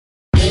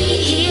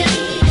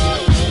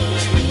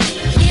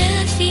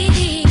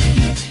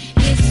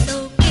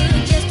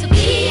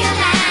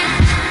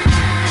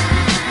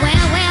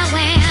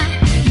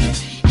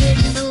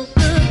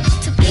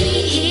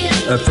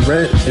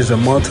Threat is a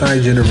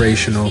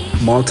multi-generational,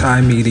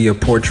 multimedia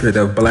portrait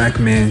of Black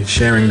men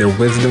sharing their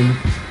wisdom,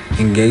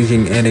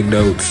 engaging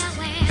anecdotes,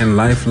 and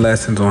life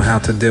lessons on how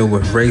to deal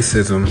with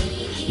racism,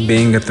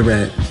 being a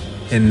threat,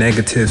 and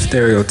negative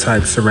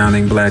stereotypes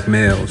surrounding Black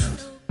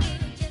males.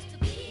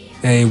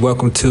 Hey,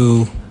 welcome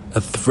to A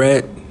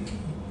Threat.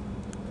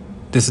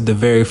 This is the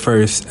very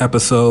first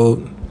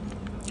episode,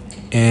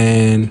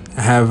 and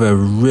I have a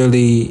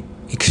really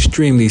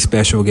extremely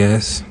special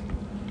guest,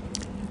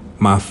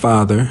 my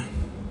father.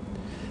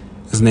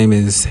 His name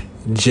is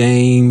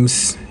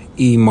James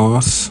E.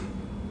 Moss.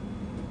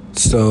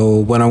 So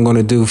what I'm going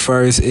to do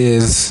first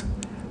is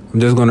I'm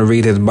just going to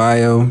read his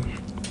bio.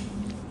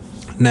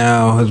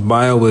 Now, his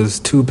bio was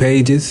 2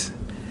 pages,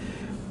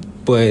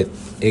 but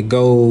it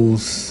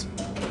goes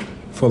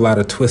for a lot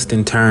of twists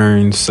and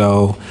turns.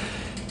 So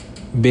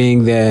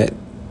being that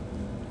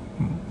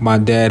my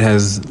dad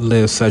has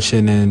lived such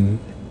an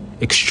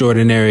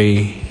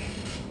extraordinary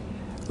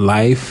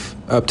life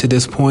up to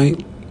this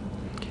point,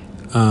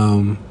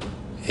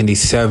 and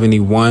he's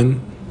 71,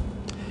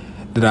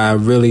 that I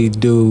really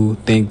do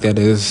think that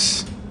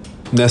it's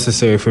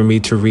necessary for me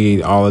to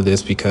read all of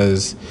this,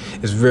 because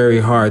it's very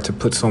hard to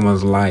put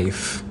someone's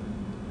life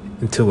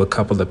into a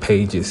couple of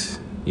pages.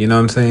 You know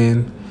what I'm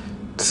saying?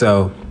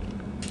 So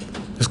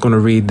just going to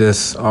read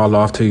this all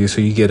off to you so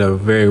you get a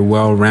very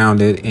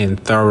well-rounded and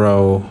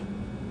thorough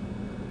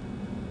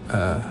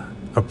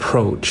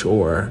approach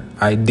or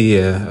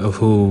idea of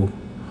who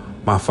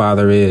my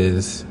father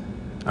is.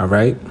 All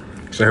right?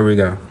 So here we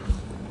go.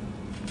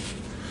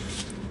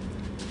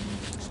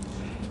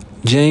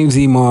 James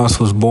E. Moss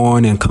was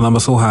born in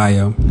Columbus,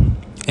 Ohio,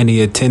 and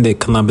he attended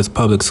Columbus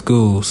Public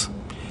Schools.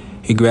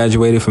 He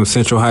graduated from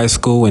Central High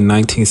School in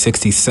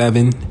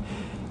 1967.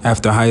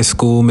 After high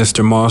school,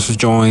 Mr. Moss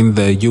joined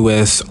the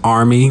U.S.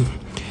 Army.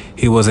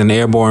 He was an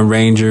airborne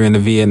ranger in the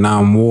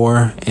Vietnam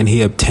War, and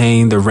he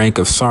obtained the rank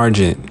of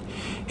sergeant.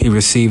 He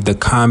received the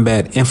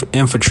Combat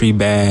Infantry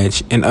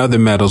Badge and other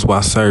medals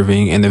while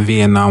serving in the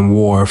Vietnam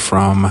War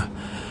from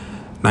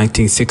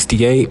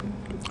 1968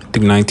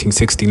 through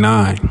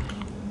 1969.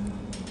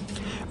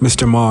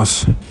 Mr.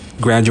 Moss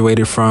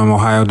graduated from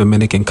Ohio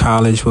Dominican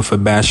College with a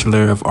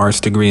Bachelor of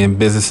Arts degree in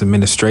Business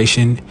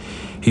Administration.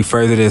 He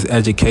furthered his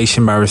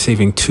education by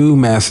receiving 2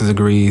 master's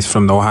degrees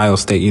from the Ohio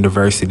State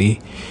University.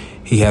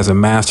 He has a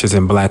master's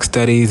in Black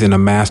Studies and a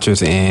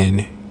master's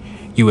in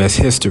U.S.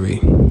 History.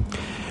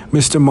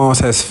 Mr.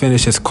 Moss has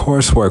finished his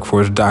coursework for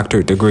his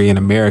doctorate degree in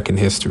American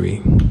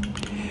History.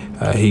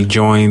 He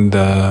joined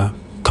the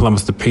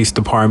Columbus Police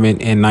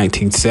Department in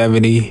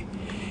 1970.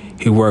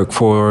 He worked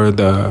for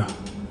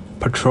the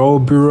Patrol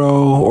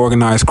Bureau,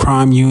 Organized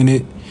Crime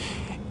Unit,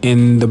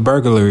 in the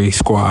Burglary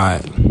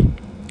Squad.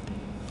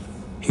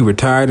 He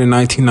retired in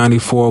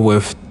 1994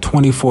 with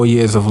 24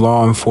 years of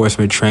law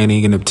enforcement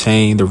training and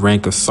obtained the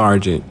rank of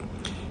sergeant.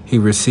 He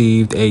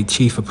received a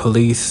Chief of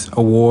Police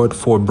Award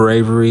for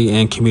bravery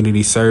and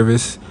community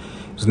service.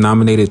 He was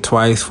nominated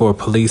twice for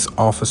Police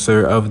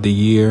Officer of the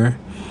Year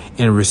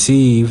and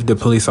received the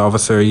Police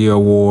Officer of the Year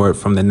Award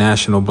from the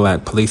National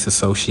Black Police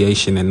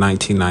Association in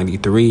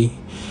 1993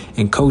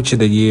 and Coach of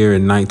the Year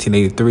in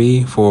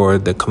 1983 for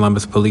the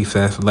Columbus Police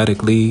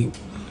Athletic League.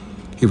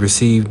 He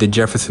received the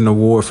Jefferson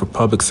Award for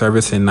Public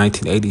Service in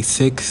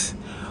 1986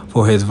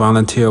 for his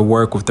volunteer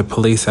work with the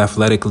Police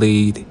Athletic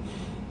League.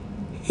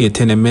 He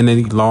attended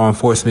many law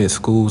enforcement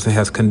schools and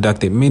has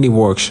conducted many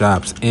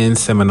workshops and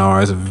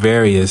seminars of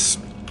various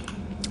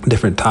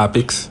different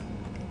topics.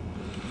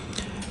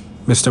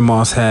 Mr.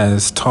 Moss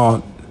has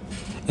taught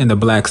in the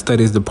Black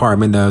Studies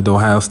Department of the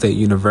Ohio State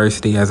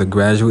University as a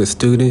graduate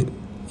student,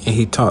 and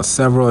he taught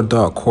several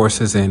adult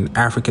courses in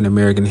African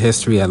American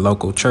history at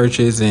local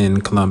churches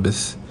in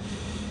Columbus.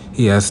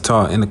 He has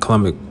taught in the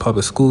Columbus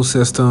Public School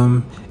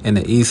System, in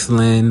the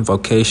Eastland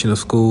Vocational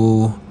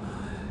School.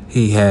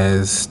 He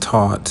has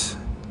taught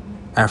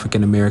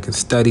African American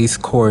Studies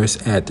course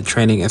at the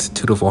Training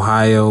Institute of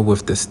Ohio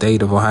with the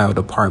State of Ohio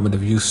Department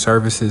of Youth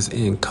Services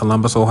in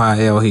Columbus,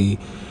 Ohio. He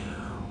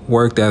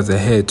worked as a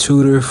head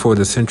tutor for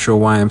the Central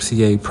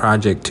YMCA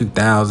Project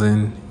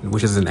 2000,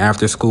 which is an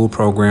after-school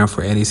program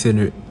for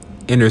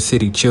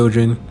inner-city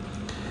children.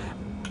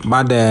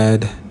 My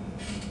dad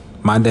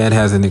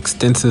has an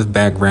extensive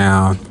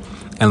background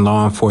in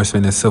law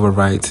enforcement and civil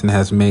rights and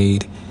has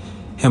made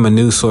him a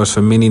news source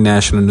for many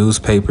national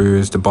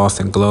newspapers, the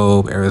Boston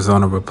Globe,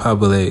 Arizona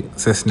Republic,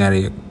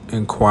 Cincinnati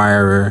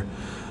Enquirer,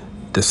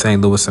 the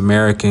St. Louis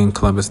American,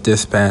 Columbus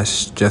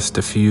Dispatch, just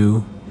a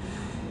few.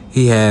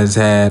 He has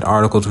had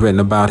articles written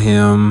about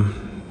him.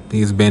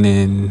 He's been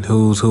in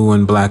Who's Who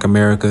in Black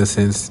America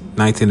since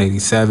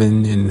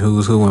 1987 and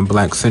Who's Who in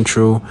Black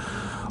Central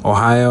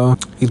Ohio.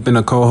 He's been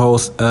a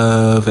co-host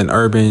of an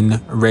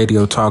urban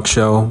radio talk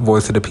show,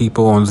 Voice of the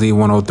People, on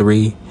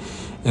Z103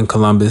 in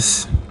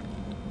Columbus.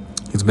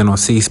 He's been on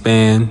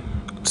C-SPAN,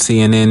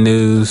 CNN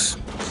News,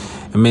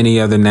 and many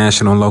other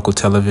national and local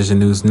television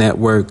news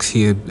networks.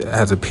 He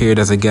has appeared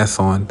as a guest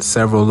on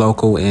several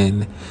local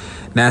and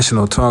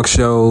national talk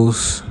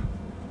shows.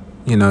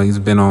 You know, he's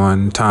been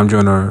on Tom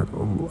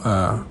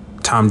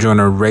Tom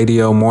Joyner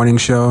radio morning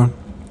show.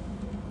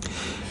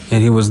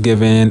 And he was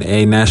given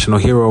a National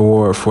Hero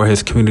Award for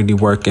his community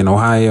work in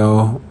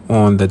Ohio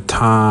on the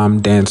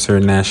Tom Dancer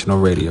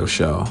National Radio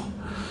Show.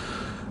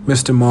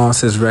 Mr.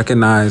 Moss is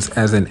recognized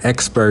as an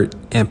expert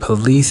in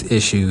police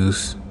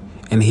issues,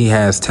 and he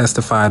has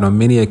testified on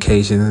many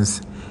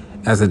occasions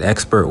as an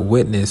expert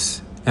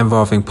witness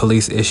involving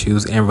police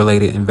issues and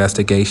related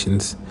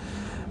investigations.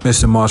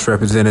 Mr. Moss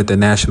represented the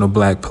National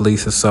Black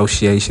Police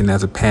Association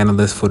as a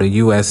panelist for the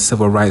U.S.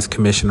 Civil Rights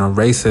Commission on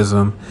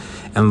Racism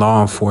and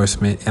Law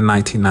Enforcement in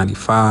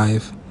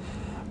 1995.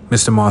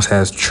 Mr. Moss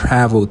has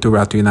traveled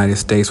throughout the United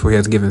States where he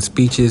has given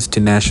speeches to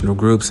national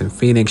groups in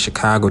Phoenix,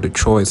 Chicago,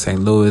 Detroit, St.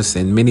 Louis,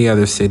 and many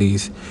other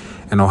cities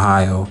in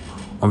Ohio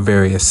on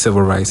various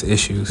civil rights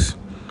issues.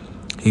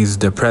 He's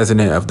the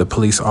president of the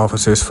Police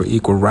Officers for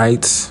Equal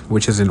Rights,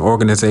 which is an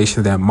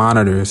organization that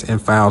monitors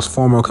and files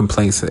formal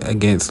complaints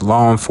against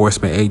law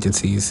enforcement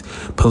agencies,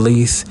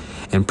 police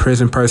and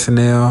prison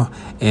personnel,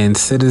 and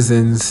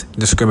citizens'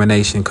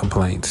 discrimination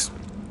complaints.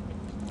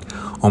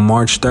 On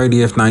March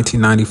 30th,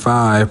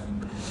 1995,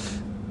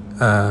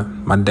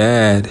 my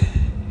dad,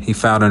 he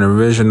filed an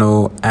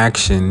original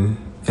action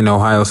in the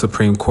Ohio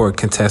Supreme Court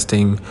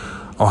contesting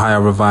Ohio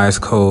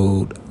Revised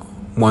Code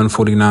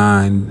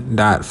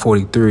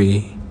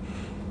 149.43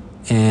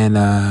 and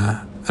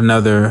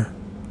another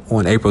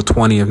on April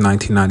 20th,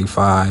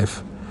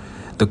 1995.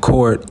 The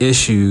court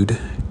issued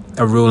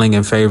a ruling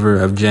in favor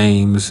of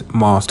James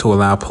Moss to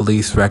allow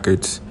police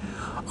records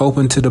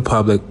open to the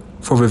public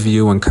for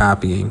review and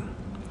copying.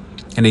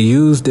 And they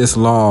used this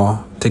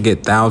law to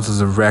get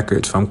thousands of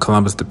records from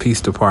Columbus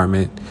Police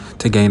Department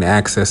to gain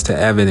access to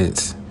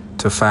evidence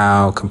to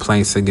file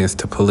complaints against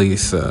the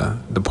police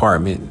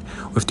department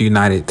with the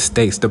United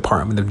States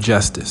Department of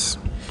Justice.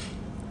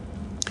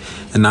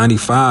 In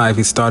 1995,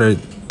 he started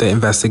the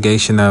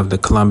investigation of the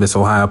Columbus,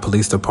 Ohio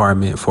Police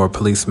Department for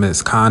police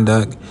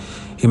misconduct.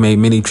 He made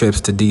many trips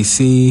to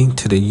D.C.,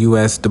 to the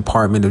U.S.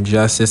 Department of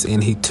Justice,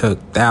 and he took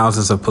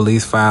thousands of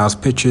police files,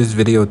 pictures,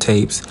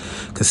 videotapes,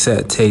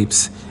 cassette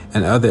tapes,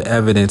 and other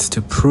evidence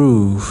to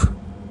prove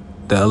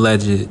the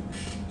alleged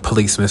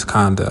police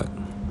misconduct.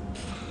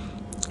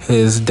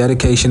 His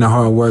dedication and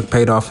hard work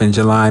paid off in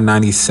July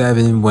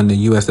 1997 when the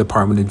U.S.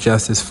 Department of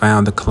Justice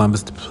found the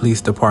Columbus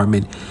Police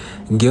Department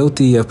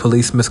guilty of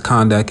police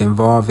misconduct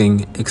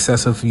involving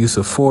excessive use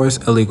of force,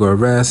 illegal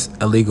arrest,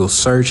 illegal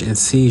search and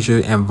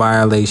seizure, and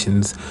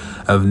violations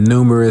of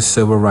numerous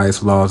civil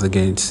rights laws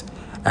against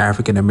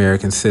African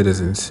American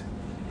citizens.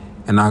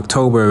 In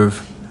October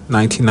of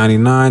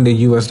 1999, the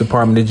U.S.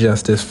 Department of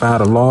Justice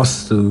filed a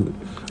lawsuit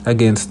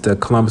against the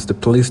Columbus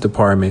Police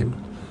Department,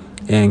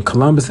 and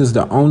Columbus is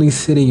the only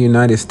city in the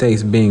United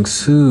States being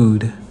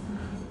sued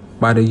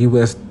by the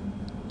U.S.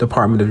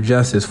 Department of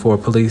Justice for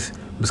police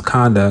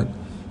misconduct,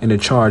 and the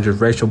charge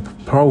of racial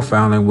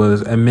profiling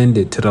was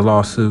amended to the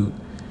lawsuit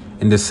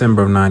in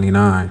December of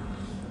 1999.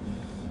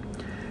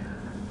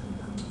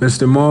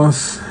 Mr.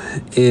 Moss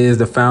is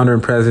the founder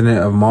and president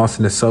of Moss &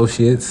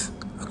 Associates,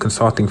 a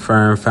consulting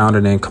firm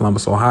founded in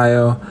Columbus,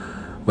 Ohio,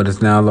 but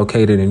is now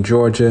located in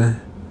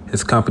Georgia.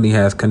 His company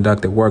has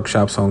conducted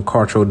workshops on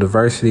cultural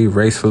diversity,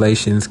 race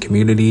relations,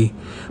 community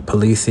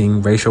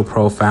policing, racial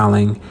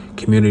profiling,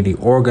 community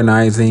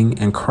organizing,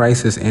 and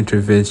crisis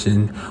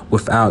intervention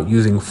without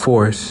using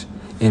force,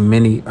 and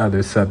many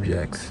other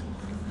subjects.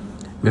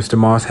 Mr.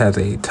 Moss has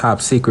a top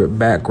secret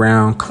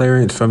background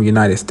clearance from the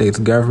United States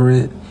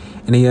government,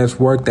 and he has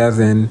worked as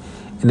an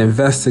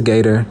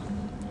investigator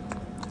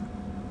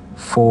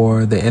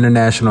for the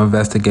international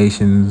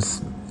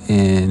investigations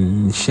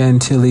in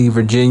Chantilly,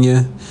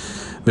 Virginia.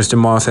 Mr.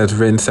 Moss has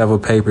written several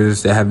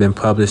papers that have been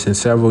published in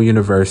several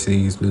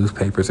universities,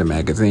 newspapers, and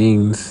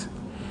magazines.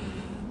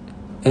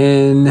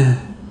 And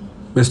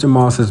Mr.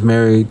 Moss is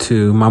married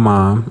to my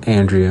mom,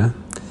 Andrea,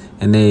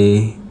 and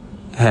they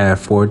have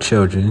 4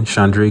 children: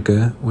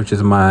 Chandrika, which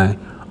is my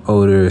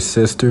older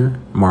sister,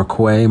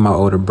 Marquay, my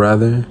older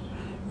brother,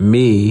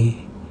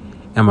 me,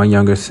 and my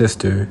younger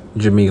sister,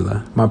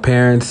 Jamila. My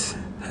parents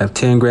have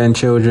 10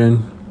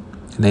 grandchildren,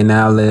 and they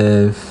now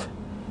live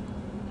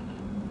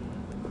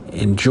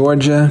in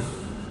Georgia,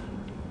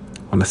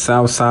 on the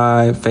south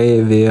side,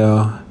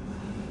 Fayetteville,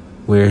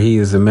 where he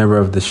is a member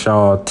of the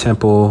Shaw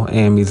Temple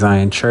AME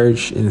Zion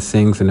Church and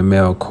sings in the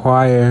male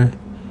choir.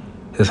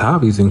 His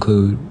hobbies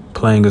include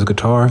playing his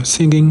guitar,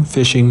 singing,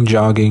 fishing,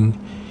 jogging,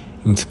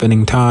 and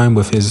spending time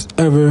with his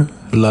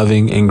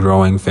ever-loving and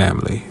growing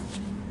family.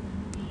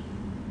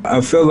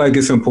 I feel like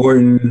it's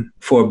important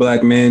for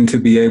Black men to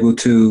be able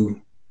to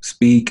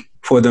speak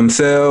for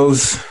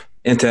themselves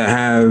and to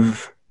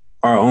have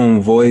our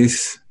own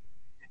voice.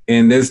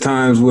 And there's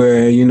times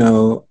where,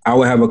 I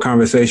will have a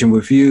conversation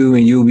with you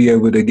and you'll be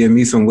able to give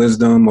me some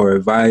wisdom or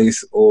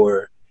advice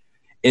or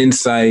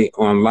insight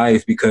on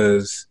life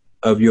because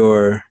of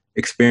your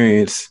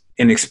experience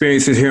and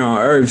experiences here on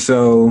earth.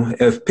 So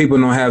if people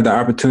don't have the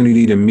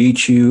opportunity to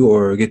meet you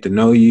or get to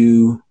know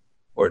you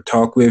or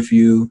talk with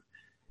you,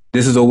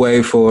 this is a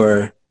way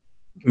for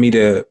me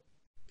to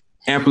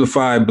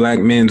amplify Black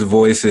men's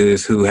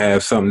voices who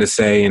have something to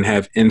say and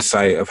have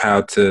insight of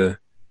how to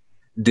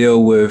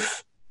deal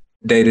with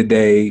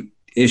day-to-day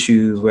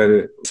issues,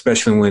 whether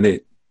especially when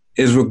it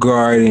is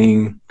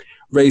regarding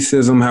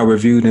racism, how we're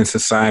viewed in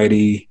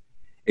society,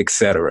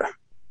 etc.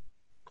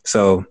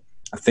 So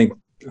I think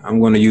I'm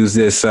going to use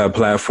this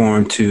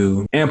platform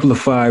to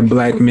amplify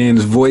Black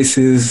men's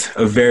voices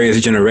of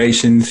various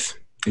generations.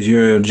 Because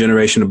you're a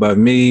generation above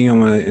me, I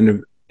want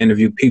to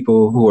interview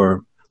people who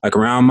are like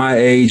around my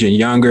age and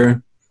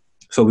younger,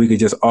 so we could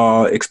just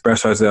all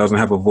express ourselves and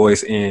have a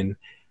voice and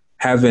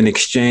have an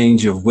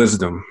exchange of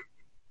wisdom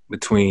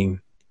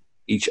between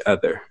each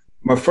other.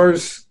 My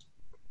first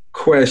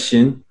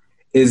question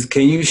is,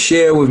 can you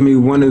share with me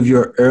one of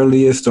your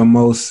earliest or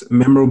most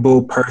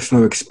memorable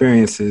personal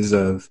experiences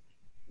of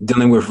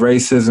dealing with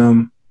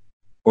racism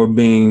or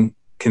being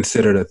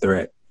considered a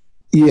threat?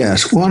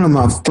 Yes, one of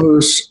my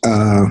first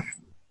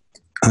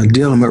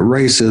dealing with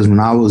racism when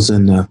I was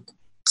in the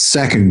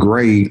second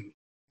grade.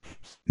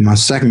 My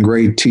second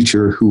grade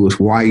teacher, who was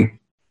white,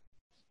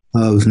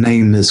 was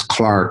named Miss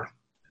Clark.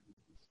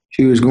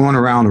 She was going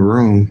around the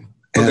room.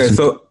 Okay,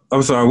 so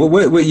I'm sorry.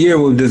 What year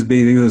would this be?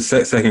 You was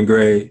second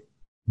grade.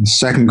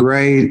 Second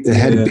grade. It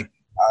had to be.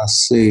 Let's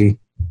see,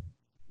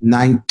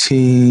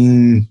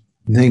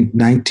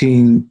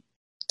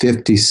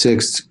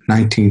 1956,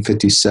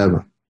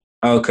 1957.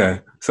 Okay,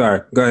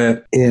 sorry. Go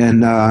ahead.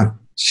 And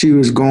she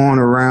was going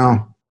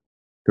around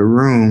the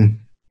room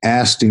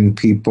asking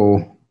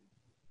people.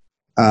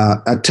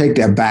 I take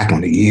that back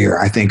on the year.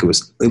 I think it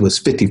was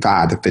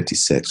 55 to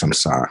 56. I'm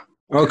sorry.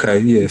 Okay,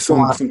 yeah,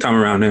 sometime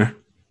around there.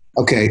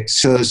 Okay,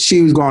 so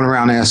she was going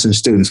around asking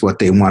students what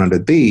they wanted to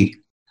be.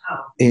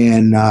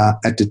 And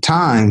at the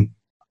time,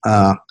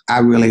 I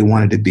really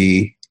wanted to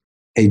be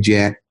a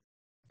jet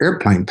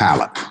airplane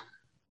pilot.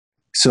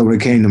 So when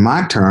it came to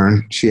my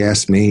turn, she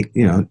asked me,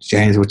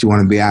 James, what you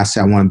want to be? I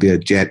said, I want to be a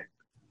jet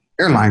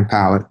airline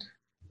pilot.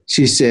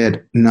 She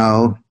said,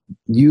 no,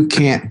 you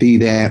can't be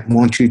that.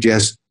 Won't you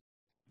just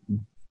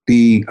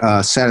be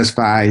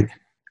satisfied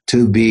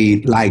to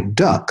be like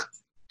Duck,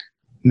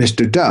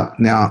 Mr. Duck?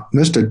 Now,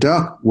 Mr.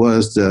 Duck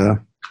was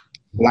the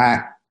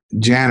Black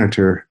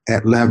janitor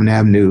at 11th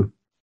Avenue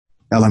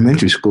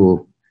Elementary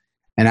School.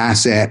 And I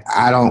said,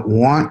 I don't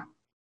want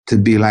to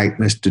be like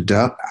Mr.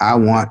 Duck. I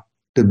want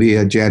to be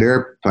a jet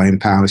airplane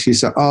pilot. She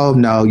said, oh,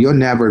 no, you'll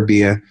never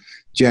be a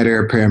jet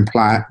airplane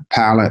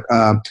pilot.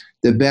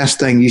 The best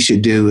thing you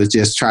should do is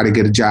just try to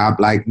get a job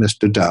like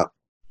Mr. Duck.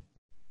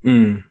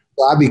 So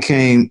I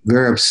became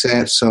very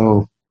upset.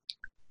 So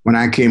when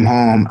I came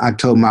home, I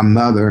told my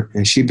mother,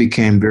 and she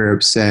became very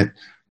upset.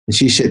 And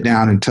she sat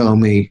down and told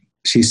me,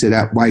 she said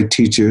that white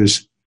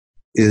teachers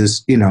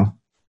is a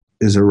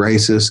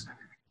racist.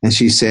 And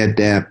she said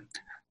that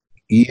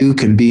you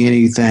can be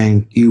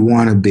anything you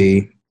want to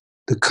be.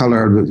 The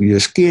color of your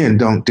skin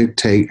don't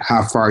dictate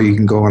how far you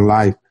can go in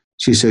life.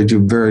 She said,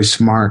 you're very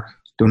smart.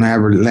 Don't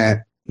ever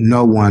let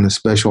no one,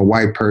 especially a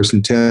white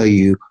person, tell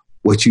you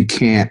what you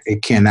can't,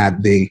 it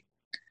cannot be.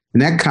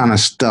 And that kind of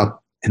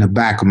stuck in the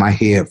back of my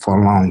head for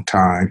a long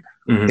time.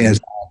 As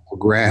I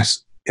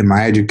progressed in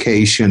my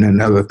education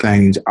and other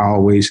things,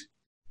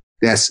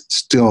 that's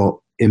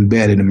still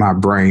embedded in my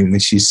brain when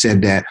she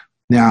said that.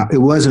 Now, it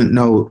wasn't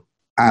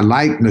I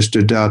liked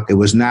Mr. Duck. It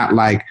was not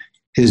like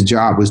his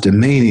job was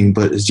demeaning,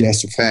 but it's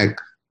just the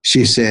fact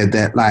she said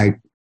that like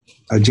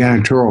a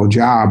janitorial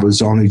job was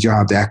the only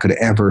job that I could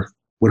ever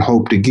would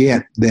hope to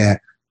get, that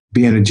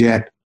being a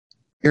jet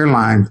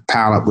airline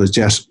pilot was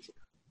just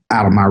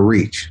out of my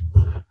reach.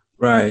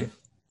 Right.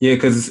 Yeah,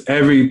 because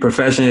every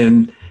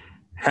profession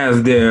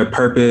has their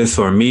purpose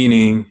or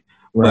meaning,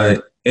 right.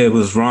 But it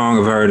was wrong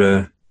of her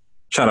to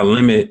try to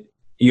limit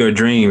your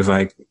dreams.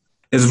 Like,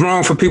 it's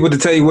wrong for people to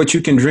tell you what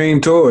you can dream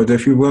towards.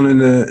 If you're willing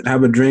to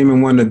have a dream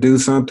and want to do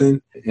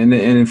something,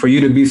 and for you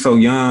to be so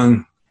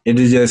young, it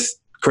is just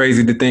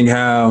crazy to think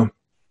how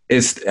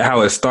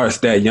it starts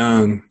that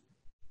young.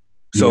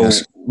 So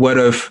yes. What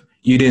if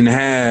you didn't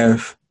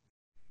have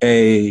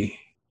a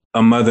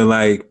mother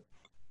like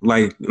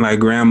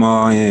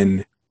grandma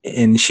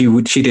and she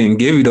didn't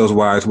give you those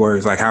wise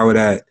words? Like, how would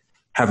that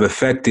have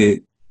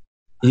affected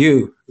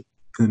you?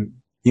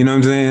 You know what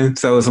I'm saying?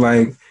 So it's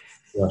like,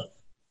 yeah.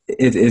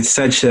 It's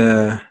such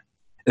a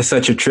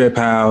trip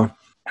how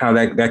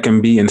that can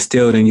be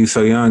instilled in you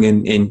so young,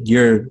 and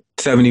you're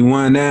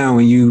 71 now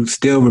and you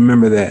still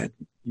remember that.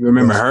 You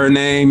remember her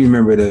name, you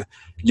remember the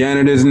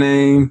janitor's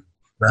name,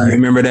 right. You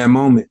remember that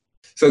moment.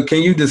 So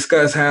can you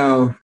discuss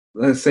how,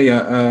 let's say,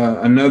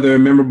 another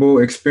memorable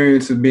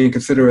experience of being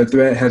considered a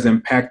threat has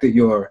impacted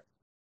your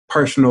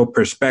personal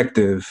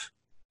perspective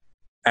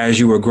as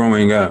you were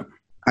growing up?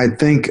 I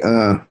think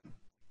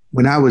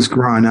when I was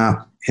growing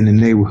up in the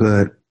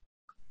neighborhood,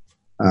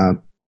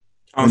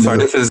 I'm sorry,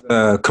 this is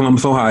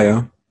Columbus,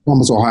 Ohio.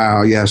 Columbus,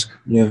 Ohio, yes.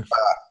 Yeah.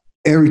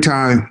 Every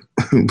time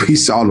we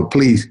saw the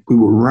police, we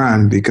would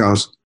run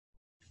because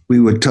we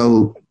were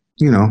told,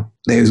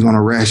 they was going to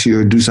arrest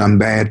you or do something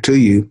bad to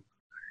you.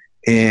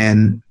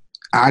 And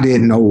I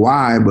didn't know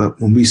why,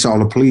 but when we saw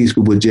the police,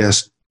 we would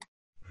just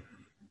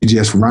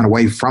run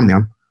away from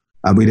them.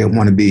 We didn't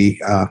want to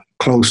be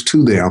close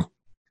to them.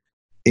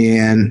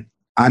 And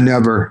I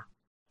never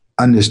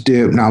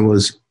understood when I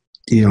was,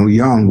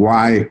 young,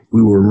 why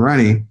we were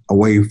running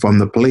away from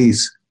the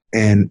police,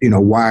 and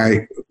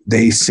why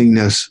they seen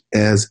us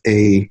as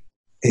a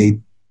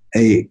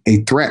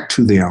threat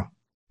to them.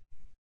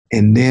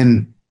 And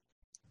then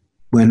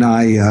when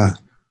I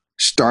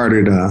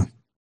started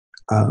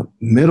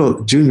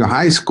junior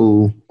high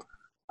school,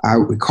 I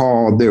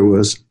recall there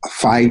was a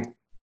fight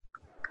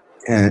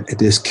at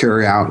this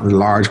carryout with a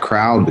large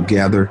crowd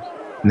together,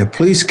 and the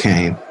police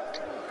came.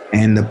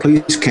 And the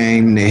police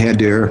came, they had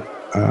their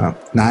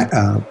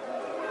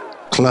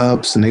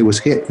clubs, and they was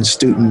hitting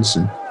students,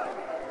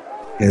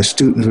 and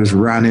students was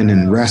running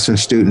and arresting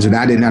students. And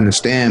I didn't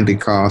understand,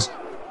 because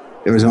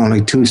there was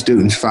only 2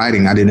 students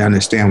fighting. I didn't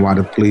understand why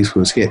the police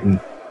was hitting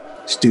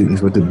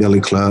students with the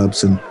billy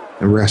clubs and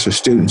arresting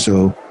students.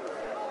 So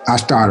I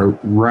started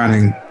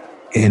running,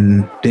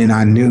 and then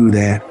I knew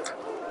that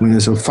when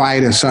there's a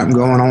fight or something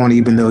going on,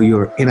 even though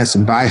you're an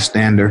innocent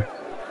bystander,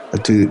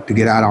 to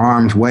get out of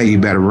harm's way, you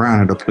better run,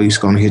 or the police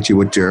going to hit you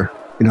with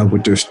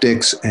their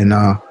sticks, and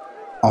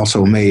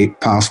also may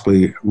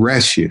possibly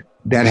arrest you.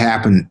 That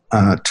happened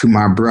to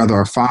my brother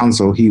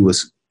Alfonso. He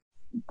was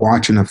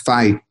watching a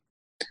fight,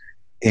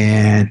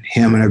 and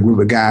him and a group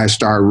of guys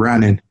started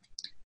running,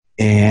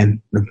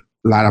 and a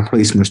lot of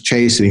policemen was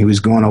chasing. He was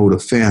going over the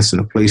fence,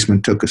 and the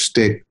policeman took a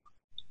stick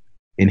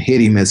and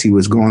hit him as he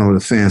was going over the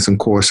fence, and of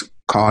course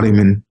caught him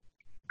and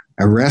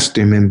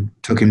arrested him and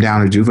took him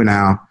down to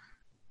juvenile.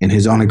 And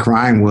his only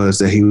crime was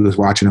that he was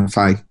watching a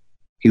fight.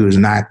 He was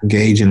not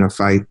engaged in a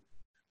fight.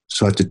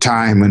 So at the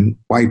time when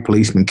white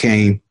policemen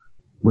came,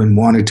 when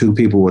 1 or 2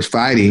 people was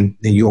fighting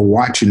and you're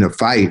watching the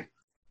fight,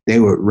 they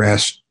would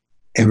arrest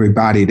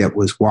everybody that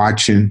was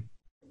watching.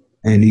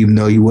 And even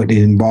though you weren't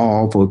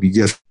involved, or if you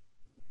just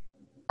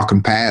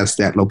walking past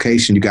that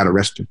location, you got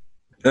arrested.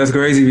 That's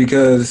crazy,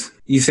 because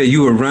you said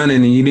you were running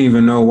and you didn't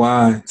even know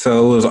why.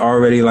 So it was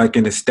already like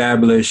an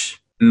established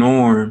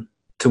norm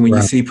to when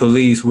you see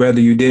police, whether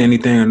you did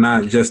anything or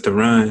not, just to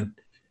run.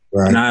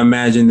 Right. And I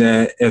imagine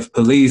that if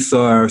police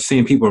are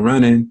seeing people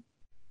running,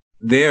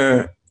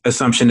 their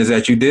assumption is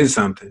that you did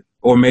something.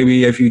 Or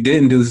maybe if you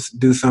didn't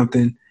do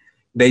something,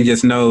 they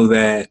just know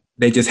that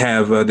they just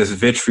have this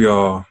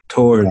vitriol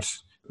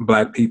towards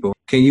Black people.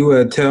 Can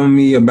you tell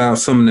me about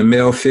some of the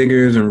male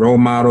figures and role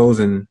models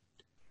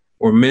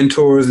or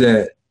mentors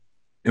that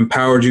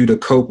empowered you to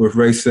cope with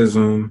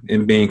racism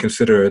and being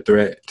considered a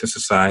threat to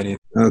society?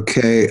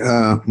 Okay,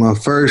 my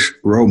first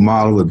role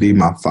model would be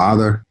my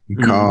father,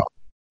 because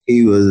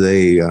he was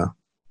a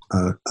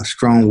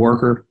strong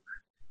worker.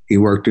 He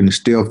worked in the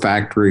steel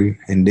factory,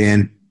 and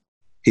then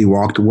he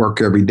walked to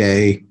work every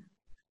day,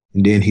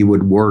 and then he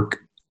would work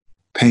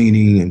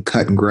painting and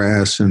cutting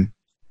grass in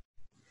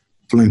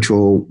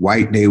influential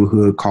white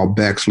neighborhood called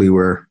Bexley,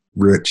 where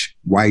rich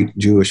white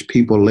Jewish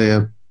people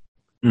live.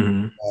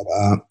 Mm-hmm.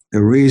 But,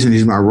 the reason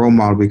he's my role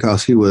model,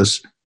 because he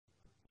was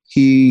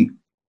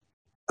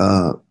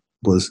a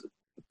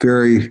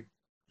very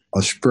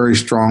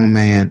strong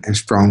man and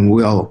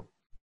strong-willed.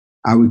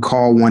 I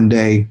recall one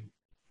day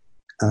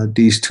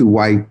these 2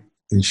 white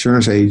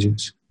insurance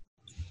agents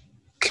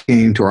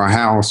came to our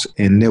house,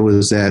 and there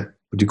was that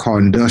what you call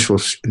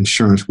industrial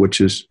insurance, which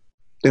is,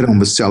 they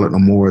don't sell it no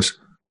more. It's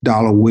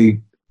 $1 a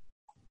week,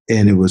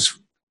 and it was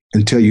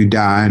until you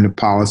die, and the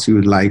policy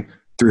was like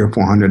 $300 or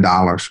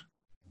 $400.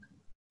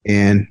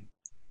 And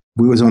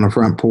we was on the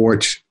front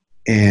porch,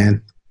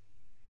 and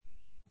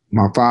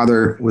my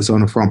father was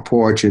on the front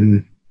porch,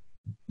 and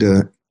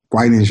the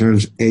white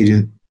insurance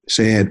agent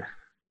said,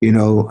 he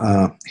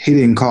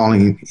didn't call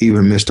him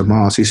even Mr.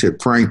 Moss. He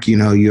said, Frank,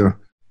 you're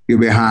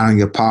behind on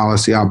your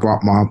policy. I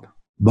brought my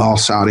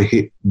boss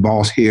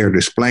here to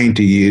explain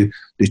to you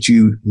that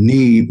you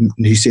need,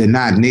 he said,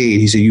 not need.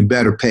 He said, you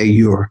better pay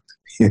your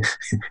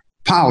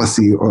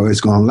policy or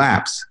it's going to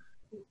lapse.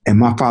 And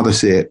my father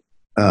said,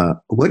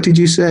 what did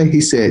you say? He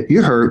said,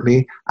 you heard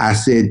me. I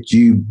said,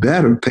 you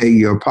better pay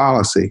your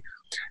policy.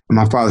 And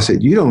my father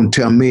said, you don't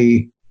tell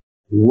me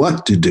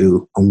what to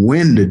do and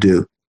when to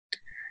do.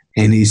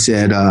 And he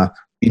said,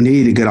 you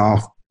need to get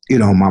off,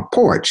 my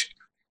porch.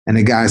 And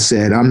the guy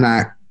said, I'm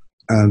not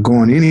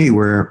going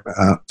anywhere,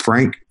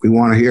 Frank. We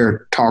want to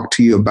talk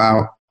to you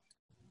about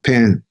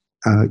paying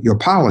your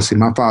policy.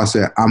 My father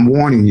said, I'm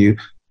warning you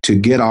to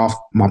get off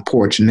my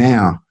porch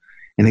now.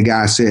 And the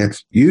guy said,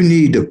 you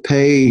need to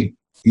pay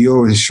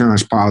your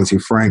insurance policy,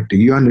 Frank. Do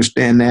you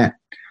understand that?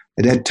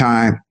 At that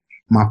time,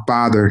 my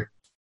father,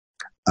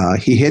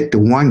 he hit the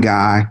one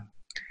guy,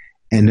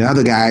 and the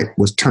other guy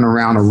was turning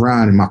around to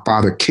run, and my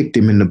father kicked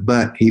him in the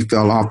butt. He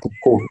fell off the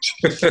porch.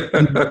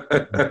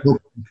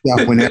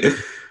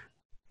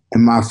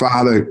 And my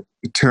father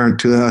turned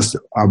to us,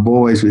 our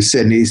boys were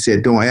sitting, he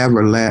said, don't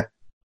ever let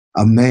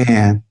a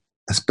man,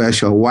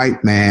 especially a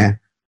white man,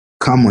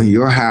 come on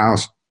your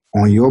house,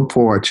 on your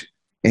porch,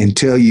 and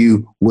tell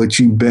you what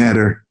you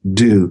better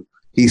do.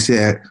 He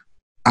said,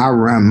 I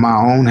run my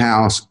own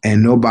house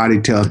and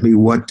nobody tells me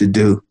what to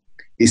do.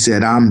 He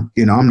said, I'm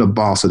the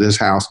boss of this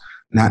house,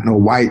 not no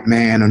white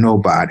man or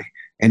nobody.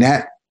 And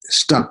that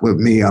stuck with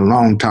me a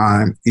long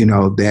time,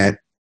 that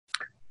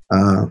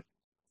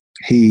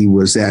he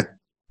was that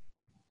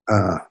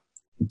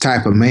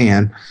type of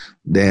man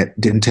that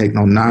didn't take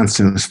no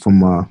nonsense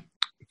from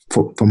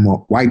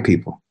white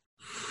people,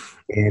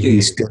 and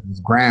he stood his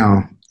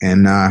ground.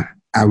 And I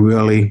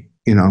really,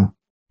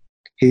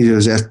 he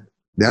just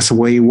that's the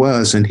way he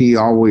was, and he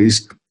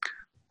always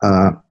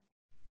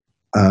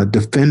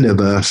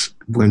defended us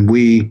when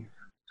we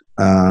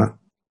were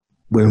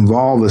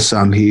involved with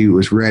something. He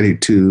was ready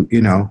to,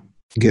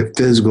 get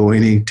physical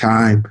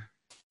anytime,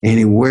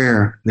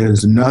 anywhere.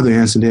 There's another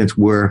incident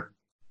where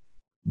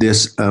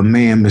this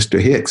man, Mr.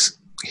 Hicks,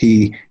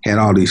 he had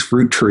all these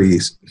fruit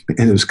trees,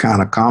 and it was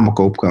kind of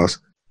comical because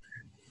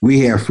we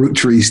have fruit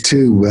trees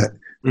too, but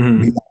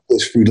we like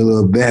this fruit a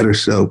little better.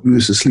 So we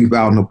used to sleep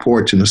out on the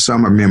porch in the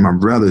summer, me and my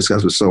brothers,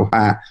 because it was so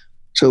hot.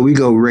 So we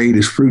go raid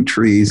his fruit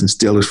trees and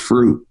steal his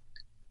fruit.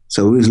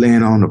 So we was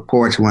laying on the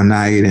porch one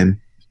night, and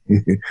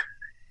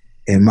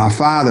and my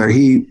father,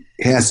 he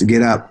has to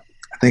get up,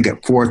 I think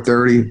at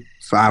 4:30,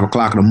 5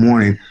 o'clock in the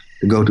morning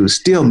to go to a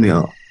steel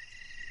mill.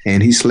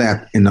 And he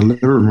slept in the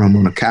living room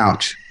on the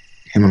couch,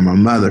 him and my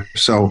mother.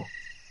 So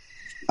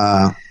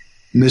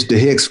Mr.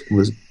 Hicks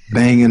was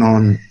banging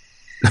on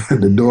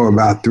the door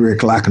about 3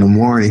 o'clock in the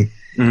morning.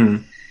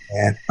 And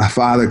my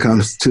father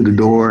comes to the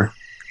door,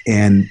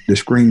 and the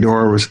screen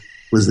door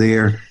was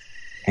there.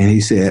 And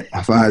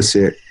my father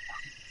said,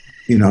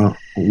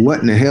 what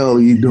in the hell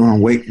are you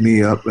doing? Wake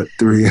me up at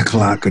 3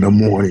 o'clock in the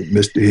morning,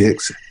 Mr.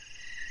 Hicks.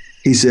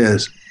 He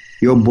says,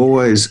 your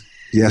boys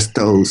just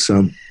stole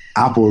some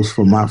apples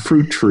from my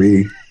fruit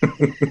tree,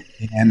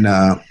 and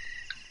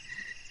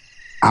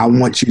I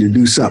want you to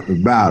do something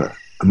about it.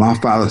 And my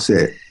father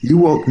said, you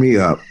woke me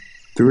up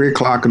 3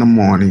 o'clock in the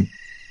morning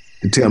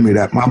to tell me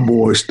that my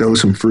boy stole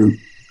some fruit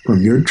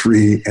from your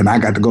tree and I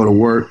got to go to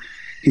work.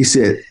 He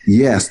said,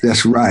 yes,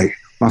 that's right.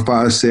 My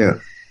father said,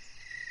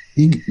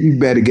 you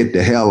better get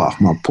the hell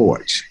off my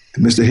porch.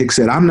 And Mr. Hicks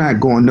said, I'm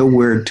not going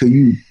nowhere until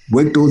you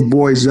wake those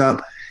boys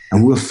up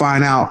and we'll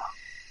find out,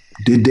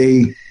 did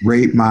they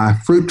raid my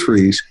fruit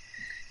trees?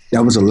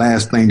 That was the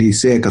last thing he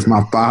said, because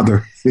my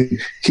father,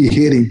 he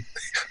hit him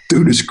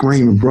through the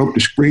screen and broke the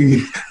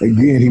screen.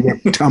 Again, he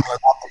went tumbling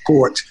off the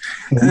porch.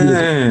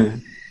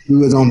 He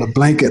was on the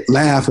blanket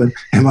laughing,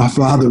 and my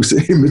father was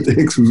saying, Mr.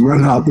 Hicks was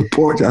running out the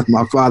porch after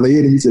my father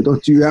hit him. He said,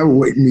 don't you ever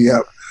wake me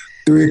up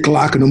 3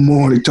 o'clock in the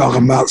morning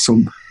talking about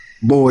some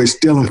boys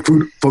stealing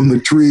fruit from the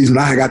trees, and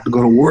I got to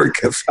go to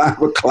work at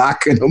 5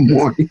 o'clock in the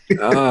morning.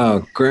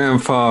 Oh,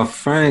 Grandpa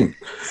Frank.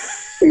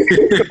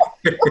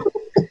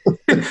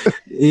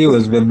 He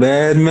was the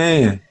bad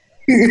man.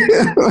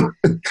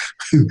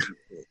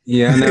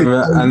 Yeah,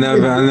 I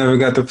never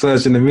got the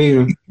pleasure to meet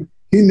him.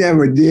 He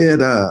never did,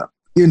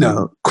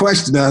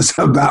 question us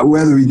about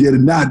whether he did or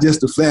not.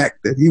 Just the fact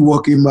that he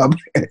woke him up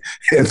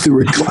at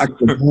 3 o'clock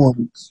in the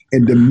morning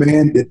and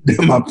demanded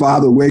that my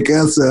father wake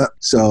us up.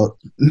 So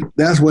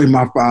that's the way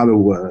my father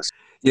was.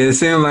 Yeah, it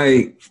seemed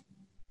like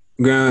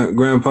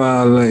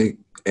Grandpa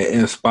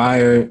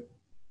inspired.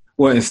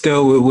 What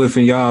instilled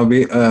within y'all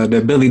the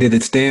ability to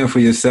stand for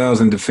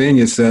yourselves and defend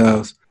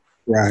yourselves.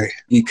 Right.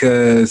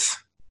 Because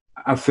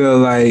I feel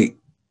like,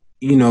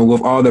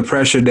 with all the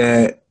pressure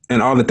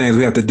and all the things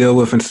we have to deal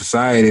with in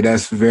society,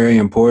 that's very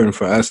important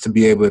for us to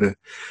be able to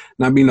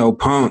not be no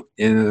punk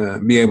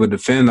and be able to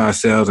defend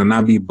ourselves and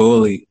not be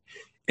bullied.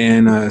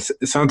 And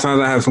sometimes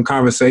I have some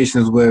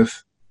conversations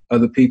with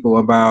other people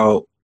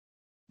about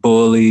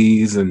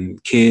bullies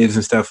and kids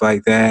and stuff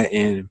like that.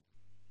 And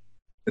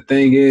the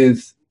thing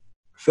is,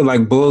 I feel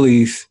like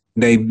bullies,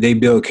 they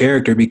build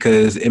character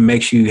because it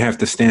makes you have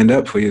to stand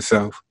up for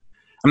yourself.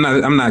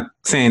 I'm not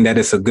saying that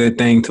it's a good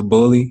thing to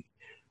bully,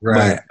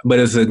 right? But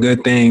it's a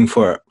good thing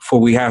for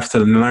we have to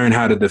learn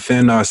how to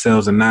defend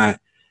ourselves and not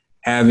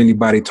have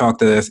anybody talk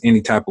to us any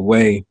type of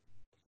way.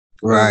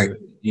 Right.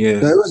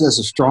 Yeah. So it was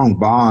just a strong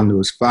bond. There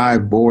was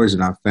 5 boys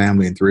in our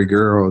family and 3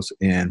 girls,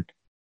 and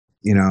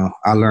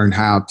I learned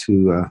how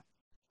to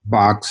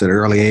box at an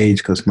early age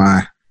because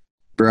my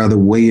brother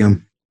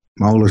William,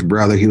 my oldest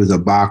brother, he was a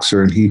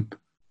boxer, and he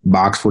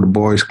boxed for the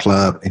boys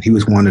club, and he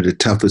was one of the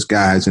toughest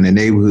guys in the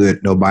neighborhood.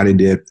 Nobody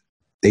did.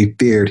 They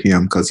feared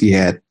him because he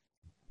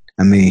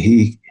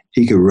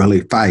could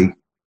really fight,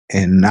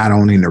 and not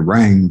only in the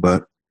ring,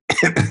 but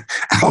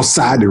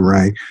outside the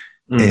ring.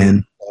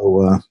 And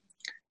so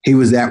he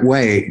was that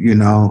way,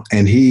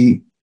 and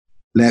he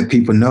let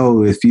people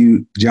know if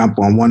you jump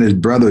on one of his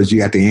brothers, you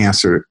got to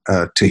answer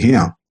to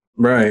him.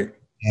 Right.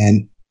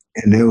 And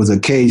there was an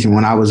occasion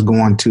when I was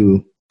going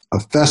to a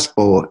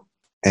festival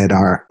at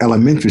our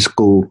elementary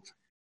school,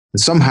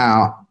 and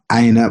somehow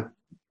I ended up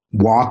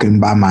walking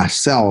by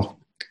myself.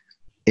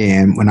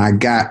 And when I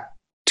got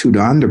to the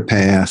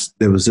underpass,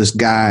 there was this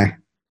guy,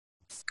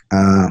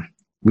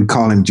 we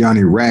call him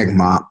Johnny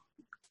Ragmop,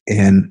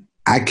 and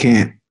I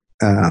can't.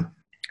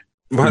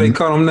 Why do you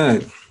call him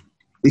that?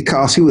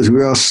 Because he was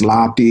real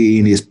sloppy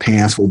and his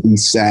pants would be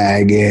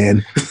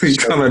sagging. You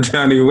call him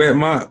Johnny Wet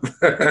Mop?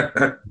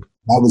 That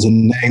was a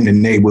name the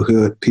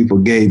neighborhood people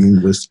gave me,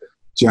 was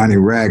Johnny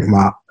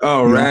Ragmop.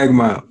 Oh,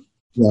 Ragmop.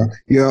 Yeah,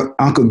 your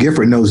Uncle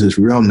Gifford knows his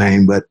real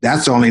name, but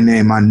that's the only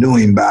name I knew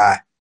him by.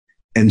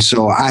 And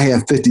so I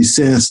had 50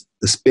 cents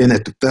to spend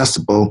at the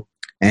festival.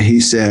 And he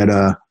said,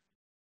 I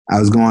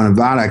was going to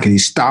Viaduct, and he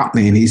stopped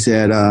me and he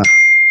said,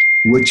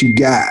 what you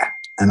got?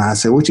 And I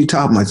said, what you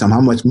talking about? How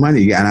much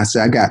money you got? And I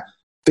said, I got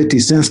 50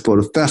 cents for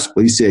the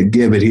festival. He said,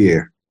 give it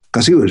here.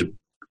 Because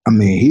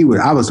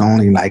I was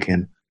only like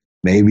in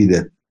maybe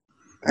the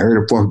third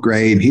or fourth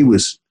grade, and he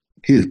was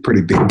a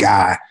pretty big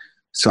guy.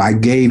 So I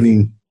gave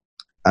him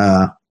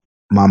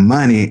my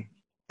money,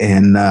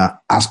 and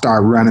I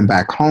started running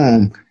back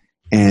home,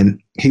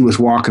 and he was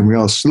walking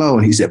real slow,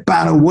 and he said,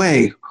 by the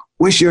way,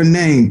 what's your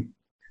name?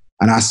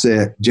 And I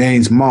said,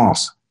 James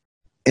Moss.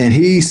 And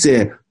he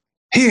said,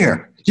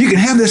 here, you can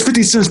have this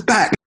 50 cents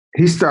back.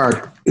 He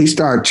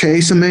started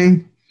chasing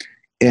me,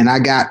 and I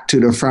got to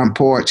the front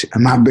porch,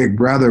 and my big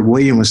brother,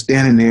 William, was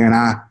standing there, and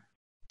I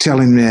tell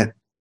him that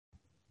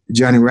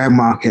Johnny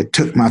Radmack had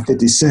took my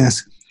 50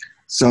 cents.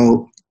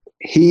 So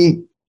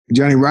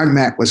Johnny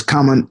Radmack was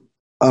coming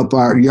up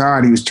our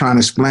yard. He was trying to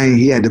explain.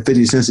 He had the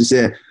 50 cents. He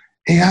said,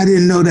 hey, I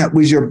didn't know that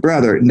was your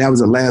brother. And that was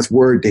the last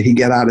word that he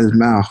got out of his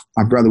mouth.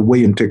 My brother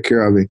William took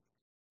care of him.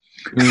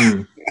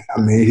 Mm.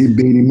 He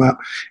beat him up,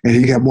 and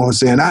he kept on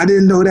saying, I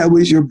didn't know that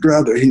was your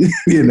brother,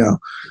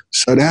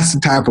 So that's the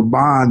type of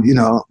bond,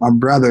 my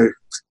brother,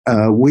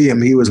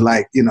 William, he was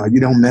like, you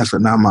don't mess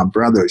with none of my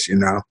brothers,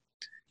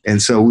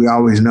 And so we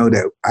always know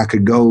that I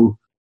could go,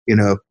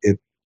 if,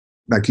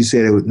 like you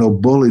said, there was no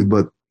bullies,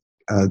 but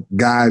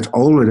guys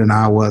older than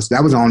I was.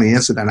 That was the only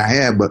incident I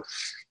had, but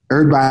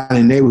everybody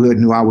in the neighborhood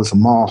knew I was a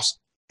Moss,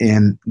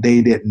 and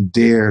they didn't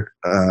dare,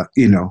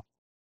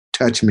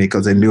 touch me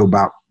because they knew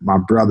about my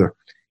brother.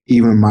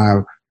 Even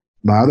my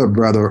other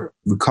brother,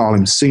 we call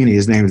him Senior,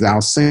 his name is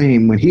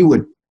Alcine. When he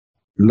would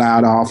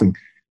loud off and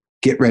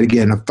get ready to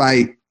get in a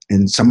fight,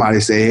 and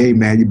somebody say, hey,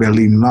 man, you better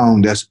leave him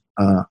alone. That's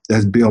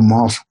Bill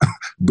Moss'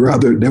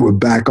 brother. They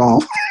would back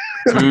off.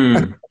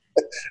 Mm.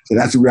 So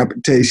that's a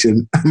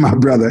reputation my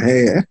brother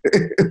had.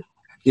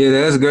 Yeah,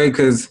 that's great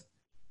because,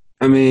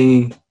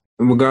 in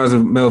regards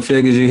to male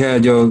figures, you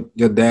had your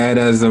dad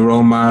as a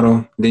role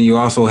model. Then you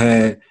also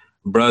had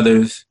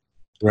brothers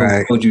right,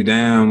 who hold you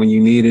down when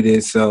you needed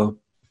it. So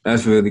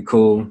that's really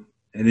cool.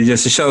 And it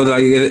just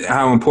shows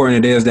how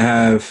important it is to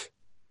have,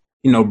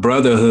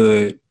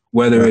 brotherhood,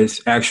 whether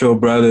it's actual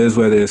brothers,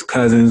 whether it's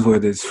cousins,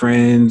 whether it's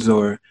friends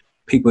or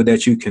people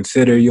that you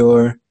consider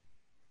your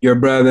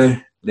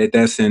brother,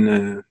 that's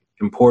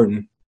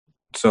important.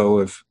 So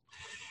if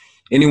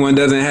anyone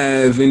doesn't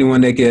have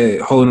anyone that can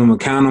hold them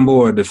accountable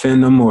or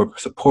defend them or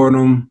support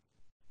them,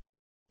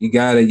 we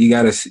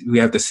have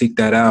to seek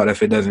that out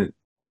if it doesn't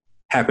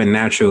happen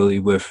naturally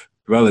with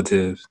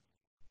relatives.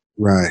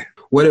 Right.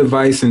 What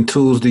advice and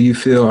tools do you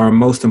feel are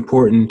most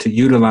important to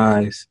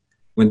utilize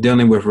when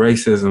dealing with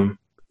racism?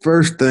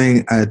 First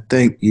thing I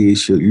think you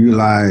should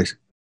utilize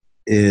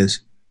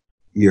is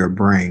your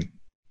brain.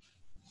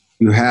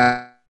 You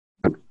have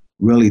to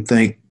really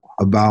think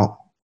about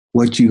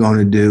what you're going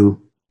to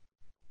do,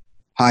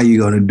 how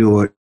you're going to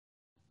do it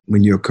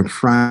when you're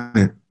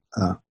confronted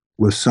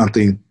with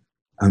something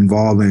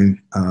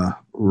involving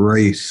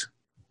race.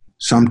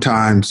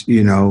 Sometimes,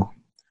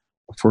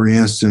 for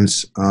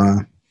instance,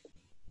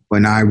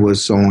 when I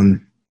was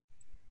on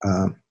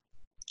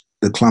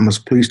the Columbus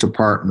Police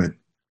Department,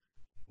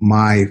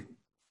 my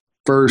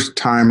first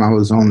time I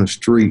was on the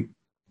street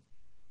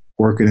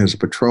working as a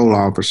patrol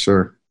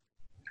officer,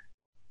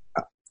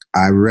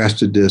 I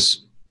arrested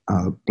this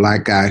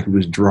black guy who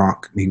was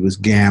drunk. He was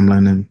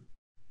gambling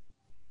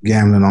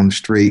on the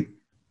street.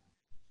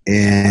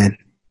 And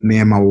me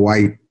and my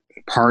white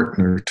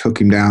partner took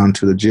him down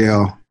to the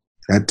jail.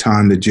 That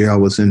time the jail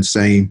was in the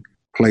same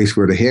place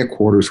where the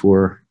headquarters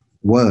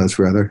was.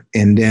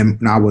 And then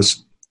I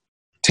was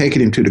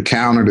taking him to the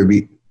counter to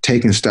be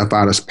taking stuff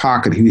out of his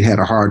pocket. He had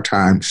a hard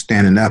time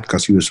standing up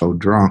because he was so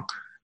drunk,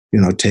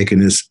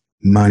 taking his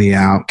money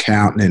out,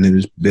 counting it in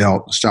his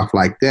belt, stuff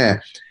like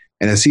that.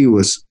 And as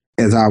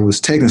I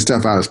was taking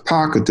stuff out of his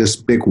pocket, this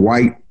big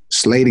white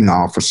slating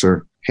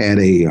officer had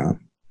a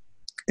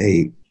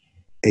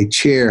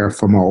chair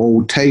from an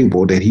old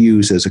table that he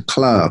used as a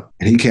club.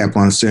 And he kept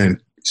on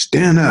saying,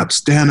 stand up,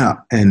 stand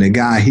up. And the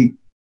guy,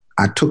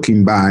 I took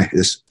him by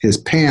his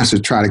pants to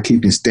try to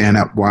keep him stand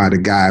up while the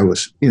guy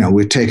was,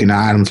 we're taking the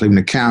items, leaving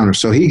the counter.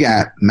 So he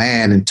got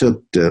mad and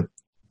took the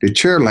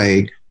chair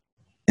leg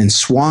and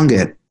swung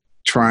it,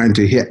 trying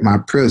to hit my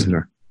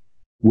prisoner,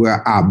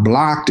 where I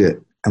blocked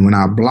it. And when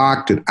I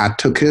blocked it, I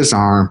took his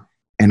arm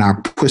and I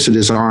twisted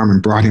his arm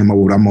and brought him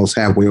over almost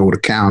halfway over the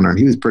counter. And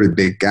he was a pretty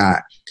big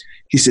guy.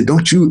 He said,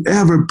 don't you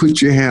ever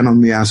put your hand on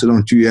me. I said,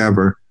 don't you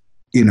ever,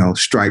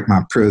 strike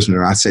my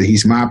prisoner. I said,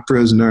 he's my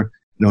prisoner.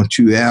 Don't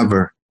you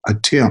ever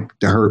attempt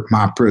to hurt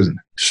my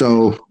prisoner.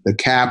 So the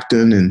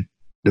captain and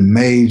the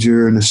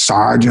major and the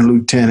sergeant,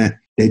 lieutenant,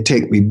 they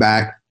take me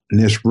back in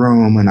this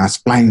room and I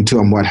explained to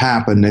them what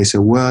happened. They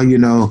said, well,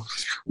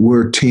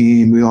 we're a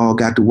team. We all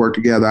got to work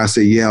together. I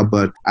said, yeah,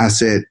 but I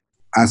said,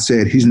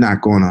 he's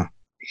not going to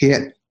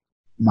hit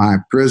my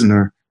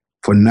prisoner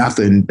for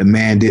nothing. The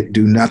man didn't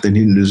do nothing.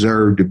 He didn't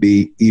deserve to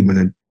be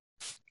even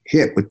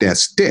hit with that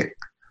stick.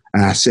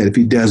 And I said, if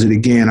he does it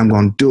again, I'm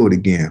going to do it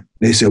again.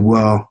 They said,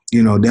 well,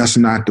 that's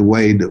not the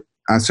way.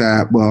 I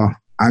said, well,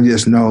 I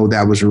just know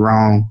that was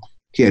wrong.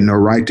 He had no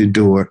right to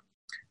do it.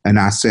 And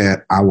I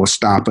said, I will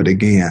stop it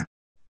again.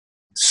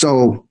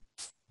 So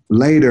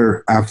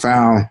later I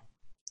found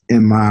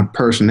in my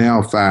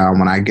personnel file,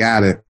 when I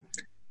got it,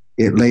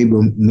 it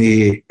labeled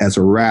me as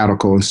a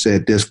radical and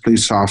said this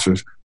police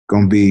officer's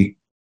going to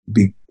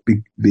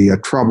be a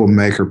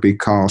troublemaker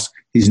because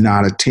he's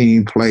not a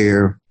team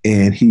player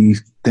and he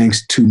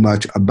thinks too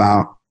much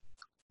about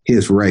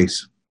his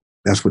race.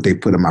 That's what they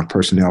put in my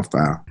personnel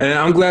file. And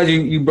I'm glad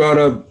you brought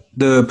up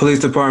the police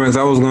departments.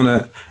 I was going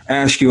to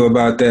ask you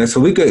about that.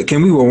 So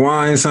can we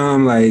rewind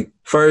some? Like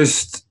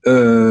first,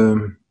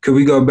 could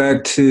we go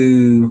back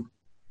to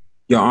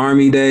your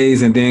Army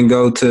days and then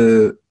go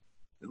to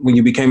when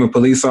you became a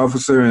police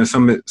officer and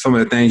some of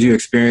the things you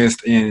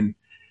experienced in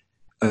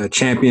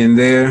Champion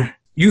there?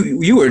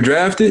 You were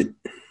drafted?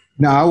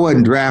 No, I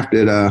wasn't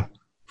drafted.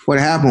 What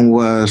happened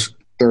was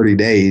 30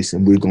 days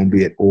and we were going to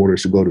be at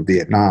orders to go to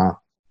Vietnam.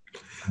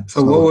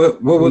 So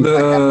what were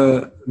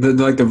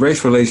the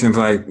race relations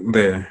like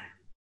there?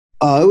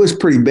 It was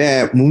pretty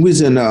bad. When we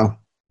was in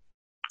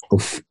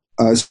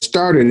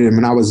started in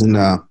when I was in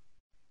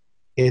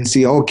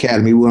NCO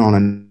Academy, we went on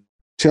an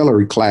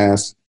artillery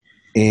class,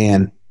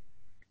 and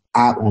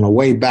on the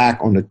way back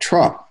on the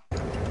truck,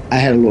 I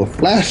had a little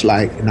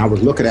flashlight and I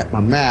was looking at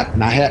my map,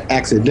 and I had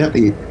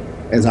accidentally,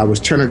 as I was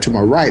turning to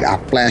my right, I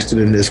flashed it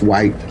in this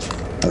white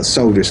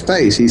soldier's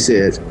face. He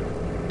said,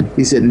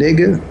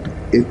 nigga,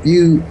 if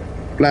you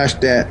flash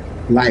that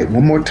light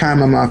one more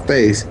time in my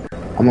face,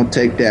 I'm gonna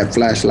take that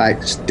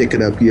flashlight, stick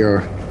it up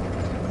your,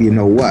 you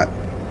know what?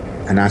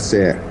 And I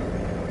said,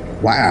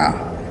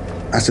 wow.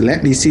 I said,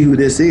 let me see who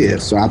this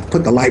is. So I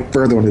put the light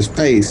further on his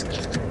face,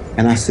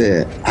 and I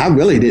said, I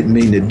really didn't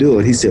mean to do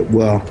it. He said,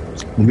 well,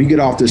 when we get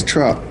off this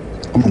truck,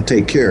 I'm gonna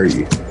take care of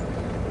you.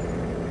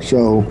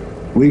 So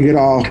we get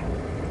off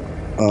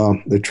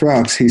the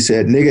trucks. He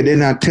said, nigga,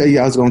 didn't I tell you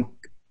I was gonna,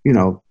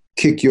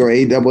 kick your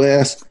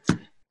ASS?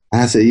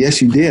 I said,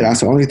 yes, you did. I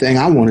said, the only thing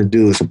I want to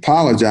do is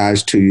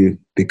apologize to you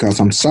because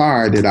I'm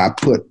sorry that I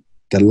put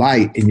the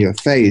light in your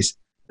face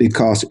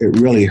because it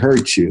really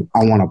hurt you. I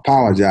want to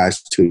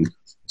apologize to you.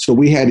 So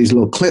we had these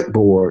little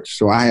clipboards.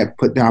 So I had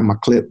put down my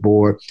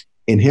clipboard,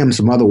 and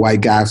some other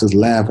white guys was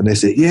laughing. They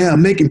said, yeah,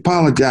 make him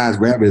apologize,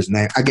 whatever his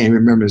name. I can't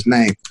remember his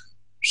name.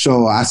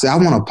 So I said, I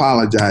want to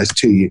apologize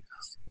to you.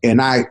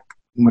 And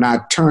when I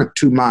turned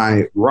to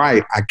my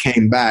right, I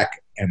came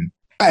back and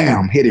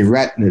bam, hit him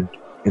right in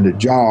the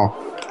jaw.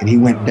 And he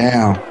went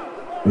down.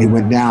 And he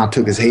went down,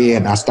 took his head,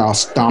 and I started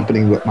stomping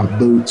him with my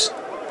boots.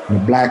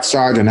 And the black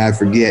sergeant, I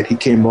forget, he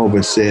came over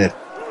and said,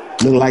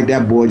 looked like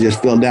that boy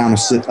just fell down a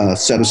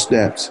set of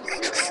steps.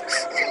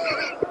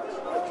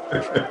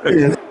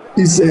 And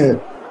he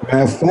said,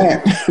 matter of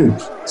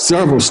fact,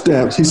 several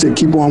steps. He said,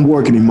 keep on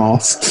working him,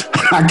 Moss.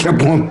 I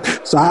kept on.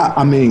 So,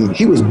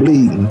 he was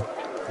bleeding.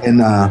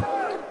 And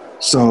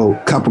so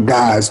a couple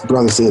guys,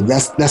 brother said,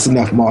 that's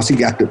enough, Moss. He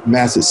got the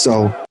message.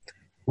 So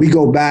we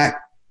go back.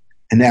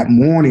 And that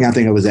morning, I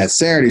think it was that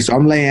Saturday. So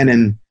I'm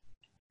laying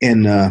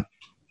in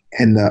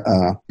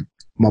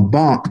my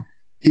bunk.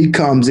 He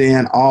comes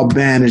in all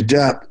bandaged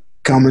up,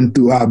 coming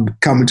to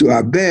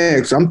our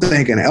bed. So I'm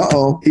thinking,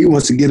 he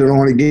wants to get it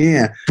on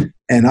again.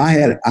 And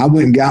I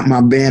went and got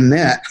my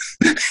bayonet.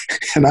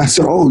 And I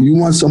said, oh, you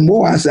want some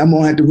more? I said, I'm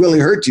gonna have to really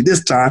hurt you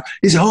this time.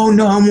 He said, oh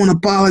no, I want to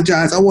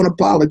apologize.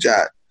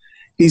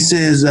 He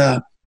says,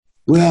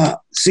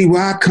 well, see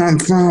where I come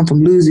from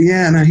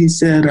Louisiana. He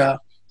said,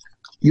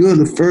 you're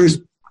the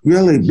first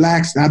really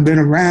blacks I've been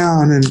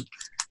around, and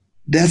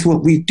that's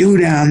what we do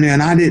down there.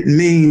 And I didn't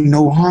mean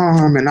no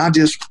harm, and I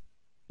just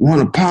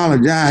want to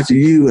apologize to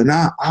you, and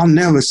I'll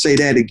never say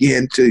that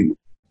again to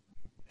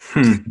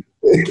you.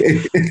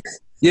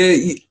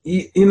 Yeah,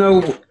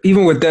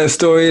 even with that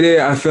story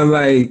there, I feel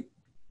like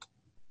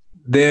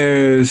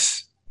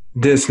there's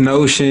this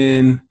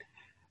notion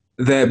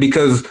that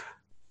because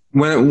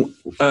when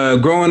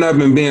growing up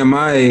and being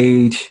my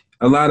age,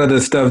 a lot of the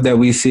stuff that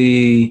we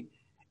see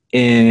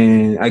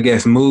in, I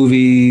guess,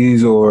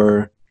 movies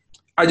or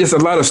a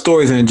lot of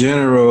stories in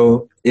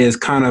general is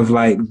kind of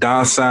like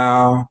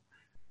docile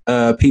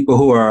people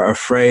who are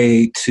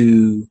afraid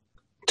to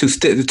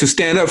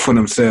stand up for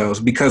themselves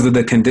because of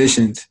the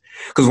conditions.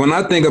 Because when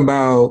I think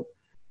about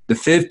the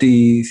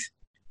 50s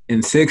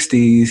and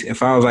 60s,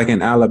 if I was like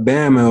in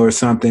Alabama or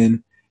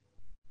something,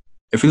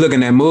 if you're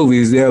looking at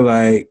movies, they're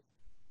like,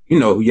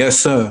 yes,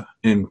 sir,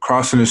 and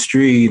crossing the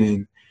street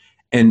and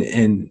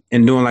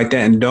doing like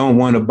that and don't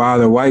want to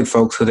bother white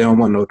folks because they don't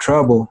want no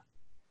trouble.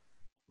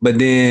 But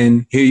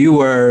then here you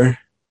were,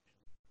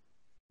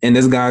 and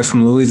this guy's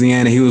from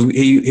Louisiana.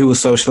 He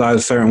was socialized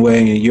a certain way,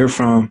 and you're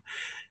from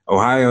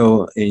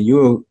Ohio, and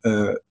you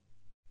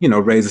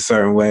were raised a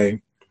certain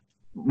way.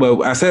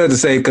 Well, I said it to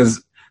say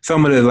because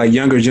some of the like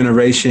younger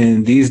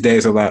generation these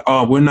days are like,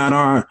 oh, we're not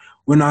our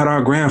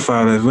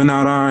grandfathers, we're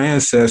not our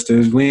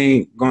ancestors, we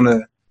ain't gonna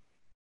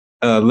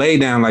lay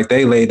down like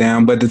they lay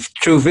down. But the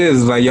truth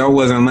is like y'all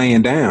wasn't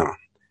laying down.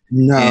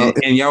 No.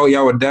 And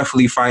y'all were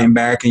definitely fighting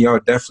back, and y'all were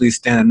definitely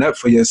standing up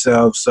for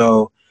yourself.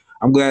 So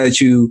I'm glad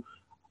that you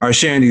are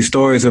sharing these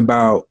stories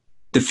about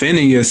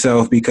defending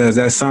yourself, because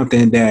that's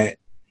something that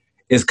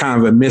is kind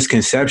of a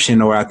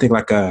misconception, or I think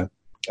like a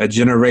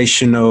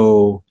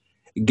generational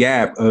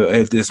gap.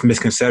 If this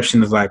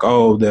misconception is like,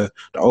 oh, the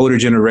older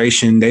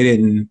generation, they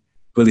didn't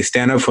really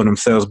stand up for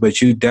themselves,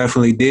 but you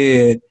definitely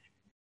did.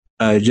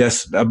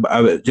 Just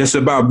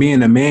about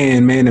being a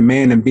man to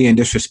man, and being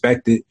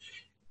disrespected.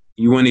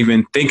 You weren't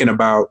even thinking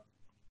about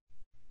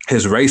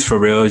his race for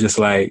real. Just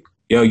like,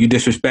 yo, you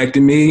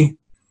disrespected me,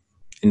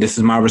 and this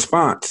is my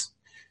response.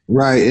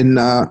 Right. And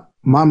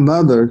my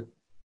mother,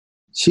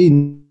 she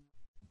knew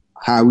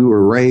how we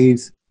were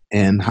raised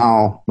and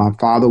how my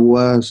father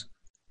was.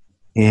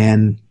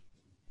 And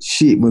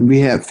when we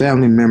had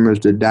family members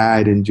that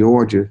died in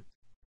Georgia,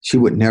 she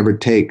would never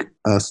take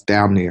us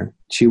down there.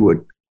 She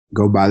would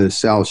go by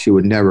herself. She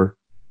would never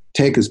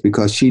take us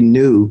because she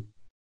knew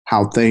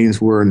how things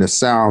were in the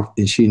South,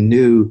 and she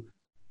knew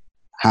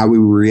how we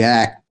would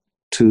react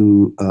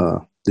to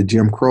the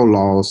Jim Crow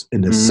laws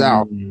in the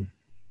South.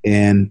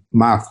 And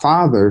my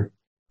father,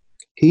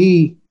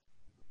 he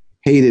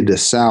hated the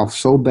South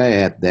so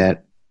bad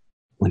that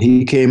when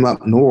he came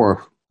up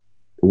north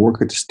to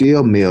work at the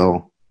steel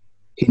mill,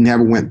 he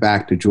never went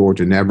back to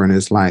Georgia, never in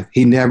his life.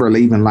 He never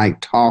even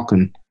liked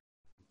talking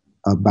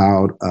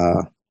about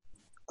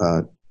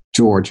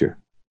Georgia.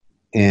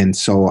 And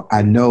so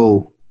I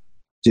know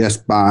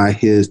just by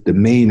his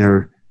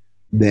demeanor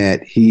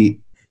that he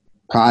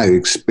probably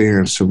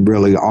experienced some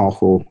really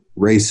awful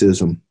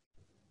racism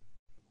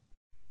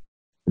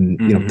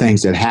and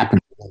things that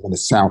happened in the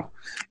South.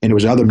 And there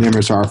was other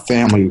members of our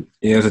family.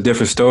 Yeah, it's a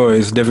different story.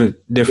 It's a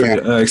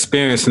different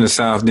experience in the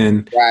South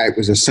than right. It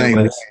was the same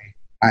way.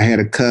 I had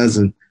a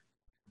cousin,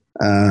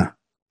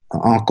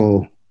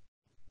 Uncle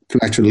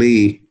Fletcher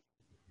Lee.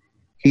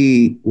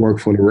 He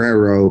worked for the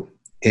railroad,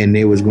 and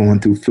they was going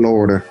through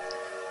Florida,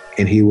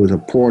 and he was a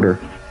porter.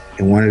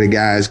 And one of the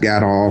guys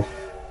got off.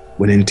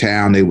 Within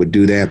town, they would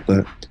do that,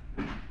 but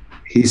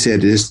he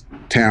said this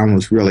town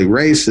was really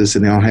racist,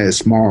 and they only had a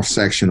small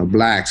section of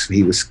blacks.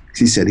 He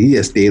said he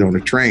just stayed on the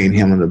train,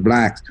 him and the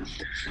blacks.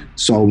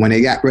 So when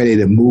they got ready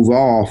to move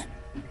off,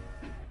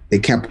 they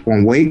kept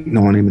on waiting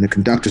on him, and the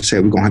conductor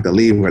said, we're going to have to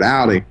leave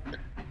without him.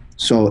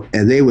 So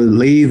as they were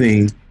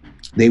leaving,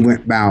 they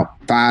went about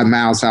 5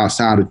 miles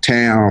outside of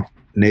town,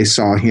 and they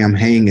saw him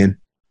hanging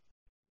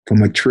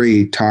from a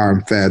tree, tar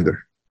and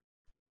feather.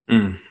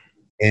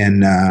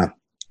 And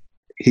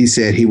he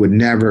said he would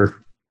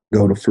never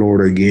go to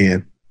Florida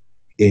again,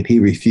 and he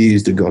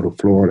refused to go to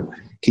Florida.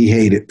 He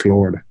hated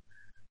Florida.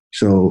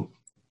 So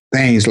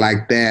things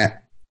like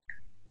that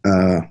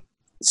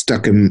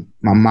stuck in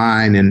my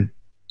mind. And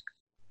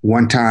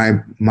one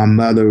time my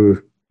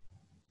mother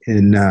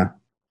and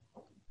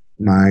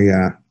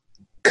my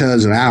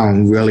cousin, I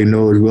don't really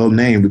know his real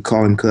name, we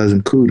call him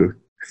Cousin Cooter.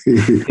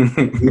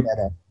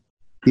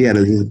 he had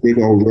this big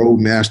old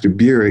Roadmaster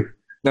Buick.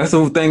 That's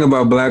the thing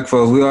about black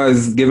folks. We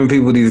always giving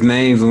people these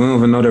names, and we don't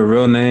even know their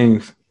real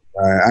names.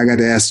 I got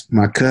to ask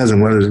my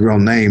cousin what his real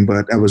name,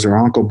 but that was her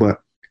uncle.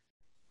 But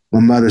my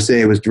mother said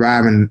he was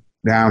driving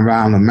down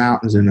around the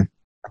mountains, and a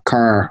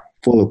car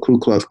full of Ku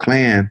Klux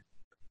Klan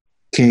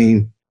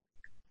came,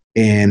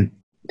 and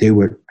they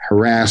were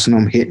harassing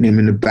him, hitting him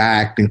in the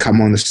back, then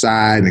come on the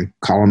side and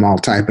call him all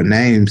type of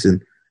names.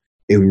 And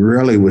it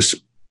really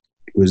was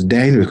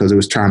dangerous because it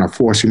was trying to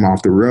force him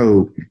off the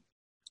road.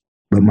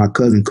 But my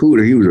cousin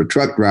Cooter, he was a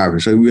truck driver,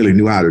 so he really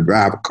knew how to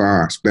drive a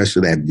car,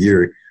 especially that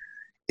Buick.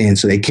 And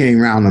so they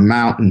came around the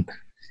mountain,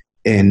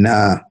 and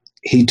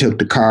he took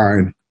the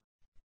car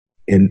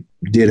and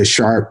did a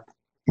sharp,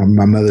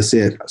 my mother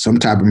said, some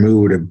type of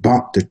move to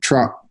bump the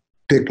truck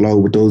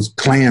pickload with those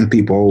Klan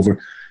people over.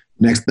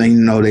 Next thing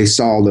you know, they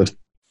saw the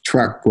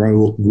truck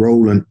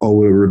rolling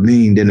over the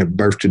ravine, then it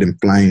bursted in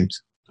flames.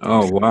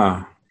 Oh,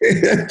 wow.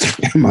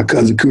 My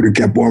cousin Cooter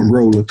kept on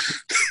rolling.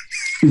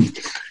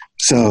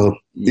 So,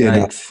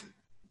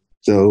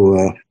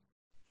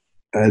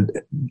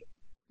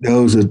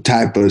 those are the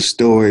type of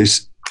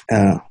stories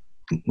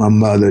my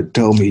mother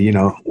told me,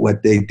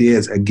 what they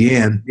did.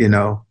 Again,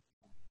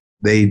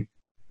 my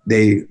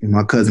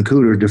cousin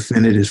Cooter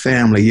defended his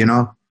family,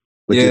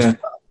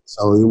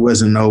 so it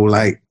wasn't no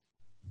like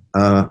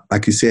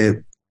you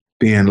said,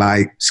 being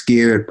like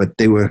scared, but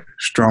they were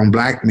strong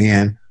black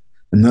men.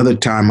 Another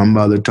time my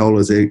mother told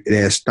us they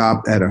had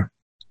stopped at a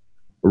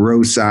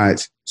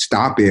roadside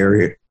stop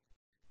area,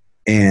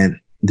 and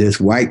this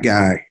white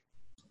guy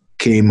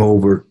came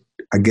over.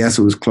 I guess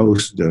it was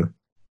close to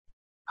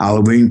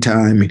Halloween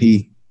time, and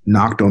he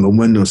knocked on the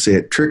window and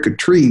said, "Trick or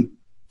treat."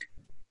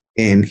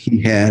 And he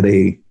had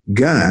a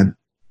gun.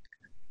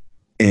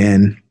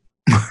 And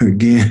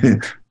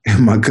again,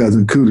 my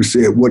cousin Cooter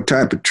said, "What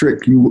type of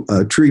treat you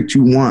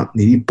want?"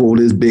 And he pulled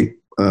his big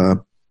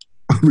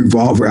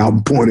revolver out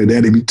and pointed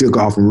at him. He took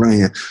off and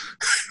ran.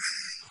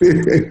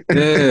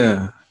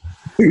 Yeah.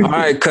 All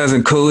right,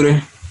 Cousin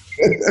Cooter.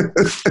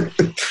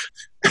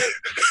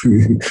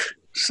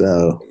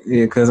 So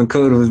Yeah, Cousin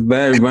Cooter was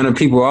bad, running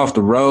people off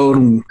the road.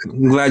 I'm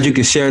glad you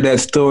could share that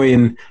story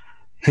and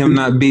him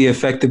not be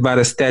affected by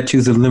the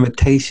statutes of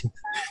limitations.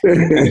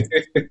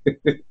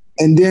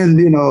 and then,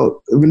 you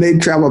know, when they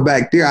traveled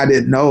back there, I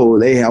didn't know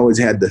they always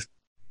had the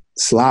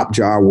slop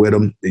jar with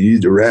them. They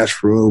used the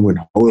restroom and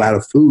a whole lot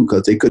of food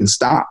because they couldn't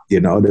stop. You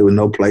know, there was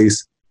no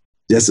place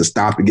just to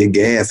stop to get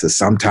gas at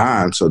some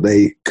time. So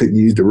they couldn't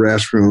use the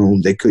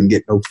restroom. They couldn't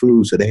get no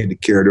food. So they had to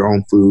carry their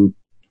own food.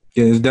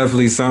 Yeah, it's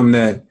definitely something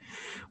that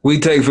we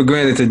take for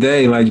granted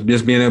today, like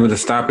just being able to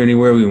stop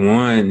anywhere we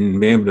want and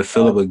being able to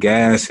fill up with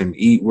gas and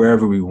eat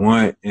wherever we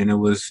want. And it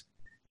was,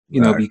 you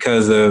know,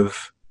 because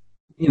of,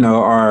 you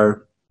know,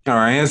 our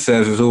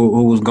ancestors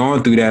who was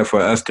going through that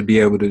for us to be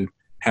able to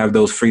have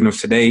those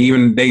freedoms today.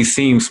 Even they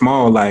seem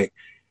small, like,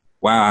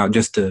 wow,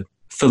 just to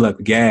fill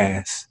up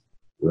gas.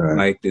 Right.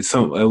 Like it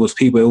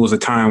was a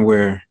time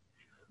where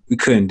we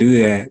couldn't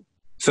do that.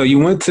 So you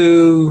went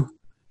to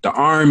the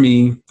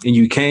Army and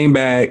you came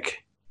back.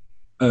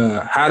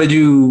 How did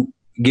you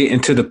get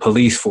into the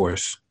police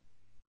force?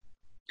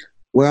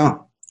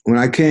 Well, when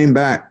I came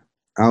back,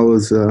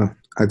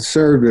 I'd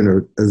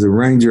served as a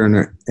ranger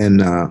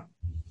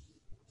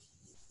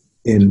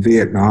in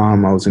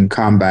Vietnam. I was in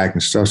combat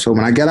and stuff. So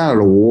when I got out of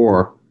the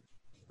war,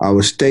 I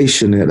was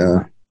stationed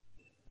at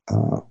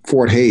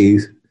Fort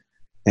Hays,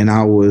 and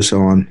I was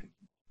on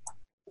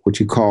what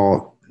you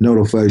call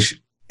notification,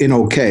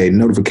 NOK,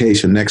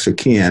 notification next of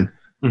kin.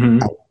 Mm-hmm.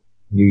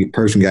 The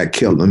person got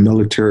killed in the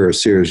military or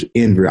serious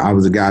injury. I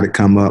was the guy to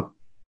come up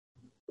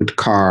with the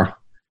car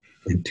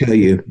and tell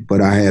you, but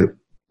I had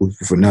with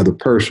another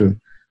person.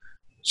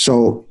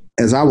 So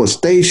as I was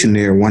stationed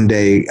there, one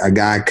day a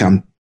guy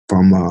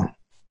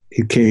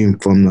he came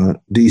from the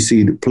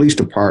DC police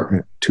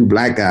department. 2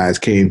 black guys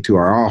came to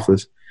our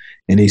office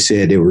and he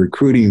said they were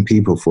recruiting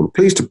people for the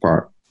police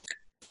department.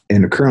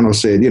 And the colonel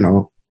said, you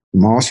know,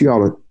 Moss, you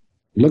ought to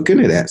look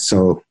into that.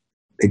 So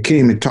they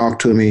came and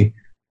talked to me,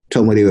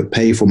 told me they would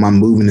pay for my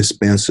moving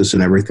expenses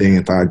and everything.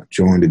 If I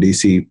joined the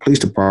DC police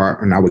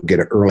department, I would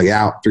get an early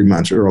out, 3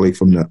 months early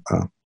from the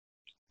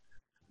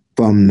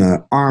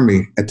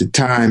Army. At the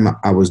time,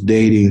 I was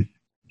dating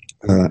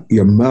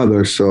your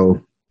mother,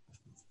 so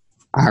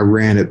I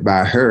ran it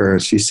by her.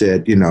 She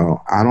said, you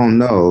know, I don't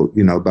know,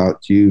 you know,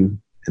 about you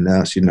and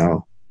us, you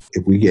know,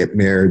 if we get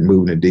married,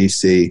 moving to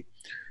DC.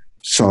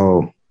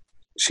 So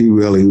she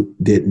really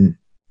didn't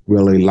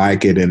really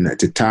like it. And at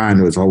the time,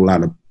 there was a whole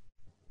lot of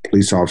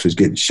police officers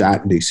getting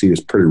shot in DC. It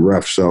was pretty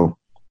rough. So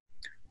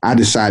I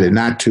decided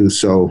not to.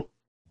 So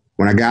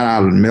when I got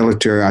out of the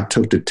military, I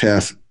took the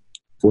test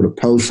for the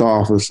post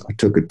office. I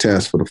took a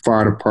test for the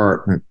fire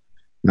department.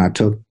 And I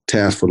took a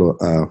test for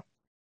the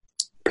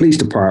police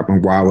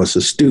department while I was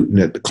a student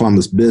at the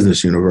Columbus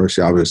Business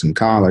University. I was in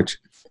college.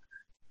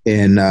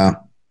 And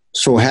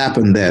so it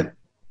happened that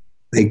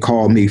they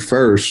called me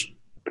first,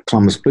 the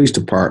Columbus Police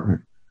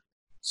Department.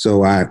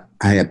 So I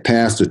had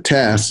passed the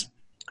test.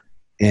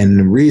 And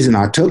the reason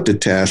I took the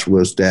test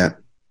was that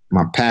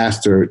my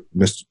pastor,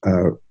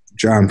 Mr.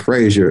 John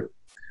Frazier,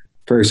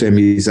 First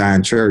ME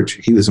Zion Church,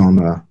 he was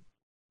on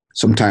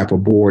some type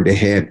of board. They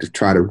had to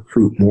try to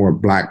recruit more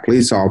black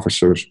police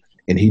officers,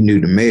 and he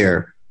knew the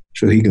mayor,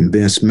 so he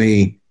convinced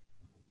me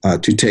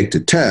to take the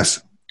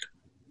test.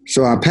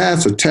 So I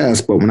passed the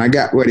test, but when I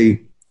got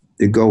ready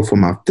to go for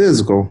my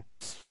physical,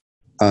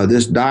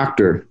 this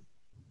doctor,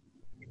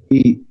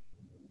 he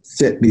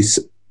set me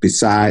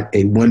beside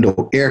a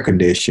window air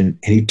condition,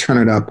 and he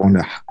turned it up on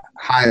the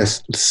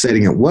highest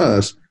setting it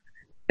was,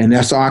 and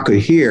that's all I could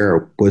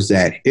hear was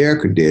that air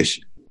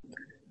condition.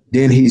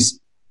 Then he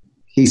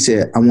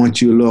said, I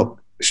want you to look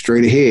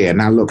straight ahead.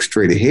 And I looked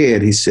straight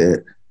ahead. He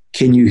said,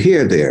 can you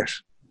hear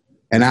this?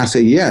 And I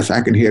said, yes, I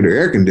can hear the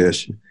air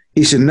condition.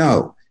 He said,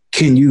 no,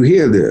 can you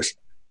hear this?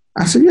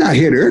 I said, yeah, I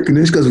hear the air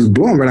condition because it was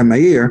blowing right in my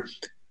ear.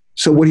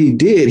 So what he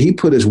did, he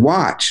put his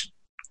watch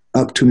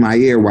up to my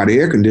ear while the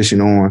air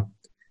conditioning on.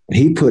 And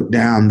he put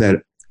down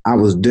that I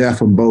was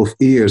deaf in both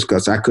ears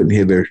because I couldn't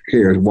hear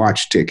his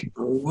watch ticking.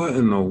 What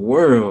in the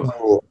world?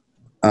 So,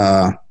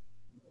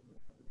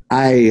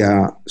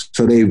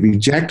 so they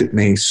rejected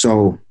me.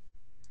 So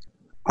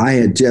I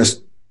had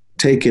just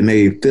taken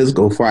a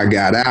physical before I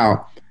got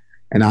out,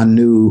 and I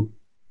knew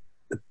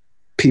the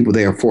people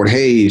there at Fort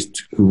Hays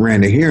who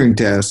ran the hearing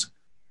test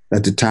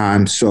at the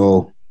time.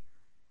 So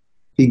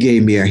he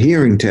gave me a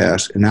hearing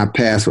test, and I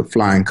passed with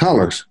flying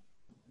colors.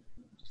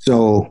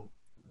 So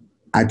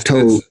I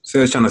told...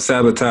 So it's trying to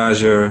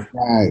sabotage your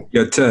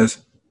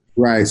test.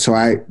 Right. So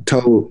I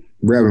told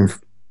Reverend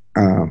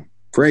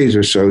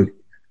Fraser, so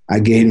I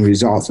gave him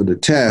results of the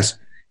test.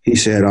 He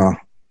said,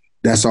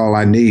 that's all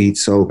I need.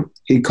 So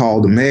he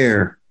called the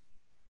mayor,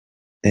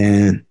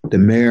 and the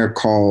mayor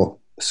called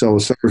the Civil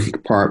Service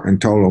Department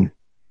and told them,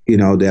 you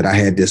know, that I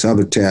had this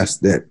other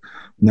test, that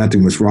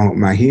nothing was wrong with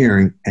my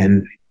hearing,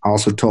 and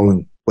also told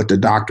him what the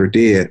doctor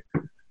did.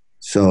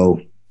 So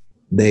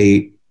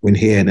they went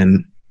ahead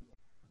and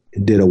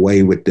did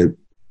away with the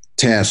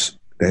test,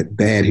 that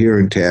bad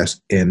hearing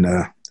test, and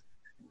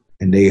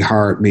they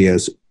hired me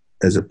as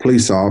a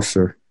police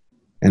officer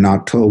in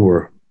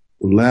October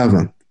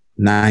 11th,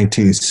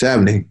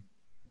 1970,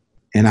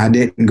 and I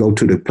didn't go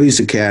to the police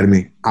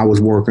academy. I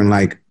was working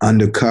like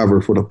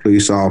undercover for the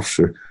police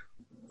officer,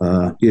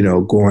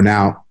 going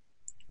out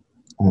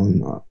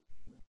on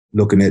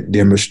looking at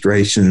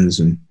demonstrations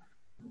and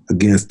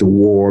against the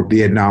war,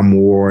 Vietnam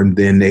War, and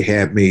then they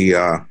had me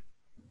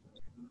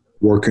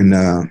working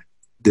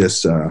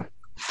this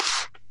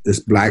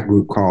black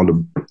group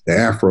called the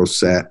Afro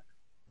Set,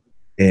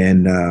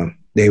 and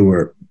they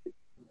were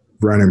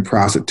running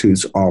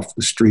prostitutes off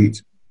the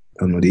streets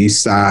on the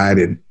east side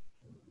and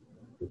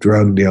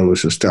drug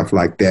dealers and stuff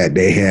like that.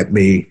 They had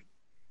me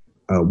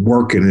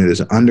working as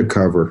an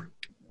undercover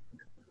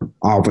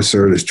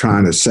officer that's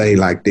trying to say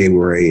like they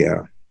were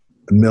a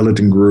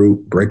militant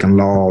group breaking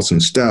laws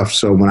and stuff.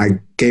 So when I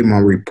gave my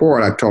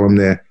report, I told them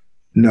that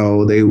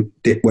no, they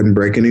wasn't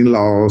breaking any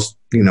laws.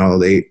 They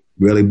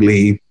really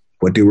believed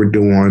what they were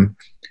doing,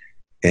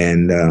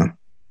 and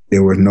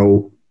there was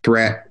no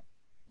threat.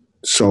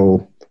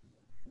 So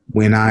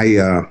when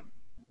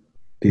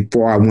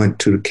before I went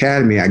to the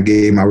academy, I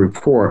gave my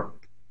report,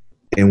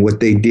 and what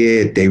they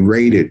did, they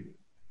raided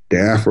the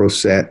Afro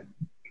Set,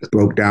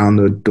 broke down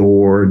the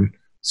door and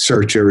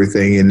searched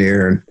everything in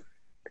there,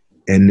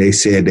 and they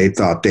said they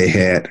thought they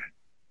had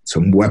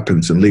some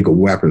weapons, illegal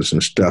weapons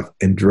and stuff,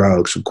 and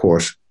drugs. Of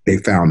course, they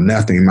found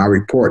nothing. My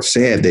report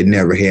said they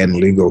never had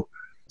illegal.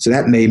 So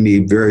that made me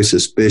very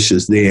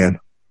suspicious then,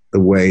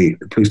 the way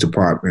the police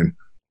department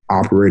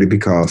operated,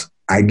 because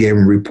I gave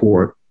them a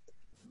report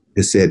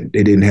that said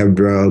they didn't have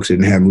drugs,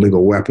 didn't have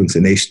illegal weapons,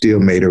 and they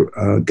still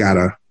got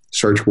a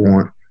search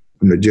warrant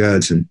from the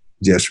judge and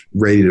just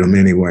raided them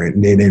anyway.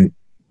 And they didn't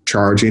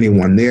charge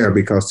anyone there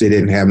because they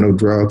didn't have no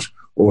drugs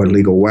or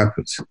illegal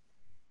weapons.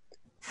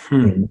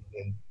 In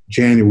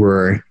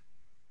January,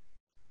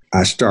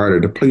 I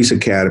started the police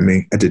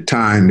academy. At the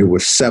time, there were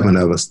 7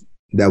 of us.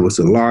 That was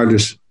the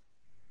largest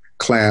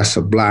class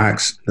of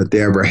blacks that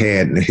they ever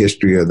had in the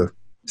history of the.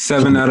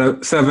 Seven out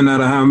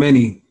of how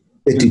many?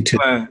 52.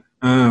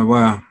 Oh,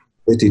 wow.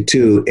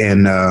 52,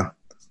 and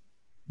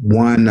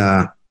one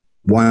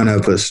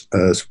of us,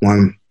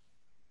 one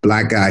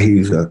black guy, he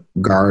was a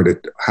guard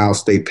at Ohio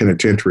State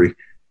Penitentiary.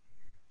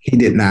 He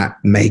did not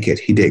make it.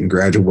 He didn't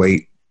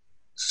graduate.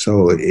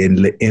 So it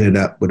ended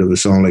up, but it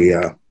was only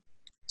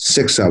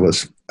 6 of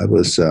us. It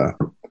was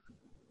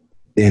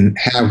then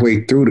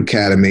halfway through the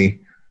academy,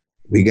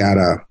 we got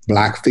a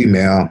black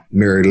female,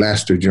 Mary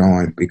Lester,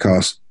 joined,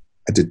 because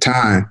at the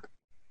time,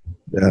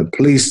 the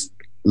police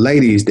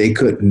ladies, they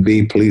couldn't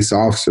be police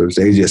officers.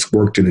 They just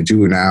worked in the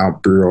juvenile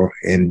bureau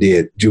and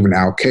did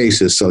juvenile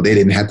cases, so they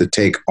didn't have to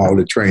take all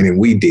the training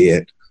we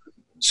did.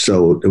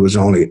 So there was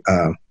only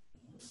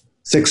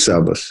 6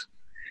 of us.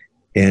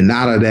 And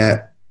out of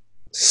that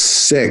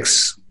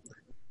 6,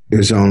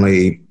 there's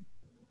only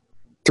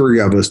 3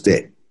 of us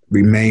that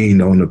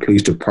remained on the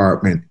police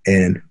department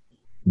and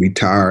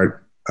retired.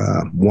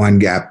 1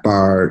 got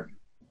fired.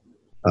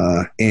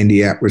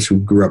 Andy Atwood, who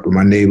grew up in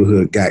my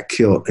neighborhood, got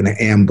killed in an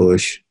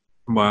ambush.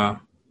 Wow.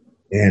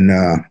 And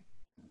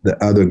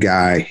the other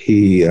guy,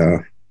 he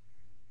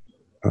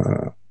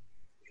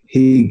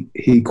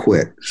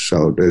quit.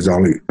 So there's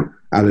only,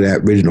 out of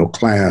that original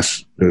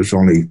class, there's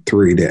only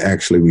 3 that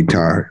actually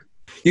retired.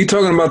 You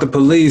talking about the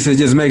police, it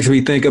just makes me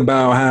think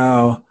about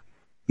how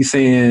you're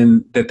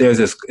saying that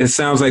it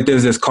sounds like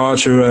there's this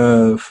culture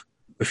of,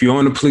 if you're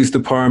on the police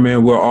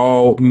department, we're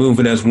all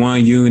moving as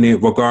one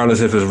unit, regardless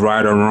if it's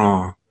right or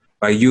wrong.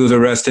 Like you was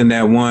arresting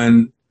that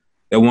one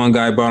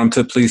guy, brought him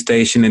to the police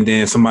station, and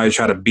then somebody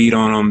tried to beat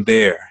on him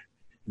there.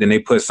 Then they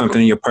put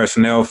something in your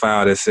personnel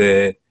file that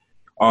said,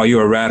 oh,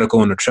 you're a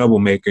radical and a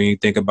troublemaker, and you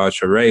think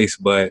about your race.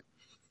 But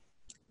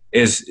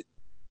I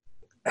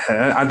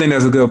think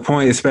that's a good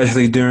point,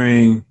 especially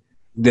during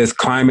this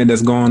climate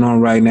that's going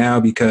on right now,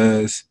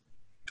 because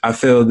I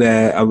feel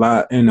that a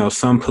lot,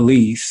 some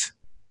police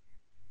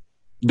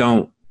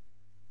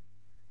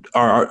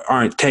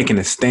aren't taking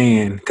a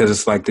stand because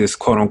it's like this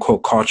quote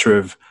unquote culture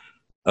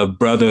of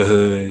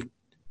brotherhood.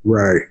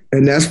 Right.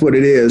 And that's what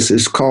it is.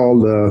 It's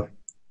called the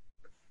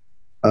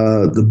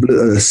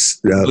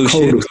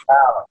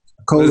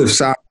code of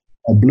silence,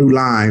 a blue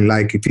line.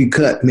 Like if you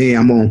cut me,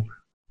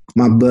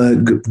 my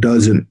blood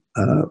doesn't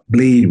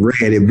bleed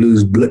red. It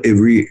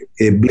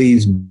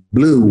bleeds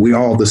blue. We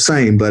all the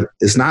same, but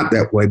it's not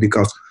that way,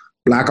 because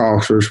black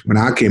officers, when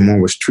I came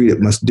on, was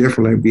treated much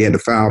differently. We had to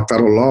file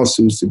federal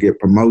lawsuits to get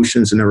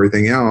promotions and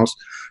everything else.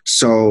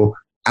 So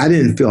I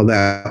didn't feel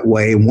that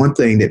way. One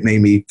thing that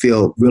made me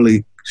feel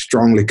really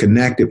strongly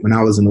connected when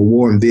I was in the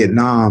war in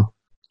Vietnam,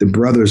 the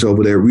brothers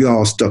over there, we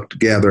all stuck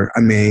together. I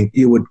mean,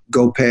 you would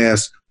go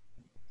past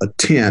a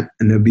tent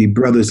and there'd be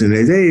brothers in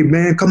there. Hey,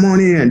 man, come on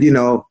in. I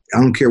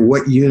don't care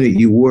what unit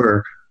you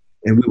were.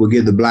 And we would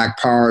give the Black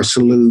Power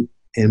salute.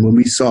 And when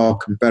we saw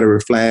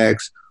Confederate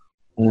flags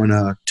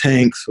on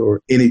tanks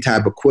or any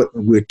type of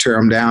equipment, we'd tear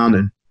them down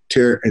and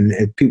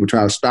people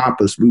try to stop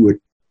us, we would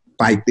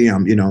fight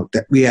them.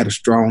 That we had a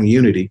strong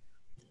unity.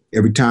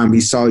 Every time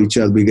we saw each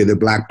other, we get the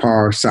Black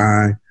Power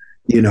sign.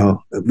 We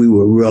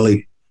were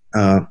really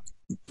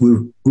we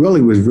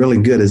really was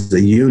really good as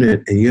a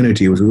unit, and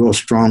unity was real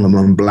strong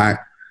among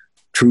Black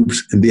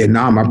troops in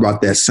Vietnam. I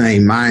brought that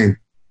same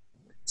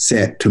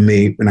mindset to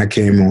me when I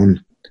came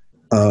on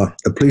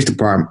the police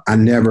department. I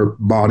never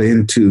bought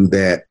into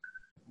that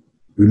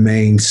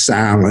remain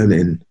silent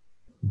and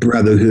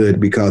brotherhood,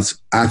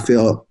 because I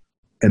felt,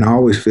 and I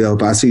always feel,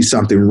 if I see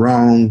something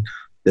wrong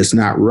that's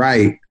not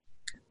right,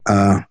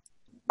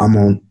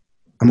 I'm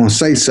gonna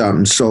say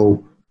something.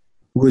 So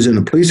we was in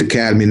the police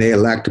academy, and they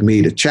elected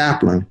me the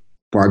chaplain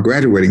for our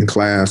graduating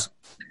class,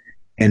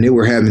 and they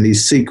were having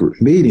these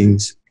secret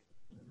meetings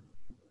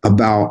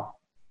about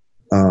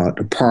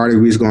the party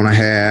we was going to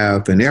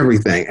have and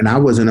everything. And I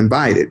wasn't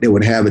invited. They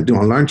would have it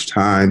during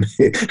lunchtime,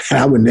 and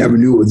I would never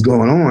knew what was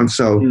going on.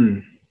 So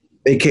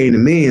they came to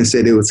me and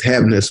said they was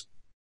having this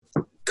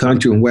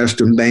country and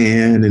western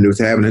band, and it was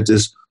having it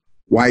this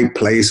white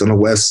place on the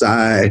west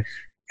side.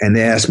 And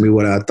they asked me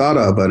what I thought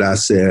of it. I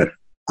said,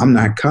 I'm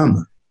not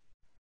coming.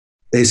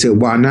 They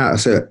said, why not? I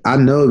said, I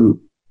know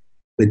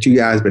that you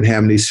guys been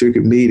having these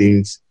secret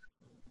meetings,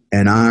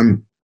 and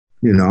I'm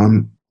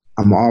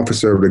an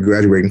officer of the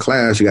graduating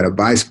class. You got a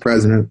vice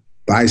president,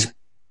 vice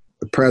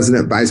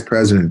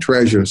president,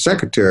 treasurer, and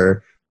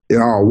secretary.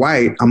 They're all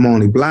white. I'm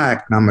only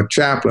Black, and I'm a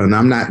chaplain, and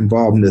I'm not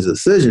involved in this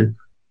decision.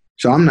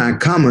 So I'm not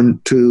coming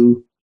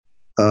to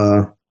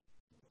the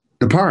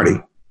party,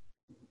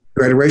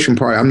 graduation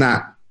party. I'm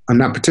not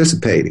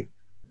participating.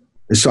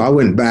 And so I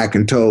went back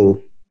and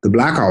told the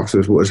Black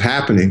officers what was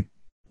happening,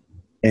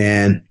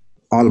 and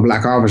all the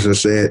Black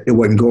officers said it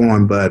wasn't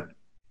going, but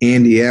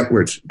Andy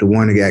Edwards, the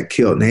one that got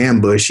killed in the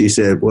ambush, she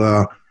said,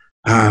 well,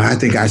 I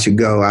think I should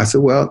go. I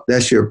said, well,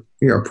 that's your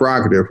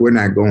prerogative. We're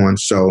not going.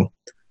 So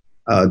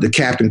the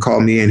captain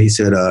called me in. He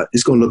said,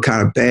 it's going to look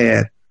kind of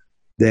bad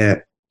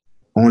that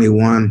only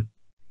one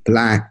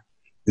Black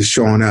is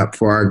showing up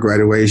for our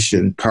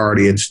graduation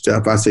party and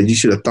stuff. I said, you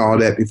should have thought of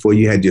that before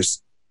you had your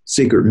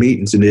secret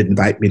meetings and didn't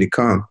invite me to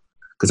come,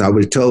 because I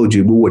would have told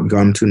you we wouldn't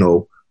come to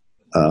no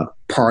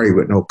party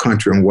with no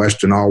country and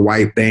western all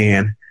white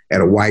band at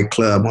a white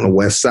club on the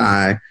west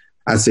side.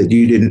 I said,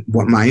 you didn't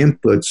want my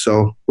input,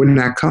 so we're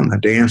not coming.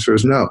 The answer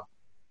is no.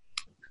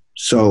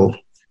 So,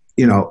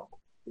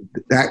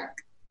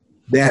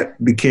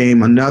 that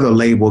became another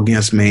label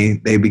against me.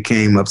 They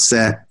became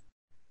upset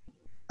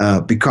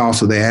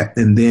because of that.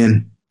 And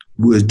then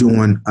we was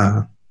doing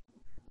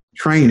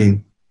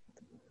training,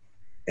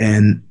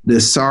 and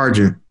this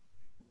sergeant,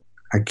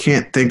 I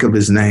can't think of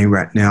his name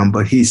right now,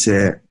 but he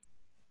said,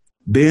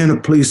 being a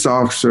police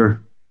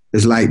officer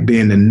is like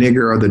being the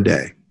nigger of the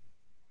day.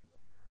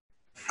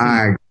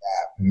 I got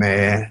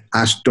mad.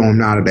 I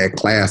stormed out of that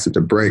class at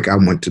the break. I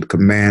went to the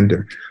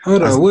commander.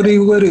 Hold on. What do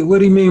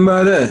you mean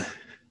by that?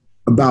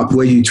 About the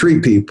way you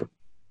treat people,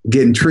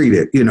 getting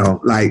treated,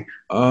 like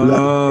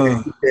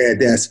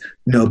that's,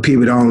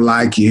 people don't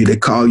like you. They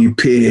call you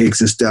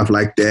pigs and stuff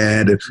like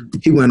that. And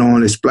he went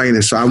on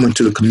explaining. So I went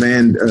to the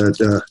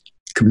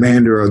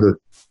commander of the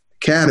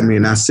academy,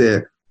 and I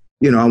said,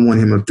 I want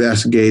him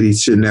investigated. He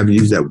should never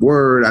use that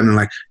word. I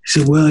he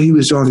said, well, he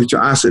was on the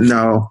job. I said,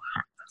 no.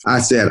 I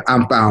said,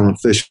 I'm filing an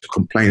official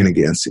complaint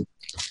against him.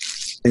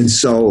 And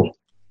so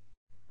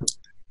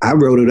I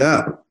wrote it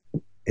up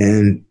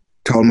and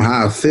told him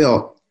how I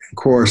felt. Of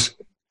course,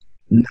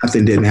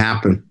 nothing didn't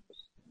happen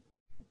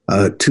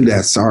to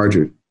that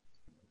sergeant.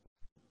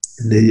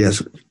 And they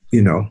just,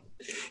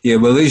 Yeah,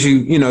 but at least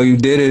you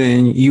did it,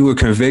 and you were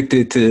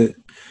convicted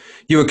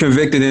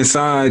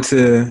inside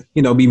to,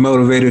 be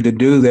motivated to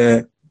do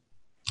that.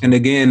 And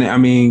again, I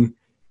mean,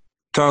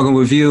 talking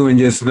with you and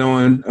just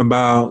knowing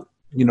about,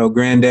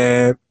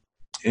 Granddad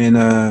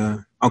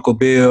and Uncle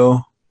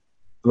Bill,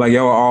 like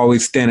y'all were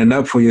always standing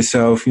up for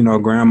yourself.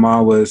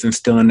 Grandma was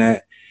instilling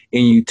that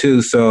in you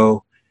too.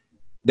 So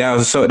that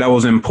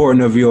was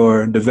important of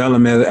your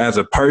development as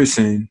a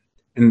person,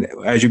 and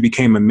as you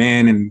became a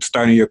man and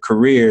starting your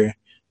career,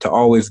 to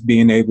always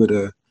being able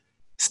to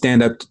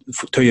stand up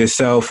to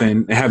yourself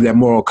and have that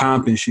moral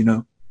compass,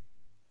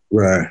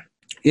 Right.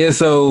 Yeah.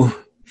 So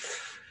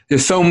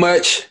there's so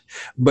much,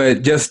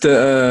 but just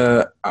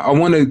I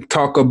want to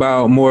talk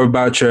more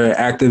about your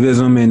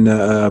activism in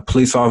the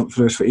Police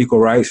Officers for Equal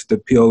Rights, the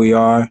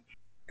POER.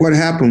 What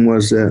happened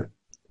was that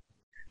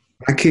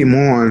I came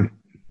on,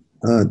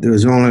 there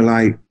was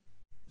only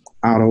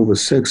out over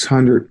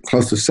 600,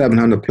 close to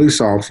 700 police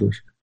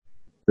officers.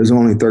 There's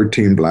only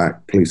 13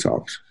 Black police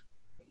officers.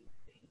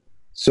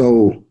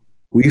 So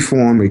we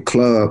formed a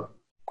club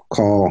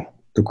called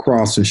the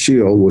Cross and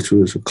Shield, which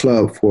was a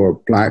club for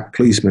Black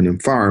policemen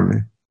and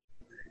firemen.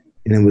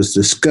 And it was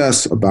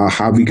discussed about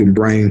how we can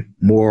bring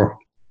more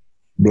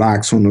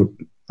Blacks on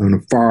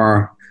the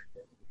fire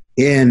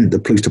in the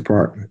police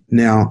department.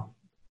 Now,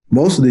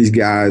 most of these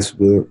guys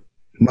were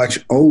much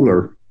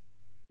older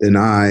than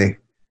I,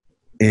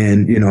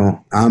 and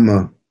I'm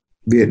a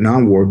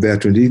Vietnam War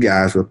veteran. These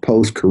guys were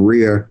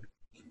post-career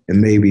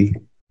and maybe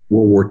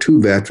World War II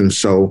veterans,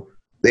 so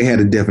they had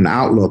a different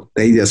outlook.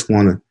 They just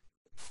want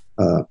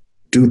to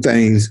do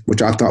things,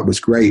 which I thought was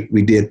great.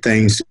 We did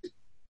things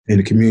in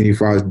the community as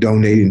far as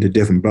donating to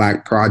different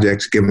Black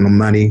projects, giving them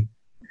money.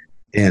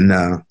 and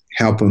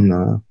helping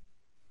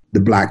the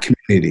Black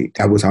community.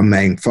 That was our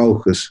main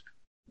focus.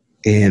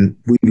 And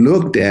we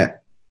looked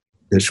at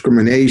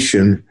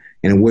discrimination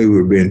and the way we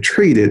were being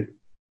treated,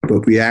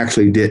 but we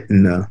actually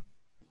didn't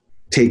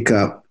take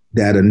up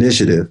that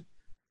initiative.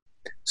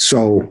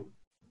 So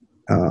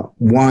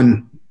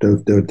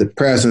the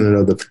president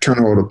of the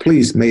Fraternal Order of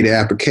Police made an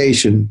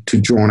application to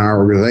join our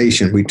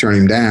organization. We turned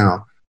him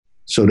down.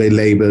 So they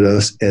labeled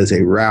us as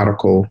a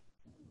radical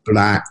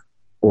Black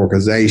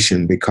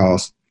organization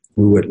because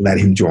we would let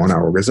him join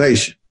our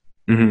organization.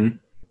 Mm-hmm.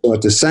 So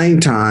at the same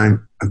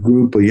time, a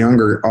group of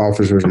younger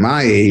officers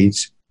my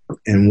age,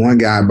 and one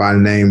guy by the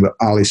name of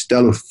Ollie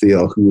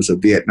Stellerfield, who was a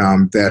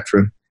Vietnam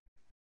veteran,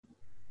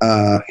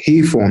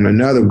 he formed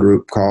another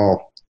group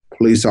called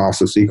Police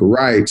Officers Equal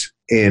Rights,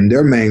 and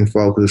their main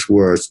focus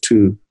was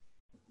to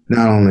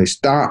not only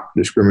stop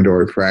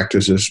discriminatory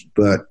practices,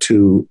 but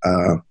to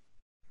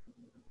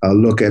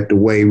look at the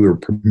way we were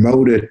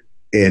promoted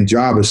and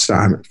job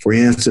assignment. For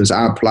instance,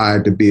 I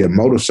applied to be a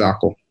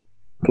motorcycle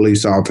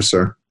police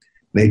officer.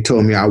 They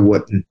told me I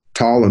wasn't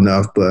tall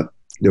enough, but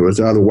there was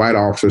other white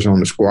officers on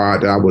the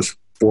squad that I was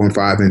 4 and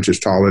 5 inches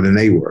taller than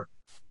they were.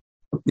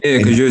 Yeah,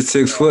 because you're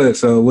 6 foot.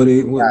 So what do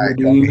you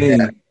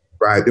mean?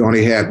 Right. They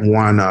only had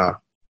one a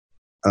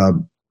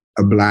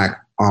Black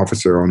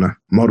officer on the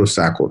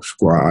motorcycle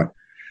squad.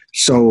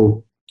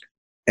 So,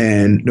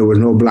 and there was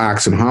no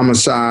Blacks in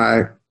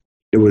homicide.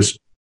 There was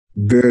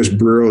various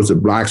bureaus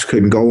that Blacks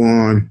couldn't go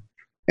on.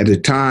 At the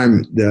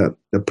time, the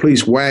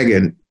police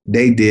wagon,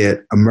 they did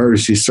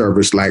emergency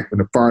service. Like when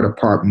the fire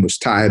department was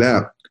tied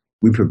up,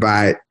 we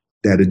provide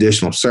that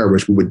additional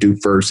service. We would do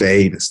first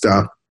aid and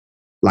stuff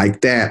like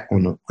that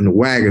on the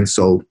wagon.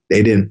 So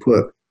they didn't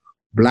put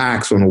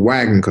Blacks on the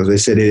wagon because they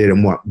said they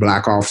didn't want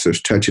Black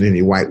officers touching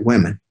any white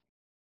women.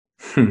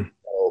 So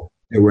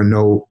there were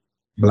no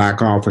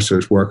Black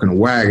officers working a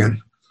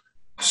wagon.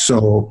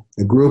 So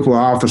a group of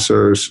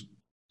officers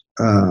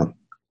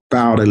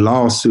filed a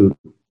lawsuit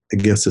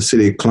against the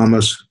city of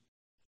Columbus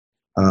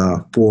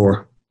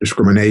for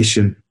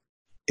discrimination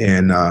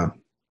and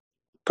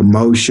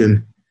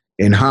promotion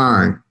and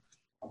hiring.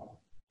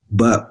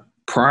 But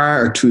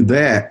prior to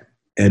that,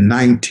 in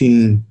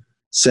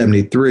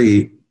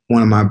 1973,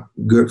 one of my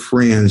good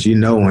friends, you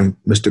know him,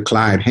 Mr.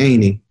 Clyde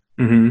Haney,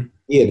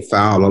 he had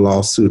filed a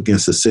lawsuit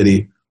against the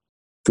city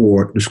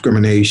for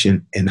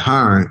discrimination in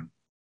hiring.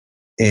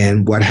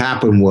 And what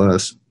happened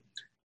was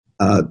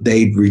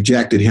they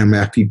rejected him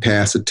after he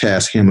passed the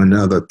test, him and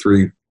another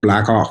 3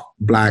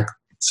 black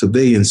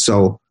civilians.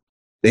 So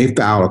they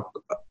filed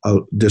a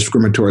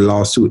discriminatory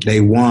lawsuit.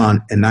 They won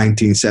in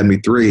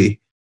 1973.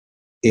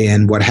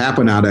 And what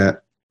happened out of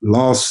that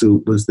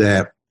lawsuit was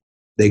that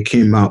they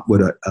came up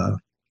with a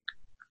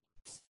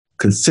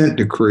consent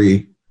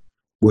decree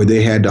where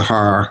they had to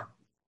hire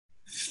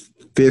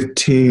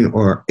 15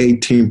 or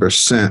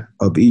 18%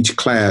 of each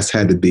class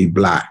had to be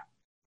Black.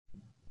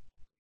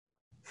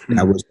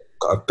 That was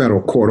a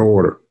federal court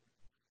order.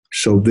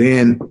 So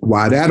then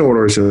while that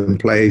order is in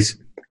place,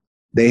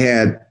 they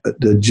had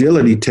the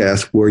agility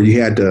test where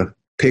you had to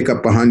pick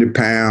up 100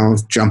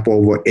 pounds, jump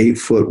over an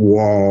 8-foot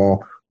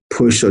wall,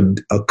 push a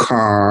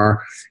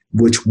car,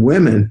 which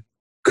women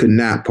could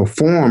not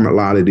perform a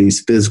lot of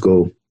these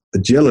physical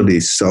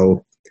agilities.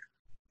 So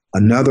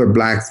another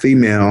Black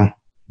female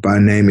by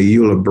the name of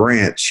Eula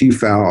Brandt, she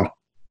filed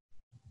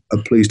a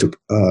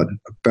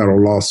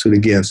federal lawsuit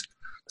against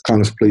the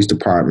Columbus Police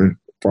Department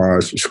for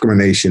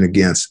discrimination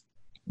against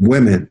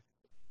women,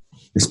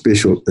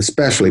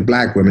 especially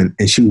Black women,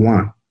 and she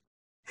won.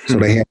 So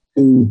they had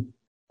 2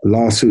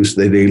 lawsuits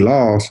that they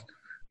lost.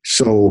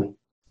 So,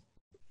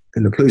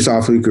 and the police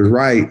officer was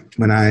right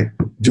when I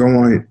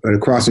joined the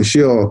Cross and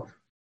Shield,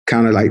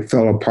 kind of like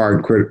fell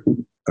apart,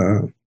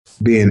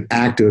 being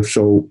active.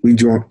 So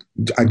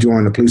I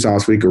joined the Police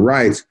Officer Equal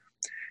Rights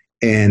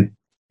and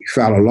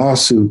filed a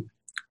lawsuit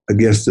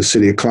against the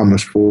city of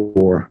Columbus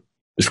for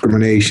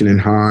discrimination in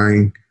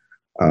hiring,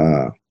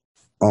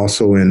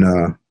 also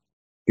in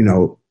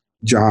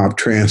job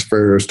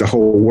transfers, the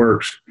whole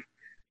works.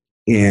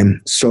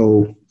 And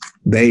so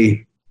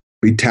they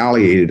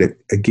retaliated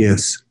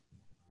against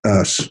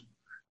us.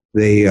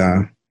 They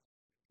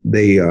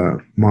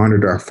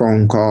monitored our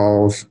phone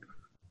calls.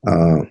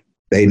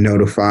 They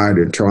notified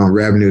the Internal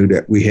Revenue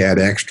that we had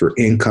extra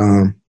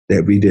income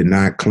that we did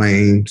not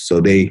claim. So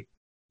they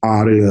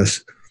audited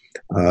us.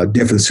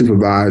 Different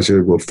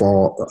supervisors will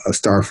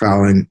start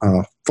filing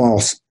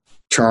false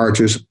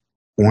charges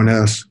on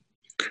us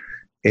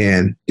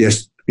and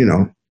just,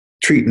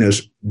 treating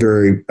us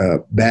very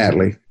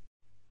badly.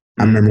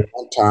 I remember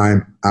one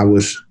time I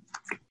was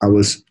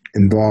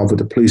involved with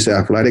the Police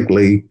Athletic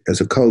League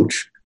as a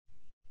coach,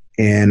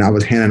 and I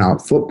was handing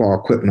out football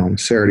equipment on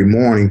Saturday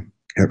morning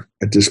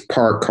at this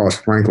park called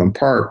Franklin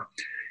Park,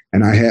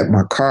 and I had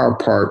my car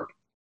parked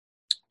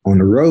on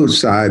the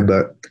roadside,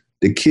 but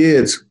the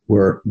kids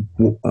were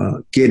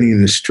getting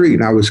in the street,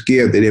 and I was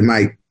scared that they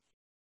might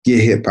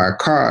get hit by a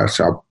car,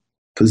 so I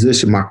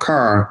positioned my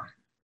car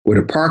where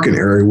the parking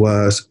area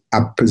was.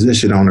 I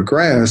positioned on the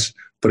grass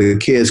for the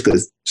kids could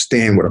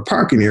stand where the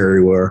parking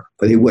area were,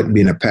 but they wouldn't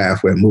be in a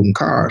pathway of moving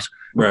cars.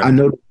 Right. I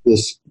noticed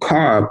this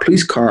car,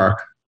 police car,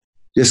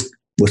 just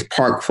was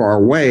parked far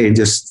away and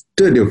just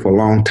stood there for a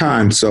long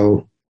time.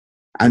 So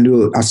I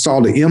saw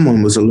the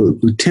emblem was a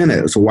lieutenant.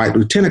 It was a white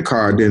lieutenant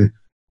car. Then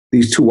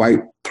these two white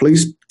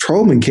police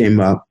patrolmen came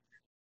up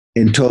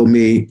and told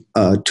me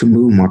to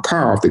move my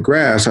car off the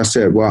grass. I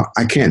said, well,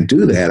 I can't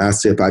do that. I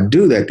said, if I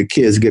do that, the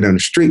kids get on the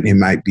street and they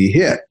might be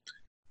hit.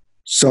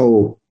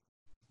 So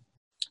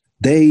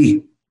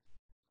they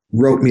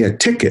wrote me a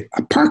ticket,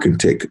 a parking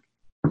ticket.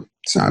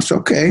 So I said,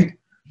 okay.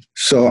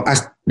 So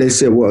they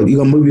said, well, you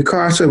gonna move your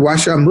car? I said, why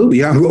should I move it?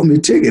 Y'all wrote me a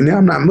ticket. Now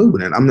I'm not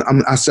moving it.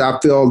 I said, I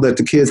feel that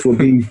the kids will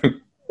be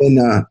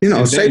in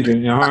safe.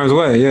 In harm's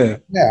way, yeah.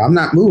 Yeah, I'm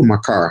not moving my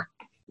car.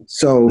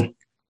 So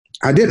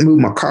I didn't move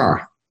my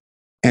car.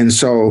 And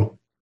so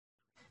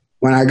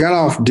when I got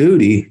off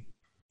duty,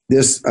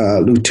 this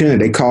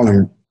lieutenant, they call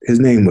him, his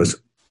name was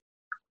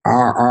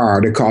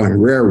RR, they call him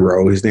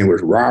Railroad. His name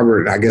was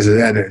Robert, I guess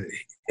that,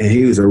 and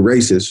he was a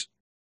racist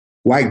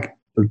white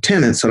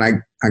lieutenant. So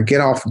I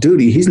get off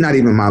duty. He's not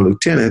even my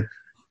lieutenant.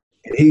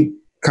 He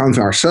comes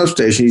to our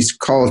substation. He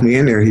calls me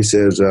in there. He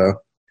says,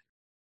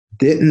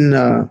 didn't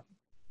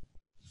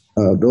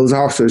those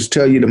officers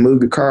tell you to move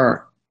the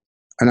car?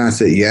 And I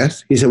said,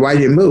 yes. He said, why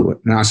didn't you move it?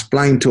 And I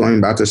explained to him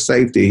about the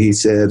safety. He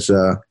says,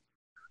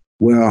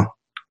 well,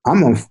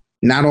 I'm going to,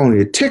 not only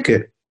a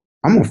ticket,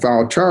 I'm going to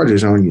file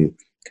charges on you.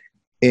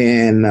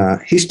 And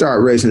he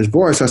started raising his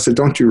voice. I said,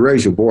 don't you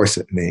raise your voice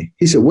at me.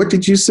 He said, what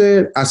did you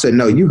say? I said,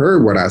 no, you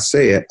heard what I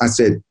said. I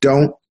said,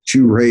 don't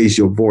you raise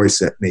your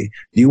voice at me.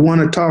 You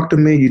want to talk to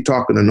me? You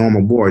talk in a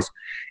normal voice.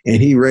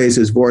 And he raised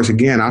his voice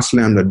again. I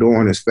slammed the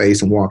door in his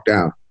face and walked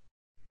out.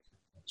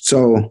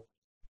 So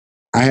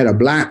I had a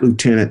black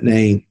lieutenant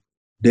named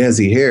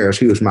Desi Harris.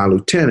 He was my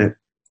lieutenant.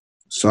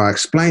 So I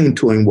explained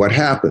to him what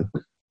happened.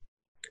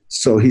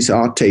 So he said,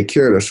 I'll take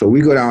care of it. So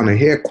we go down to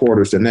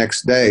headquarters the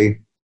next day.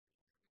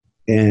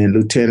 And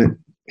Lieutenant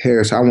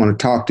Harris, I want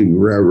to talk to you,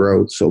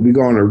 Railroad. So we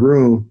go in a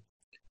room,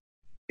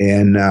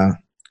 and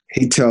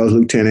he tells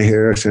Lieutenant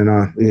Harris, and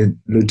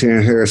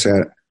Lieutenant Harris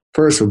said,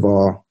 first of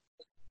all,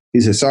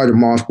 he said, Sergeant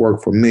Moss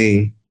worked for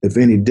me. If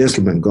any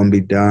discipline going to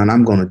be done,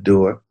 I'm going to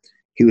do it.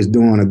 He was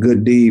doing a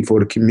good deed for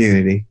the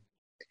community.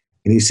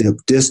 And he said,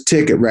 this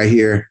ticket right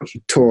here, he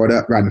tore it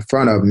up right in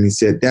front of him. He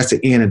said, that's the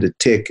end of the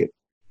ticket.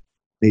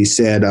 And he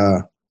said,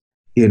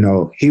 he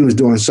was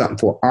doing something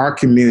for our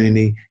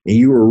community, and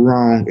you were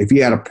wrong. If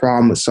you had a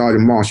problem with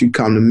Sergeant Moss, you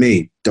come to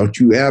me. Don't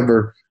you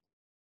ever,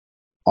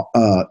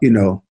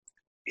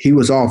 he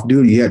was off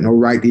duty. You had no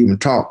right to even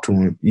talk to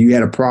him. You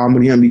had a problem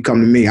with him, you come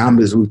to me. I'm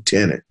his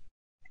lieutenant.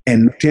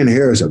 And Lieutenant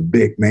Harris is a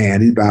big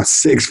man. He's about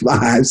 6'5",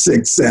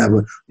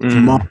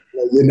 6'7",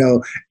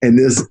 and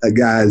this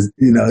guy's,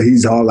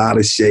 he's all out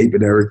of shape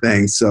and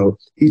everything. So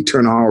he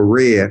turned all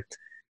red.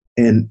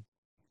 And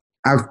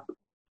I've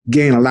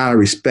gained a lot of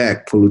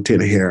respect for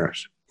Lieutenant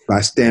Harris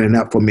by standing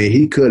up for me.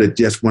 He could have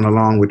just went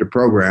along with the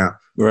program.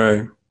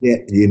 Right. Yeah,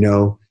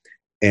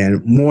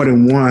 and more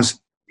than once,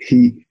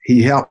 he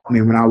helped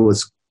me when I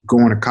was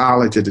going to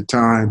college at the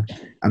time.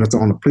 I was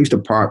on the police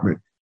department.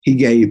 He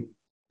gave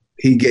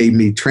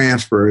me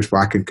transfers so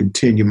I could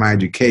continue my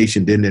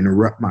education, didn't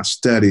interrupt my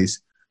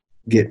studies,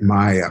 get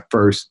my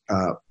first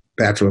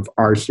Bachelor of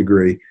Arts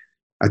degree.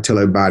 I tell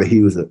everybody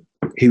he was a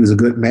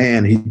good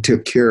man. He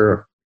took care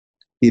of,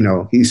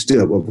 he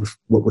stood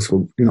what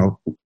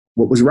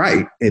was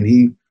right, and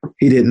he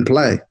didn't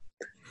play,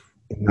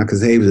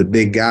 because he was a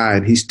big guy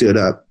and he stood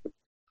up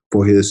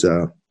for his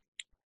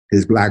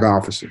black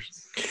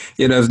officers.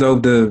 Yeah, that's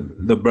dope.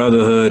 The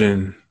brotherhood,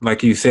 and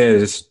like you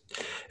said, it's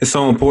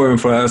so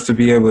important for us to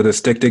be able to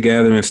stick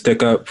together and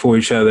stick up for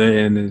each other.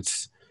 And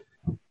it's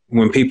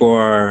when people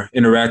are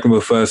interacting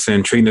with us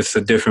and treating us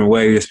a different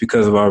way, it's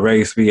because of our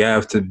race. We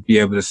have to be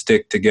able to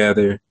stick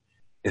together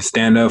and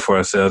stand up for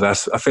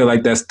ourselves. I feel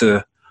like that's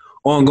the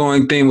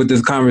ongoing thing with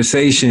this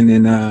conversation.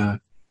 And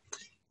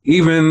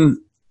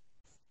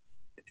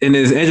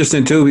it's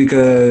interesting too,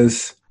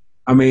 because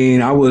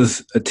I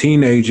was a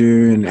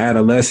teenager and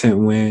adolescent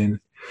when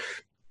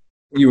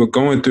you were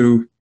going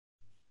through,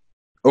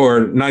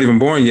 or not even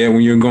born yet,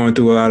 when you're going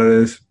through a lot of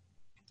this.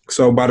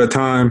 So by the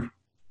time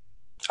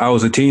I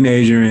was a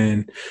teenager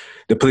and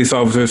the Police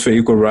Officers for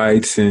Equal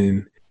Rights,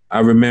 and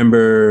I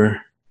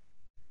remember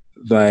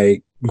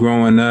like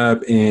growing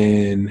up,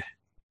 and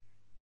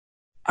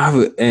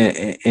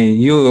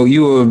you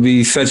will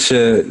be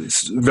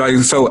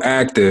so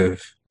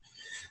active.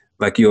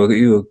 Like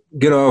you'll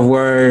get off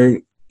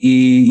work,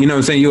 eat, you know what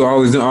I'm saying? You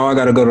always do, I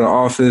got to go to the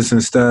office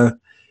and stuff.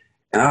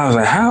 And I was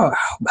like,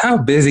 how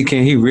busy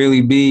can he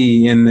really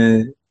be in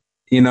the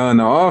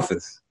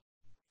office?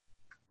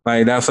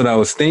 Like, that's what I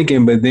was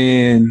thinking. But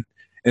then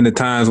in the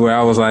times where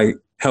I was like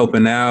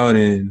helping out,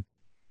 and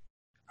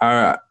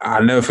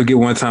I'll never forget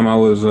one time I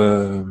was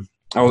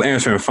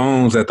answering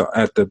phones at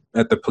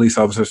the Police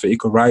Officers for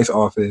Equal Rights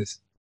office.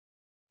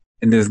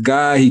 And this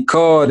guy, he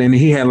called, and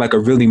he had like a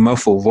really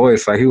muffled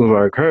voice. Like, he was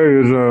like,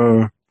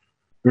 hey,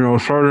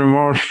 Sergeant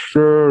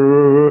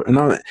Marshall,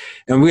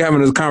 and we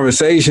having this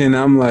conversation.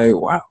 I'm like,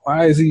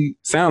 why does he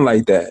sound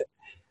like that?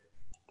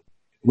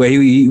 Well,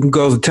 he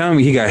goes to tell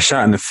me he got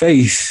shot in the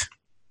face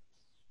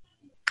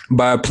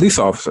by a police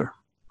officer,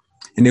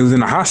 and he was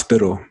in the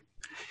hospital.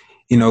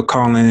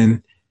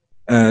 Calling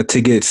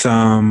to get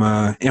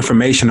some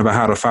information about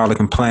how to file a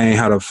complaint,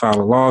 how to file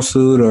a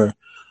lawsuit, or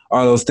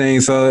all those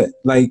things. So,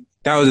 that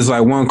was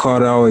just one call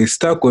that always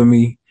stuck with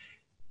me,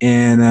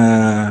 and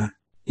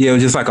it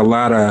was just a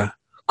lot of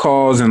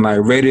calls and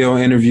radio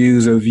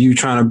interviews of you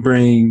trying to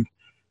bring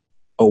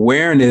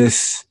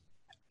awareness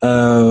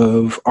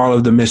of all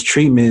of the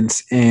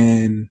mistreatments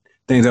and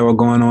things that were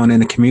going on in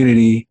the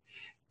community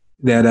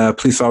that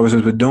police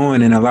officers were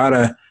doing. And a lot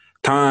of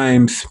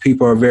times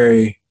people are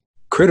very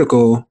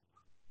critical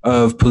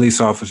of police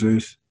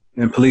officers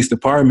and police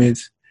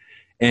departments.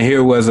 And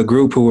here was a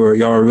group who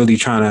y'all were really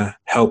trying to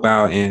help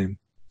out and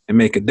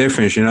make a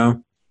difference,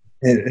 And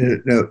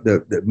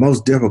the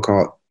most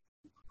difficult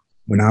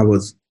when I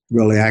was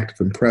really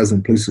active in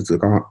President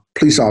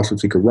Police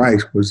Officer Equal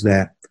Rights was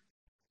that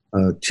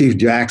Chief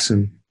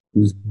Jackson,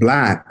 who's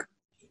black,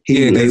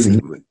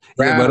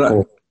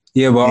 but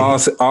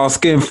all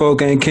skin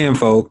folk ain't kin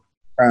folk.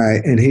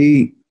 Right, and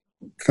he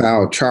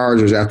filed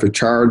charges after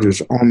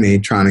charges on me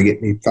trying to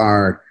get me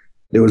fired.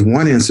 There was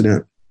one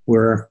incident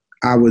where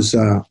I was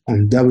on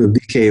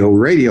WBKO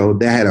radio.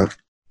 They had a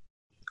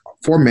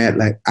format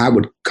I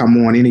would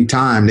come on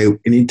anytime,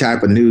 any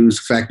type of news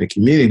affecting the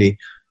community,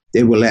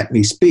 they would let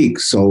me speak.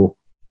 So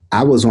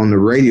I was on the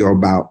radio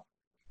about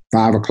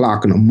 5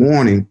 o'clock in the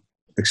morning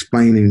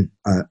explaining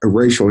a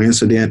racial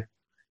incident.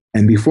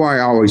 And before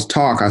I always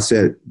talk, I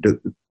said,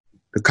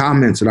 the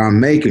comments that I'm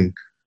making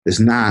is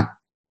not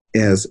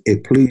as a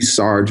police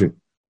sergeant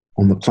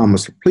on the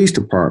Columbus Police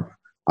Department.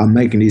 I'm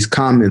making these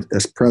comments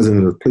as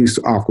president of the Police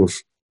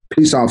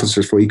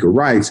Officers for Equal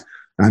Rights.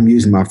 And I'm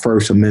using my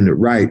First Amendment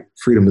right,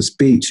 freedom of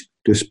speech,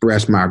 to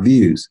express my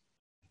views.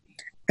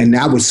 And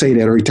I would say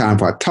that every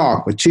time I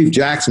talk, but Chief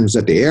Jackson was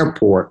at the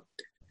airport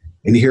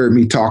and he heard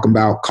me talking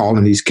about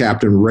calling these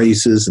captain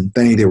races and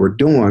things they were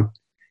doing.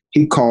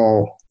 He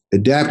called the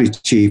deputy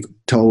chief,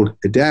 told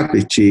the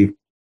deputy chief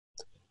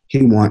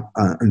he want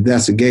an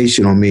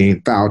investigation on me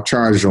and filed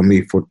charges on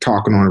me for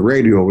talking on the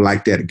radio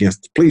like that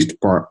against the police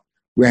department.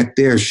 Right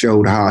there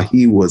showed how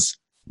he was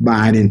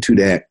buying into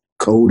that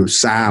code of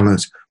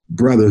silence,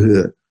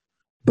 brotherhood.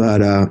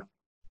 But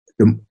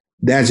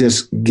that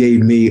just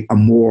gave me a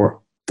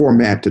more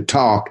format to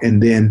talk.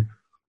 And then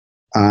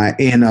I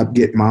end up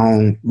getting my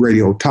own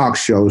radio talk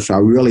show. So I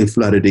really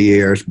flooded the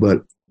airs,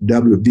 but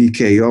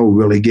WVKO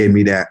really gave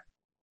me that.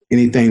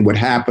 Anything would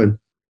happen,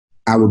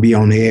 I would be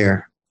on the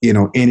air.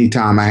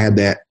 Anytime I had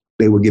that,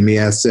 they would give me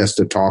access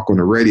to talk on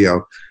the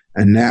radio.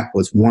 And that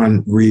was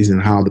one reason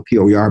how the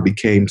POER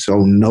became so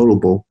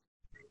notable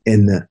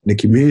in the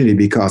community,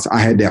 because I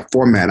had that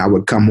format. I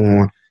would come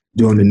on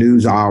during the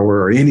news hour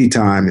or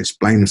anytime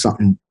explaining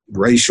something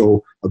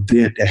racial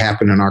event that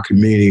happened in our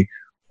community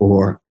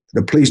or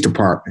the police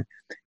department.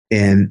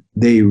 And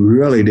they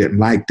really didn't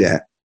like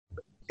that.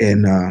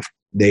 And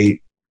they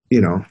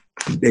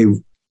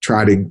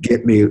tried to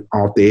get me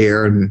off the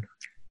air and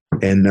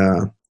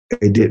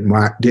it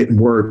didn't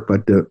work.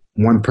 But the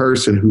one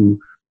person who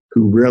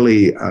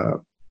really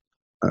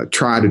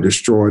tried to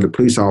destroy the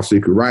police officer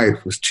equal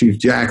rights was Chief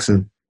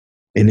Jackson.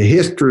 In the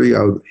history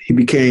of, he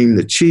became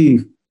the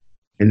chief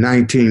in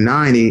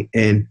 1990,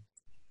 and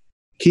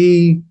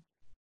he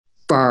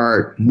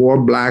fired more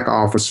black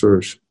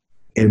officers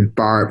and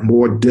fired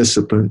more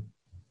disciplined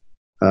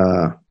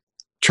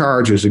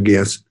charges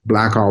against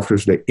black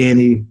officers than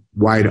any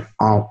white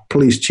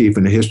police chief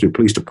in the history of the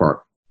police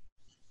department.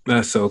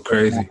 That's so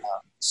crazy.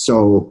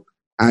 So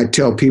I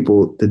tell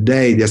people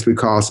today, just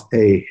because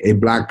a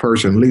black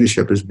person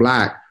leadership is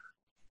black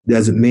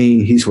doesn't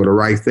mean he's for the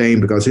right thing,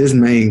 because his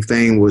main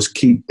thing was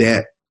keep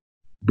that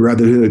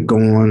brotherhood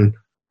going,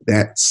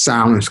 that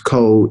silence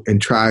code,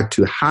 and try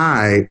to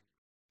hide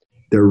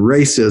the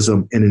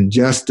racism and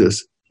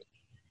injustice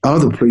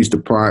of the police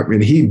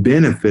department. He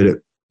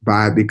benefited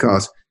by it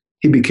because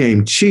he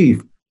became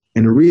chief.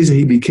 And the reason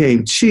he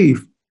became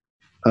chief,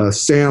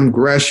 Sam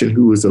Gresham,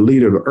 who was the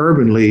leader of the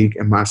Urban League,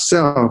 and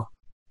myself,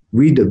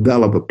 we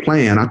developed a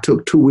plan. I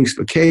took 2 weeks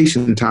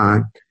vacation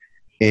time,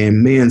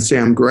 and me and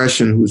Sam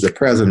Gresham, who's the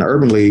president of the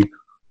Urban League,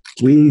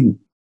 we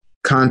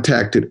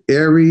contacted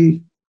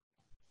every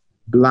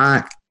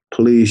black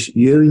police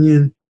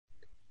union,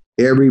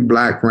 every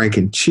black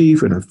ranking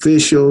chief and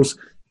officials,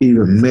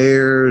 even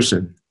mayors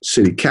and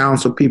city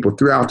council people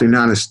throughout the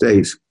United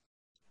States.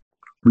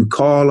 We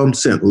called them,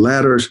 sent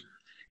letters,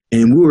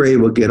 and we were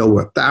able to get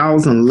over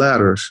 1,000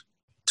 letters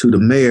to the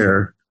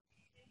mayor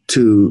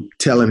to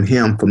telling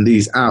him from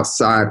these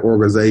outside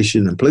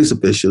organizations and police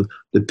officials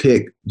to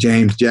pick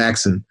James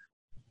Jackson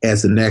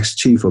as the next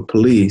chief of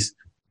police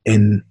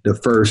and the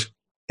first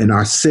in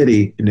our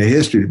city in the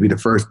history to be the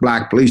first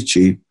black police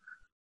chief.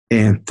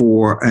 And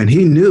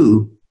he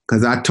knew,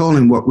 because I told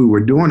him what we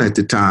were doing at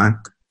the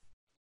time,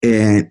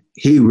 and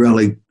he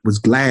really was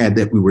glad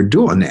that we were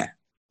doing that.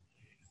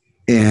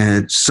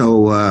 And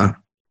so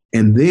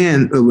And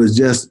then it was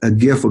just a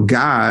gift of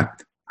God.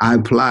 I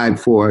applied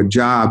for a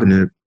job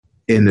in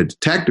the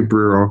detective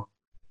bureau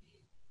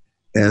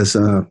as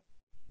a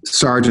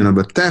sergeant of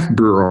a theft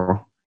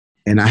bureau.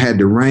 And I had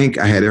the rank,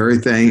 I had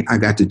everything. I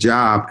got the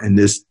job. And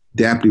this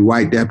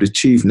white deputy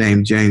chief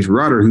named James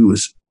Rudder, who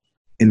was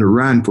in the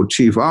run for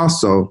chief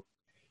also,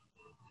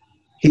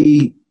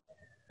 he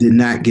did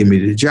not give me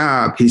the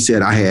job. He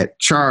said I had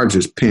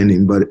charges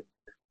pending, but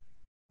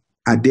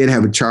I did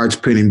have a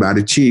charge pending by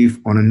the chief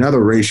on another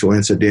racial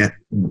incident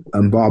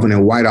involving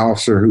a white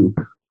officer who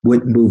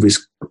wouldn't move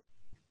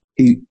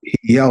he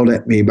yelled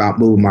at me about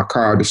moving my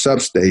car to the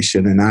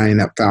substation, and I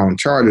ended up filing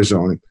charges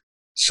on him.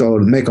 So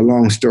to make a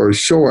long story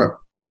short,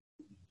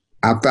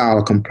 I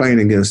filed a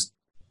complaint against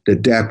the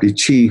deputy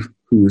chief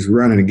who was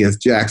running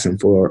against Jackson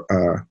for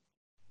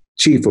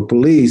chief of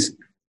police,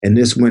 and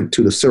this went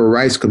to the Civil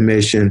Rights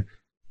Commission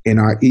and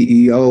our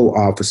EEO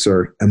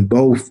officer, and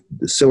both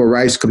the Civil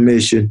Rights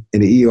Commission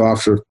and the EEO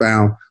officer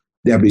found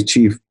Deputy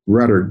Chief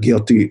Rudder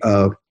guilty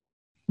of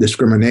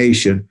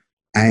discrimination.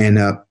 I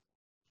ended up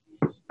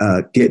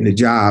getting the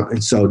job,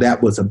 and so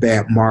that was a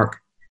bad mark.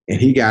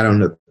 And he got on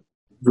the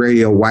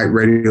white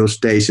radio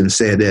station,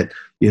 said that,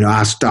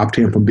 I stopped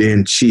him from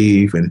being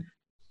chief, and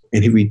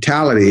he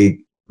retaliated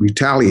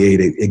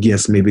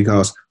against me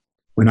because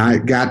when I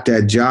got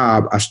that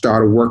job, I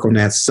started work on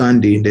that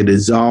Sunday, and they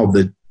dissolved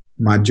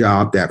my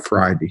job that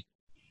Friday.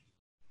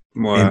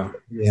 Wow.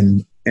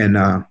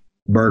 And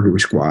burglary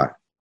squad.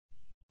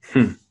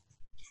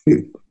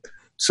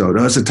 So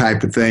those are the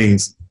type of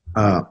things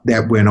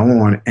that went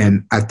on.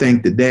 And I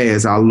think today,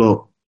 as I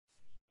look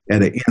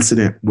at an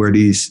incident where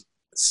these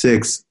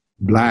 6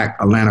 Black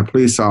Atlanta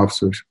police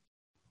officers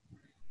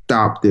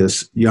stopped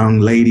this young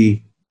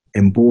lady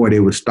and boy, they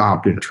were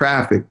stopped in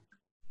traffic.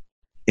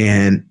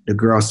 And the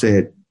girl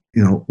said,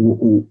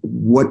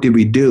 what did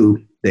we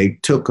do? They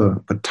took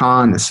a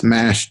baton and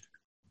smashed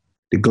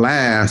the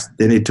glass.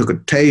 Then they took a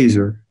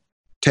taser,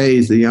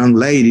 tased the young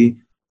lady,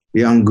 the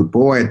young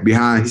boy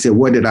behind. He said,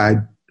 what did I,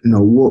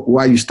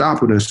 why are you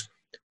stopping us?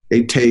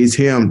 They tased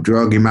him,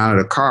 drug him out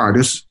of the car.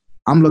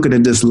 I'm looking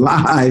at this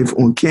live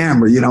on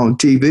camera, on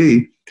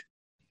TV.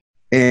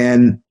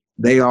 And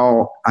they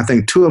all, I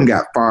think 2 of them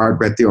got fired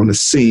right there on the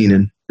scene,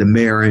 and the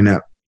mayor ended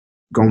up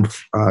going,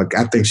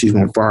 I think she's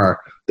going to fire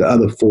the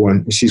other 4,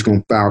 and she's going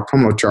to file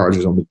criminal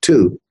charges on the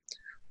 2.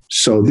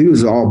 So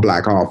these are all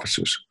Black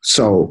officers.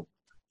 So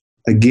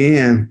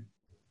again,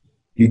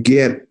 you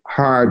get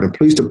hired in the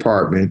police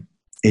department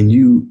and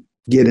you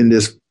get in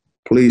this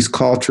police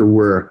culture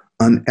where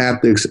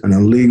unethics and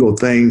illegal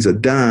things are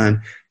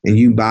done, and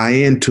you buy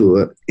into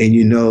it, and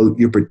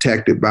you're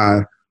protected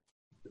by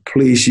the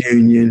police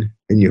union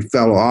and your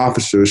fellow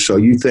officers. So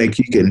you think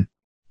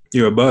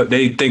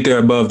they think they're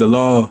above the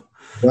law.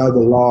 Above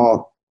the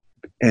law,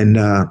 and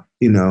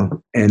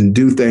and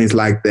do things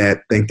like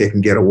that, think they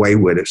can get away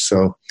with it.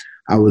 So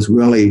I was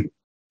really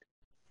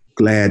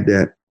glad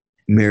that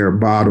Mayor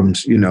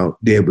Bottoms,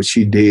 did what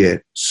she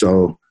did.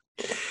 So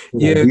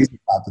these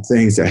are the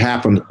things that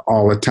happen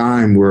all the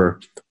time where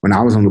when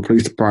I was on the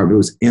police department, it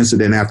was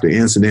incident after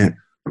incident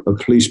of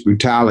police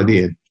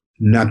brutality and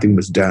nothing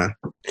was done.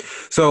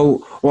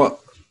 So,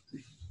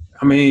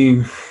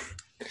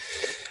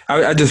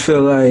 I just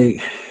feel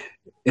like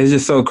it's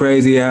just so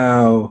crazy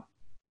how,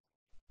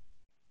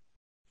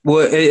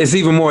 it's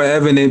even more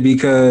evident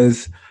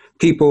because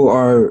people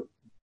are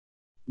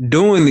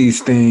doing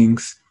these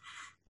things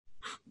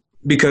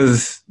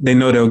because they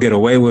know they'll get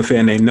away with it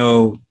and they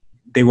know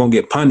they won't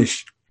get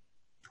punished.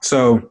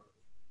 So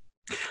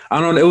I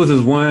don't know. It was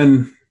this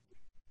one,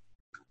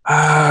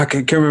 I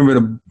can't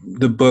remember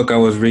the book I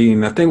was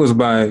reading. I think it was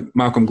by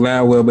Malcolm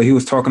Gladwell, but he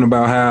was talking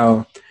about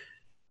how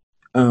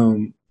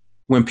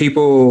when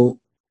people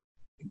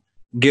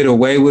get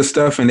away with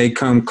stuff and they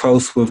come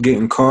close with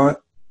getting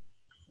caught,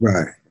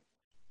 right?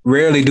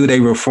 Rarely do they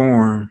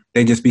reform.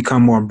 They just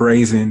become more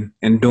brazen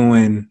and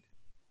doing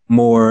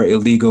more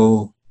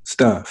illegal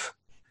stuff.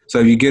 So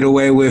if you get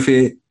away with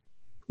it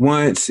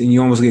once and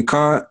you almost get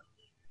caught,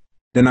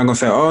 they're not going to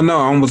say, oh, no,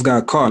 I almost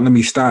got caught. Let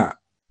me stop.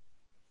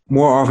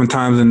 More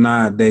oftentimes than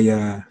not,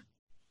 they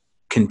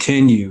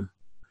continue.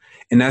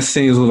 And that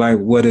seems like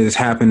what is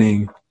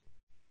happening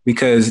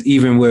because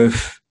even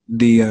with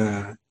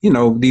the,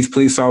 these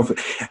police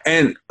officers,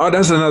 and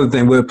that's another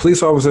thing, with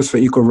Police Officers for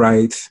Equal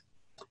Rights,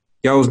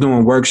 y'all was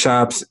doing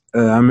workshops. I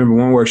remember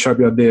one workshop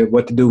y'all did,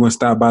 what to do when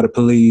stopped by the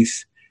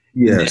police.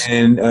 Yes.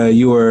 And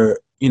you were,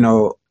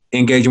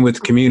 engaging with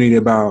the community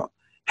about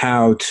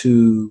how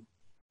to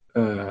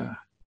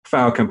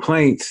file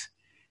complaints,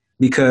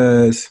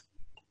 because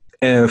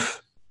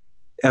if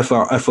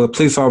a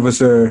police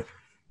officer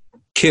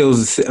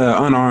kills an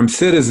unarmed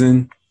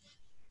citizen,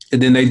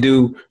 and then they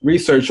do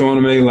research on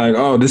them, and they're like,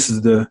 oh, this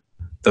is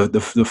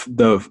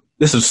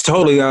this is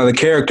totally out of the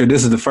character.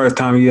 This is the first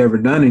time you ever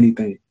done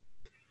anything.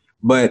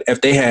 But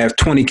if they have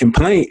 20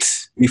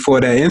 complaints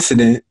before that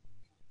incident,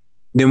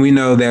 then we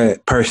know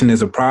that person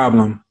is a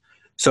problem.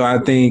 So I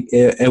think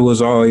it was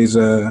always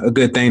a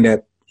good thing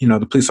that,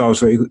 the Police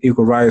Officer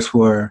Equal Rights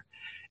were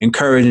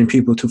encouraging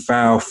people to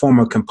file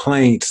formal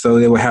complaints so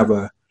they would have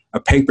a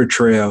paper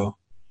trail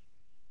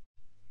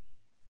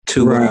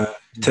to right.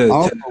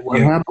 What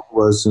happened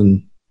was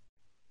in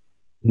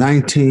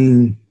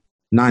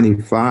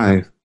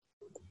 1995,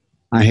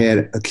 I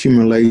had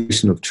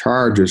accumulation of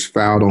charges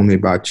filed on me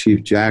by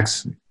Chief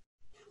Jackson.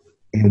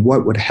 And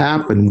what would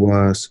happen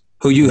was...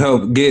 Who you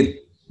helped get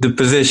the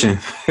position.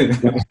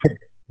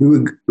 we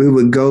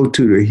would go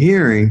to the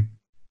hearing,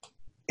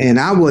 and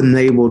I wasn't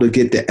able to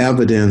get the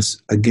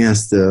evidence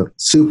against the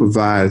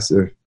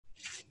supervisor,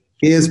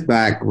 his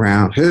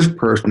background, his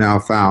personnel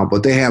file,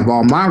 but they have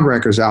all my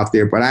records out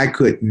there, but I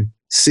couldn't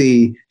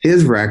see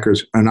his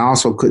records and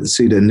also couldn't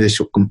see the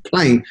initial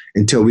complaint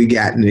until we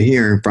got in the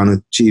hearing in front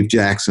of Chief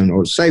Jackson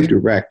or safety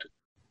director.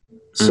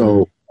 Mm-hmm.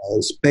 So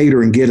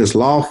Spader and Geddes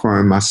law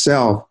firm,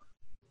 myself,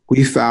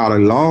 we filed a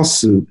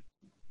lawsuit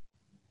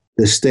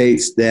that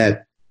states that as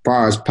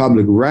far as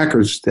public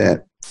records,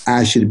 that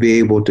I should be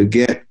able to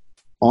get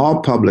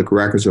all public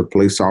records of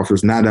police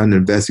officers not under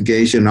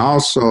investigation.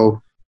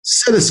 Also,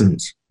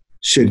 citizens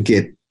should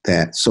get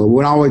that. So it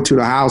went all the way to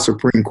the House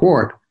Supreme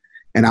Court,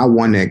 and I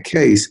won that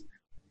case.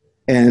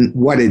 And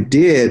what it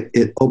did,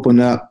 it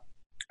opened up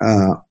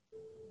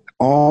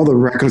all the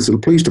records of the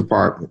police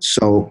department.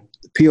 So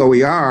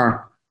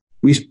POER,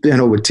 we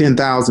spent over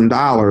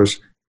 $10,000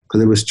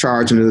 because it was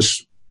charging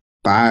us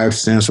 5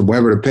 cents or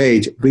whatever the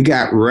page. We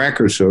got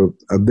records of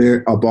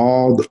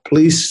all the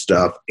police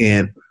stuff,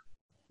 and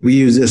we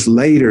used this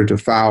later to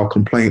file a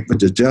complaint with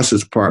the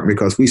Justice Department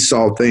because we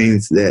saw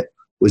things that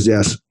was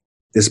just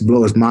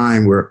blow his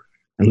mind, were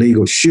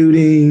illegal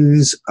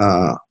shootings,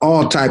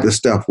 all type of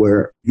stuff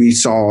where we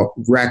saw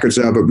records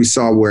of it. We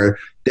saw where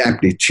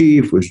deputy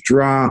chief was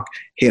drunk,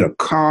 hit a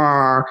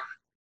car,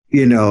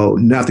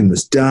 nothing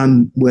was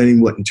done when he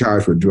wasn't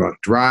charged for drunk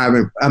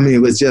driving. I mean,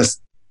 it was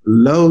just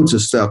loads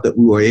of stuff that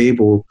we were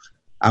able.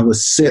 I would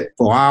sit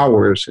for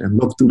hours and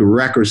look through the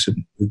records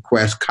and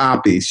request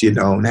copies,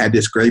 and had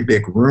this great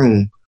big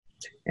room.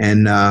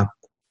 And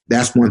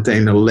that's one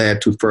thing that led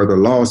to further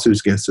lawsuits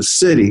against the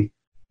city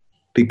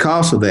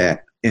because of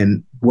that.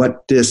 And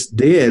what this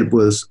did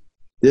was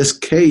this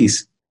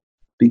case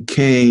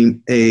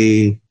became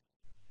a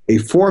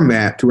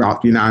format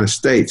throughout the United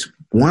States.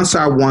 Once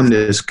I won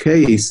this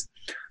case,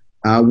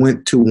 I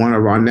went to one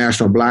of our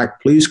National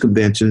Black Police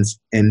Conventions,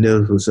 and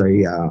there was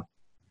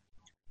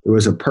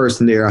a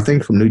person there, I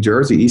think from New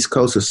Jersey, East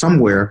Coast or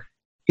somewhere.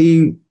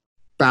 He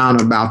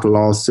found about the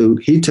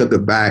lawsuit. He took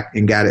it back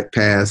and got it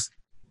passed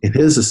in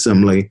his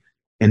assembly.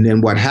 And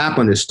then what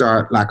happened is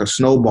start like a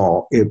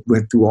snowball. It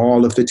went through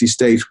all the 50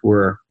 states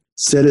where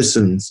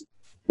citizens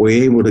were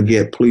able to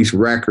get police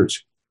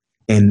records.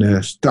 And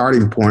the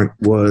starting point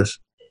was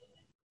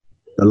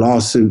the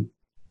lawsuit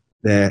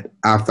that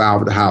I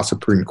filed with the House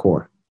Supreme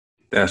Court.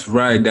 That's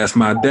right. That's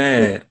my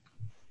dad.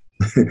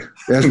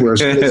 That's where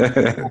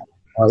citizens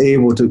are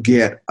able to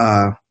get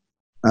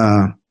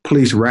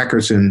police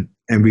records and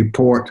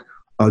report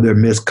their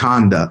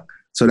misconduct.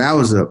 So that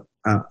was a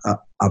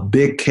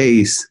big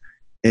case,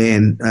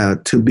 and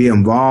to be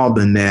involved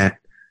in that.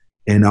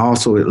 And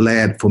also it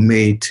led for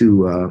me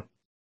to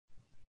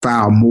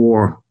file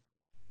more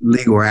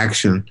legal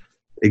action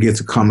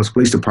against the Columbus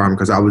Police Department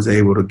because I was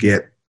able to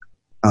get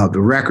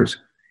the records.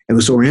 It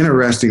was so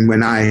interesting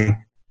when I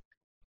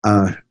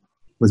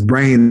was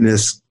bringing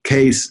this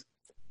case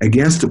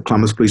against the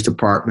Columbus Police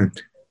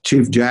Department.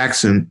 Chief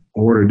Jackson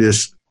ordered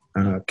this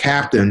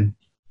Captain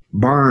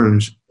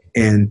Burns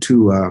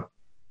into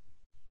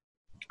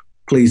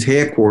police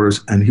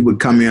headquarters, and he would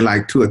come in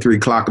like 2 or 3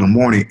 o'clock in the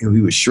morning, and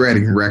we was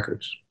shredding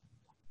records.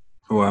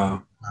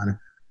 Wow.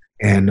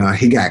 And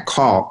he got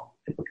caught,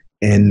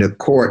 and the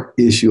court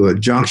issued a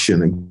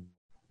injunction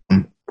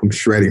from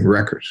shredding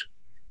records.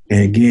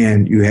 And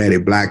again, you had a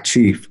black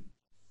chief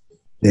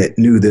that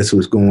knew this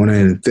was going on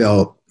and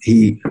felt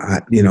he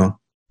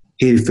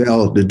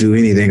failed to do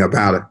anything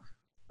about it.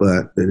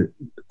 But the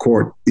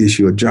court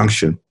issued a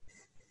injunction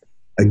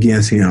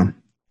against him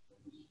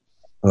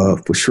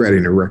for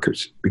shredding the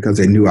records because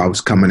they knew I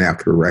was coming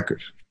after the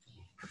records.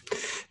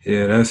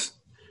 Yeah, that's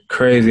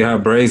crazy how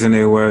brazen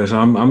they were. So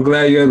I'm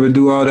glad you able to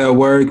do all that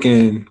work,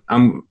 and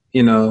and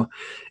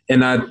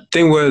I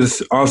think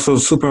what's also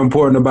super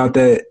important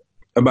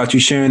about you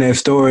sharing that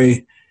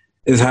story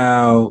is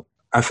how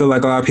I feel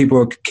like a lot of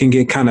people can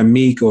get kind of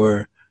meek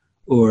or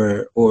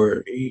they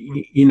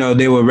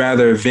would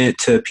rather vent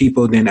to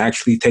people than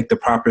actually take the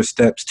proper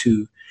steps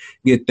to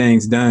get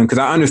things done. Because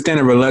I understand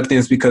the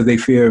reluctance because they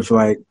fear of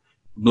like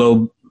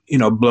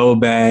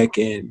blowback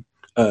and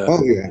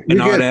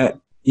all that.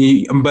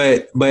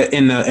 But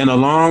in the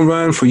long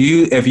run, for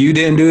you, if you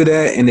didn't do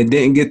that and it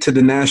didn't get to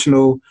the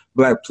National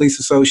Black Police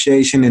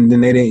Association, and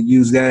then they didn't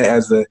use that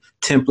as a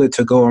template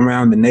to go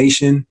around the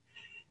nation,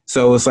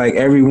 so it's like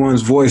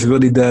everyone's voice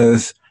really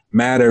does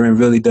matter and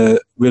really do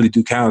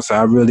count. So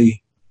I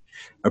really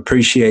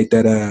appreciate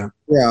that.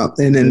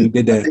 And then you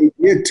did that. They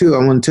did too.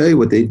 I want to tell you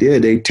what they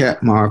did. They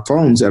tapped my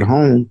phones at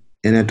home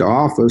and at the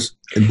office,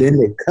 and then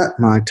they cut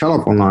my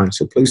telephone line.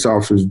 So police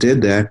officers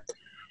did that.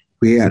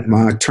 we had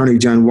my attorney,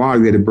 John Water,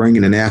 we had to bring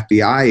in an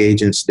FBI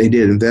agents. They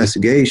did an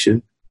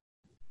investigation.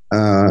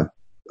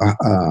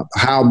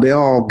 Hal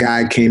Bell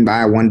guy came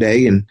by one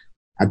day, and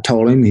I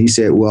told him, he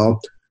said, well,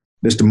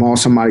 Mr.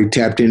 Moss, somebody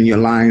tapped in your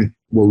line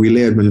where we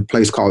lived in a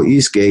place called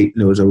Eastgate,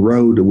 and there was a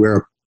road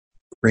where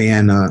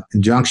ran a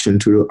junction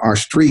to our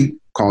street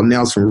called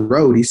Nelson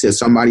Road. He said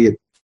somebody had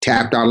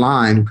tapped our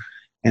line,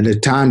 and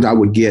at times I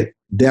would get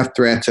death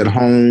threats at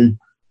home,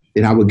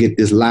 and I would get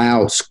this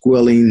loud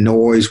squealing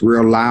noise,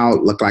 real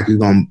loud, looked like you're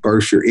going to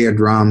burst your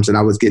eardrums, and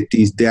I would get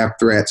these death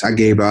threats. I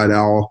gave it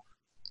all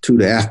to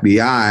the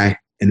FBI,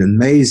 and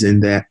amazing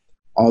that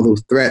all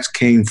those threats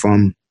came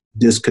from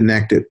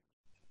disconnected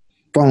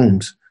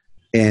phones,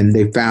 and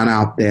they found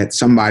out that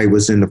somebody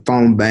was in the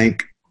phone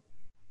bank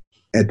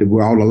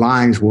where all the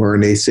lines were,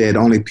 and they said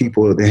only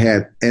people that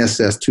had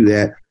access to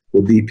that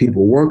would be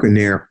people working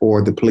there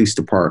or the police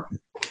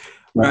department.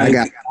 Right. I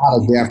got a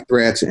lot of death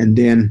threats, and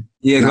then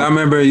cause I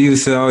remember you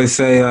used to always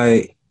say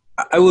like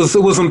it was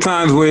some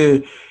times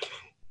where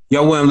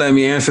y'all wouldn't let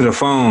me answer the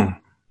phone.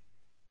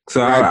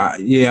 So right.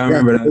 I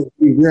remember that.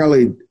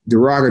 Really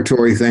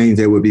derogatory things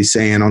they would be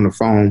saying on the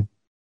phone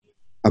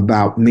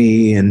about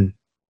me and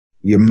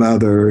your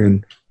mother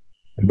and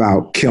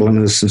about killing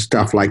us and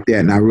stuff like that,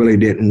 and I really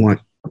didn't want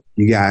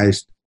you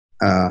guys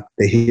to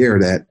hear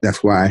that.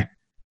 That's why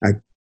I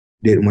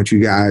didn't want you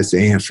guys to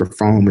answer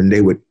phone, and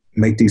they would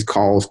make these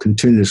calls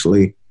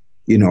continuously,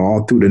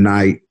 all through the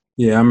night.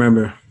 Yeah, I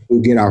remember.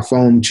 We'd get our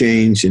phone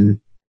changed, and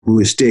we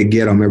would still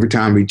get them. Every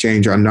time we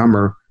change our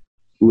number,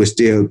 we would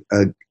still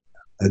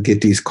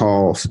get these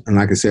calls. And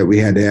like I said, we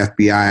had the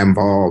FBI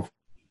involved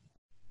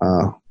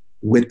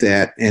with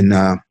that. And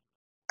I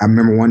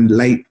remember one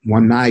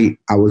night,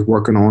 I was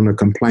working on a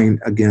complaint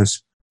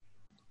against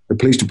the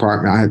police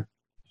department. I had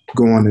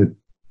gone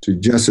to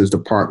Justice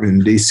Department in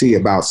D.C.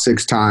 about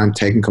 6 times,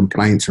 taking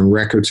complaints and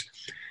records.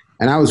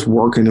 And I was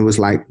working. It was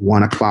like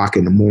 1 o'clock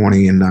in the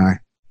morning, and I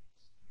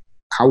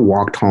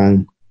walked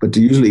home. But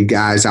usually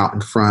guys out in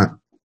front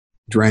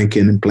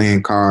drinking and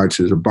playing cards.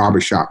 There's a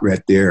barbershop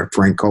right there,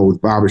 Frank Cole's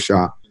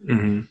barbershop.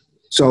 Mm-hmm.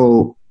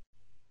 So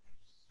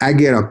I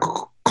get a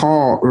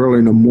call early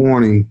in the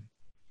morning,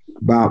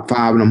 about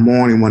 5 in the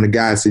morning, when the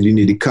guy said, you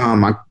need to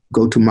come. I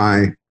go to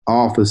my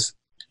office.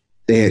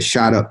 They had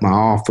shot up my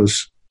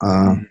office.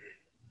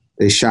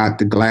 They shot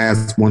the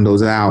glass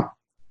windows out.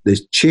 The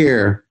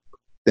chair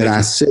that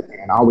I sit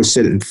in, I always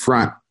sit in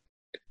front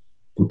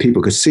where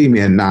people could see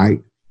me at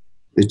night.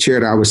 The chair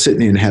that I was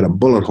sitting in had a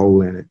bullet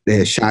hole in it. They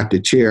had shot the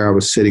chair I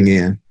was sitting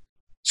in.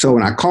 So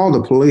when I called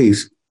the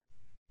police,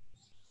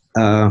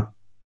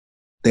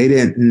 they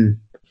didn't.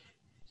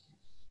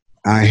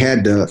 I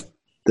had the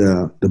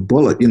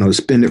bullet, the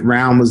spinning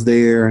round was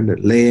there and the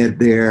lead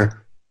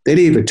there. They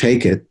didn't even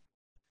take it,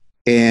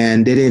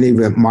 and they didn't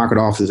even mark it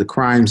off as a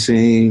crime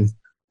scene.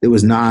 It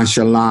was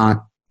nonchalant,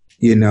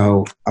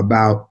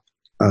 about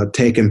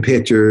taking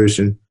pictures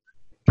and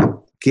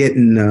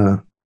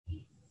getting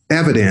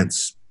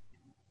evidence.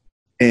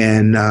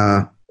 And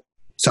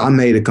so I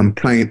made a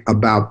complaint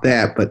about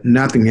that, but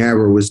nothing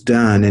ever was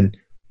done. And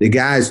the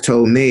guys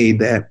told me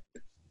that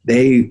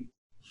they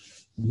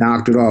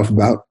knocked it off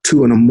about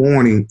 2 in the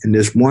morning. And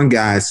this one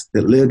guy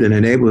that lived in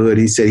the neighborhood,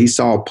 he said he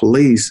saw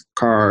police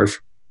cars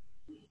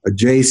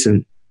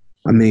adjacent.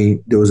 I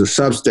mean, there was a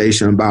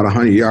substation about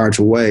 100 yards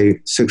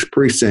away, 6th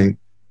precinct,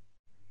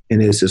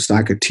 and it's just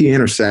like a T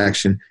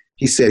intersection.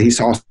 He said he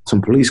saw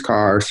some police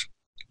cars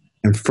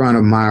in front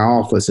of my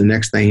office. The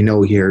next thing you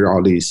know, he heard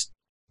all these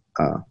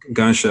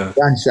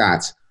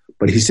gunshots.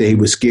 But he said he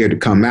was scared to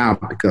come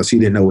out because he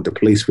didn't know what the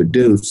police would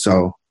do.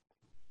 So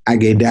I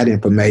gave that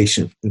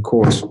information. Of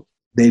course,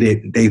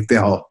 they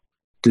failed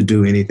to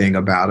do anything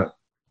about it.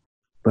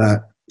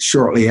 But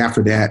shortly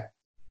after that,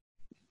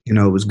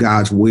 it was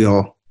God's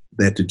will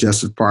that the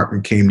Justice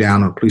Department came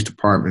down on the police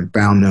department and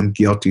found them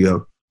guilty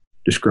of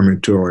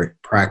discriminatory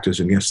practice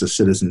against the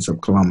citizens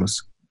of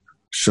Columbus.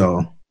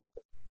 So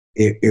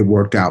it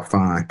worked out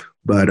fine.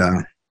 But,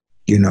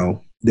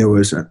 there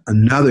was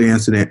another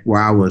incident where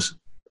I was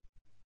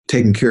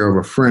taking care of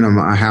a friend of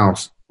my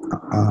house,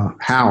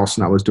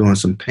 and I was doing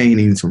some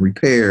painting, some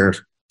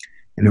repairs,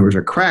 and there was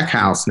a crack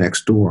house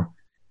next door.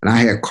 And I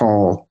had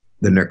called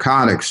the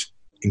narcotics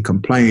and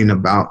complained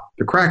about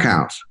the crack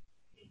house.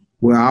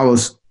 Well, I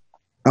was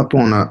up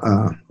on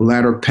a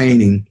ladder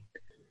painting,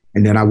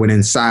 and then I went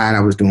inside.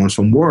 I was doing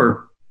some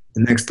work.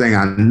 The next thing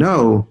I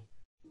know,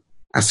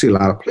 I see a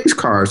lot of police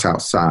cars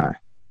outside.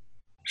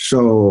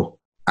 So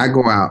I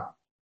go out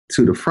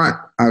to the front.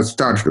 I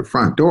started to the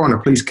front door, and the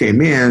police came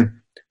in,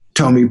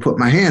 told me to put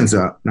my hands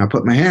up. And I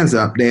put my hands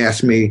up. They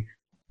asked me,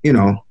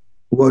 what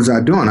was I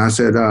doing? I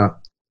said,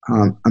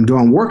 I'm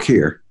doing work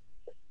here.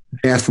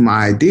 They asked for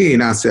my ID,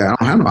 and I said, I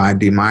don't have no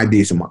ID. My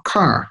ID's in my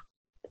car.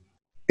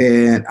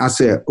 And I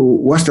said,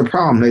 what's the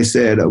problem? They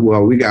said,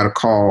 well, we got a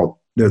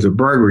call. There's a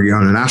burglary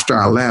on it. And I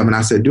started laughing.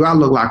 I said, do I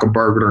look like a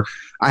burglar?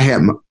 I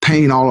had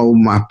paint all over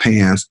my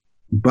pants,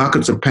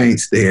 buckets of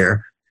paints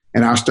there.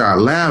 And I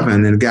started laughing.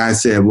 And the guy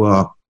said,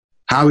 well,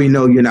 how do we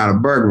know you're not a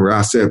burglar?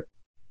 I said,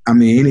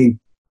 any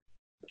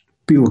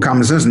people with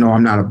common sense know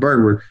I'm not a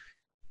burglar.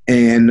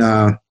 And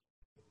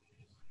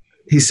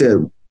he said,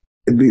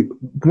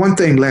 one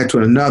thing led to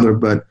another,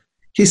 but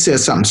he said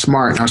something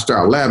smart, and I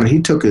started laughing.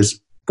 He took his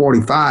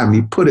 45 and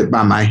he put it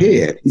by my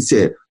head. He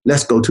said,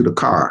 let's go to the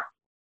car.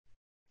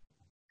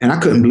 And I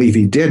couldn't believe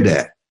he did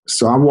that.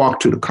 So I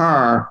walked to the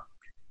car,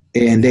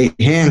 and they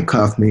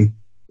handcuffed me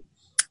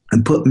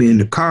and put me in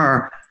the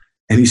car.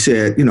 And he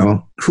said,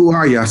 who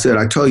are you? I said,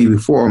 I told you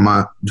before,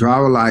 my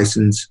driver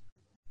license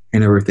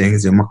and everything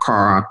is in my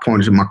car. I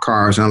pointed to my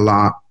car, it's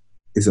unlocked,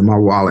 it's in my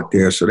wallet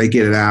there. So they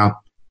get it out,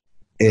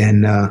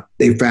 and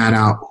they found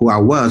out who I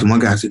was. And one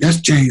guy said, that's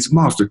James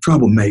Moss, the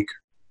troublemaker.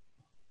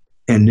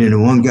 And then the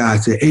one guy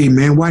said, hey,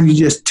 man, why didn't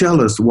you just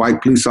tell us, the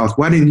white police officer,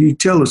 why didn't you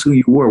tell us who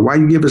you were? Why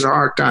you give us a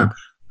hard time?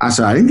 I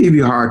said, I didn't give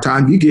you a hard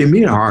time. You gave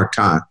me a hard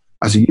time.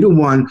 I said, you the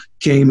one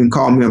came and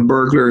called me a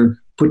burglar and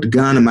put the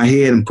gun in my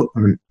head and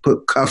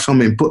put cuffs on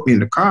me and put me in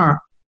the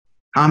car.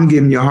 I'm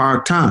giving you a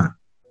hard time.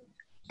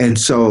 And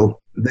so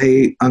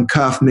they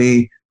uncuffed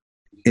me,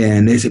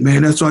 and they said,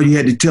 man, that's all you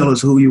had to tell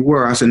us who you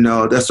were. I said,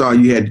 no, that's all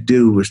you had to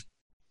do was.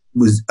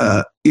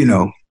 But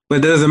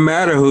it doesn't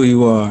matter who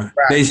you are.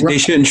 Right, they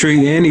shouldn't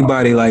treat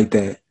anybody like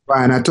that.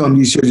 Right. And I told them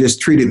you should have just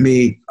treated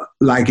me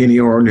like any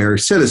ordinary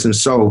citizen.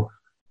 So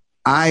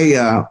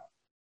I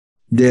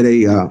did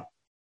a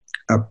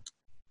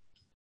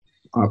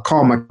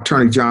called my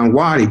attorney, John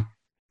Waddy,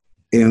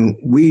 and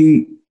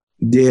we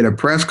did a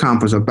press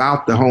conference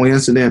about the whole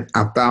incident.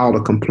 I filed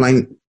a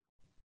complaint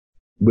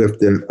with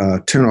the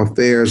internal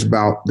affairs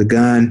about the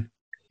gun.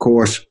 Of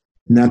course,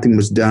 nothing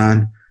was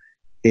done.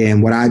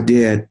 And what I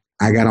did,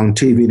 I got on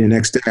TV the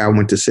next day. I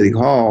went to City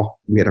Hall.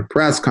 We had a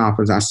press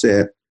conference. I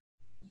said,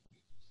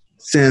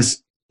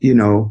 since,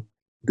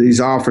 these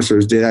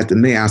officers did that to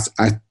me, I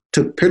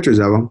took pictures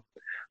of them.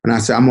 And I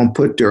said, I'm going to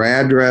put their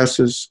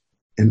addresses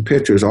and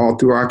pictures all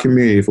through our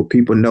community for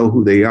people to know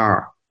who they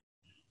are.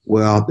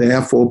 Well, the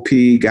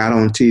FOP got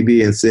on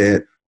TV and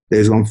said they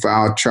was going to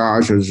file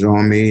charges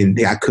on me, and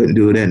I couldn't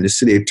do it. And the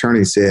city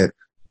attorney said,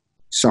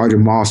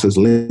 Sergeant Moss is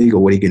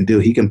legal. What he can do,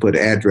 he can put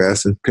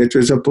address and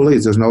pictures of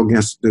police. There's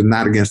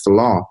not against the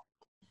law.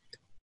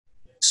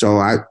 So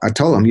I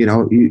told him,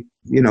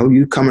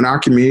 you come in our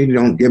community,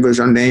 don't give us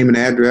our name and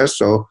address.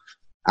 So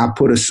I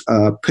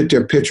put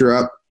their picture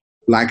up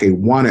like a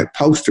wanted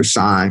poster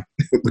sign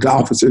with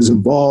officers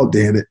involved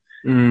in it.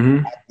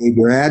 Mm-hmm. I gave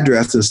their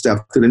address and stuff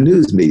to the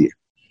news media.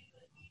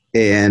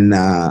 And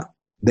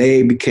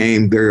they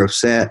became very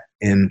upset,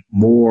 and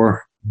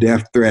more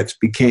death threats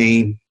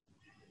became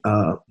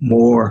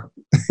more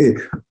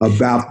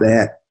about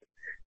that.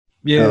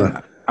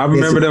 Yeah, I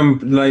remember them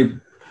like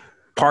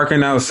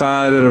parking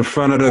outside of the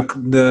front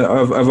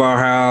of our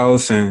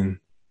house and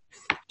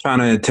trying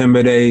to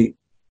intimidate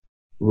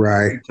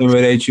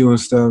you and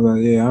stuff.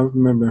 Yeah, I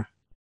remember.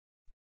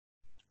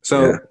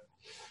 So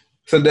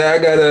Dad, I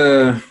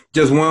got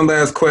just one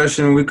last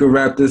question. We could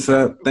wrap this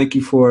up. Thank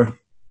you for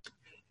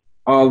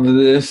all of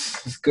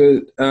this. It's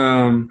good.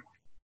 So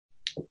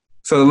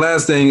the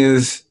last thing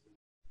is,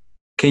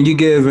 can you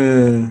give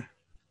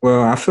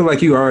I feel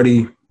like you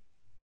already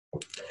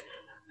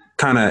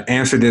kind of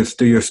answered this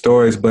through your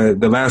stories, but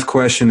the last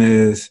question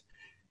is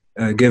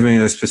giving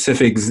a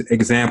specific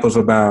examples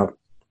about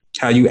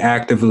how you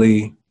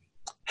actively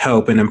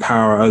help and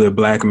empower other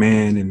Black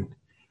men and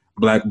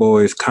Black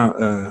boys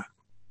combat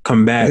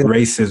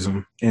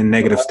racism and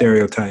negative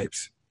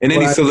stereotypes, and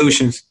any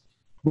solutions.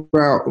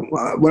 Well,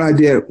 what I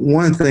did,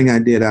 one thing I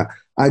did,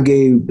 I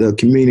gave the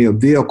community a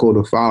vehicle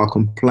to file a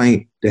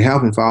complaint, to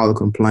help them file a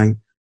complaint.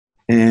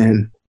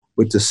 And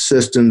with the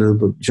assistance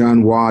of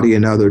John Waddy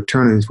and other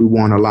attorneys, we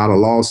won a lot of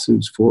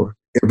lawsuits for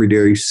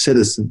everyday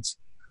citizens.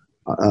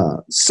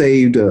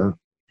 Saved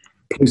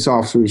police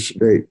officers.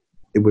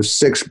 It was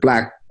 6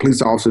 Black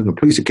police officers in the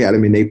police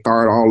academy, and they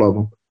fired all of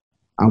them.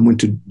 I went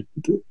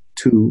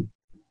to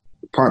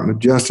Department of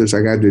Justice.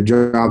 I got their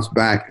jobs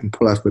back, and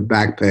plus with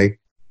back pay.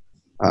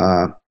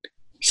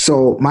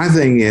 So my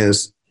thing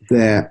is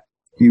that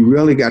you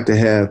really got to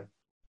have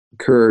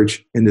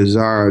courage and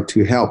desire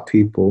to help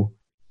people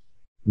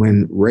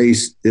when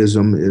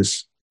racism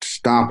is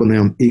stopping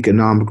them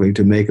economically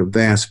to make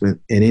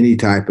advancement in any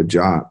type of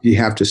job. You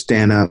have to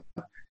stand up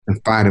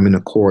and fight them in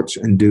the courts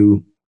and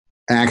do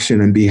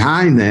action. And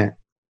behind that,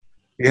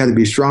 you have to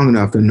be strong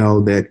enough to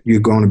know that you're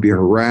going to be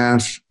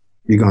harassed,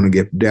 you're going to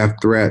get death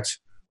threats,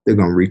 they're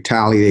going to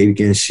retaliate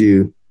against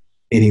you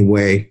any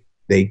way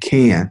they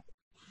can.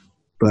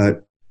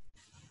 But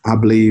I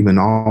believe in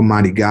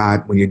Almighty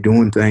God, when you're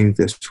doing things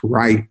that's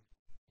right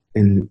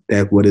and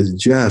that what is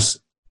just,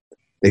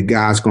 that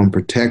God's going to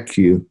protect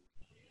you,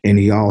 and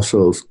he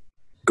also is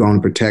going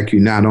to protect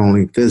you not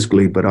only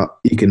physically but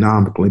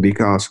economically,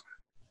 because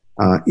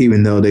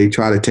even though they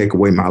try to take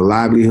away my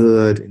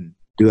livelihood and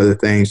do other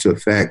things to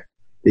affect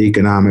the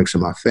economics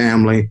of my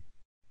family,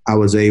 I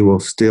was able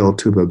still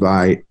to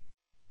provide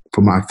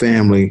for my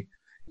family,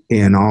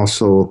 and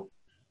also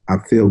I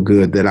feel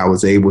good that I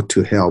was able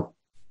to help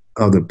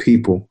other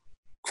people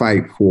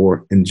fight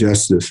for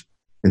injustice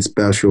and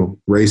special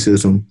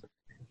racism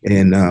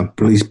and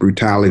police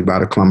brutality by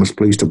the Columbus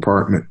Police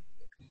Department.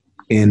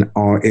 in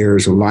all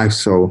areas of life.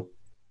 So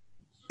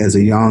as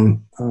a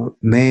young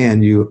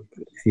man,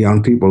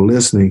 young people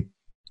listening,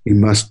 you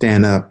must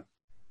stand up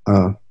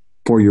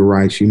for your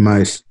rights. You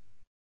must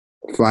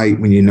fight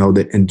when you know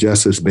that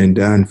injustice has been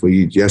done for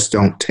you. Just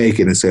don't take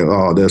it and say,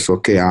 oh, that's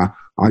okay.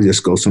 I'll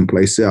just go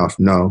someplace else.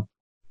 No,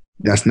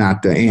 that's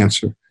not the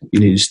answer. You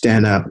need to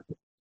stand up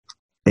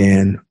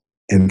and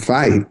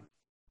fight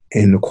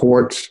in the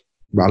courts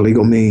by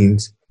legal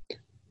means.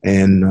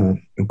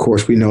 And of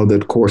course, we know that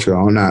the courts are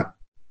all not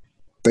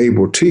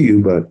favorable to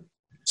you, but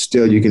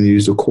still you can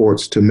use the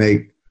courts to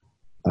make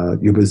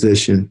your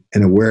position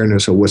and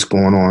awareness of what's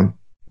going on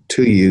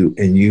to you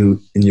and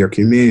your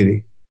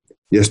community.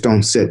 Just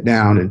don't sit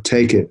down and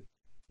take it.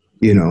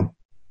 You know,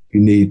 you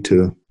need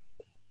to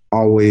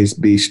always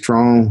be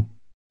strong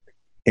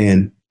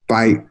and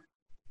fight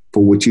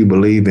for what you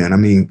believe in. I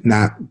mean,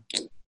 not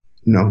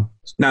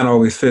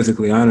always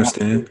physically, I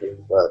understand,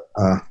 but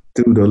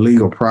through the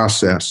legal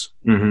process.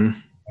 Mm-hmm.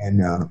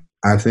 And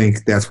I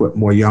think that's what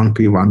more young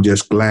people, I'm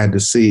just glad to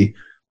see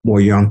more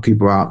young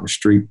people out in the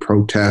street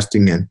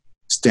protesting and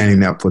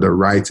standing up for their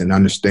rights and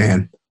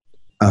understand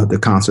the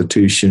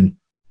Constitution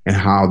and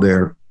how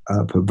they're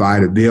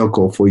provide a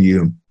vehicle for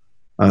you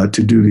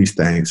to do these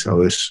things.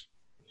 So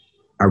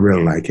I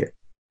really like it.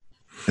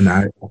 And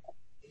I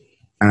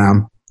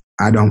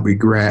don't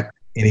regret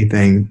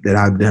anything that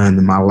I've done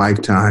in my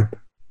lifetime as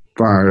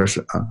far as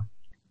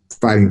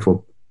fighting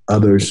for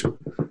others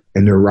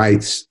and their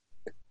rights,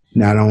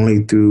 not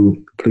only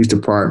through the police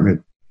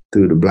department,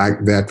 through the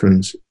Black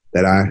veterans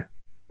that I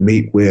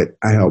meet with.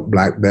 I help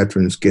Black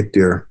veterans get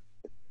their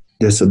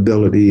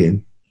disability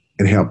and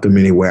help them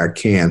any way I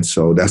can.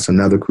 So that's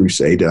another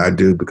crusade that I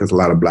do, because a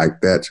lot of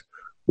Black vets,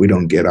 we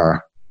don't get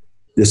our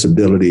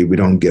disability, we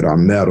don't get our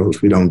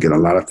medals, we don't get a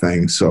lot of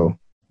things. So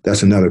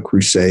that's another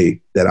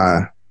crusade that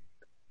I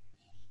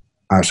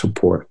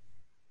support.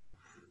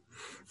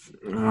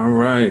 All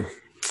right.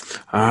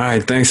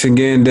 Thanks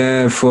again,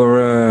 Dad,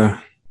 for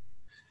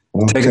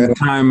taking the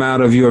time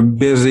out of your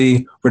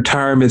busy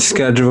retirement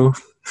schedule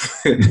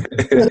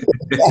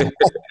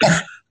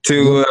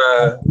to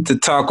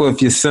talk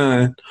with your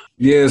son.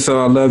 Yeah,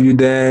 so I love you,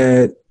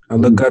 Dad. I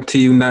look up to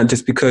you, not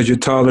just because you're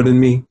taller than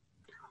me,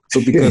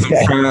 but because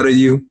I'm proud of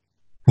you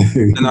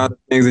and all the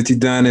things that you've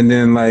done. And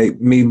then, like,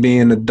 me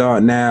being an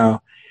adult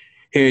now,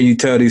 hearing you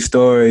tell these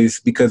stories,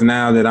 because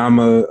now that I'm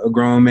a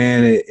grown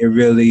man, it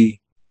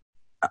really,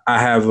 I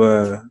have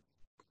a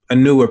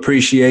new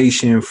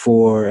appreciation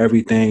for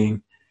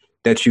everything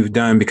that you've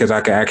done, because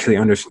I can actually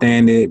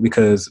understand it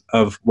because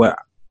of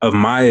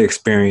my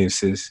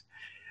experiences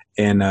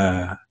and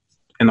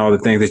all the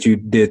things that you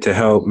did to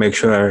help make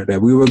sure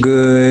that we were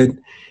good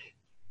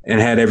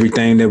and had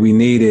everything that we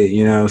needed,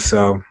 you know.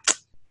 So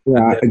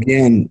yeah,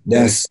 again,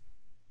 that's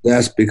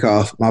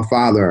because my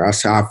father, I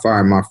saw how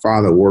far my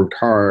father worked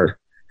hard.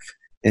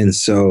 And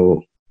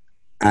so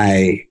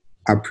I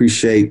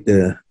appreciate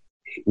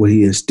what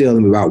he instilled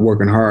in me about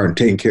working hard and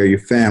taking care of your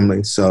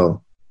family.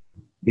 So,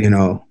 you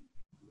know,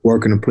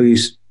 working in the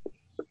police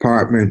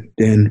department,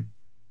 then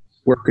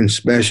working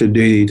special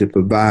duty to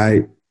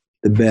provide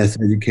the best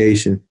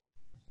education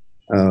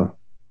for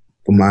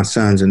my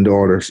sons and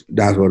daughters.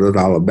 That's what it's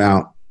all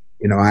about.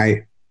 You know,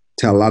 I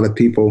tell a lot of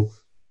people,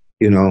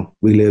 you know,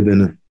 we lived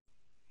in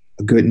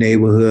a good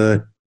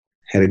neighborhood,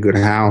 had a good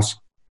house.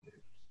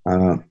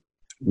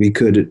 We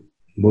could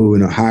move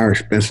in a higher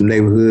expensive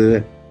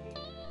neighborhood,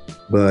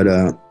 but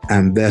I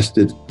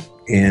invested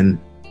in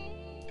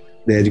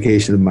the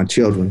education of my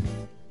children,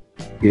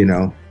 you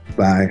know,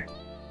 by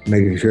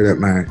making sure that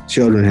my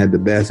children had the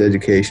best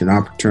education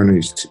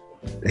opportunities to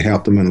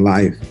help them in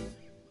life.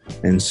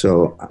 And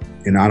so,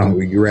 and I don't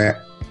regret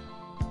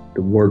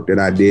the work that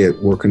I did,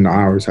 working the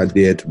hours I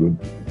did to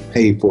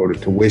pay for the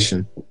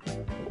tuition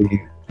for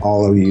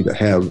all of you to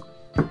have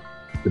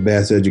the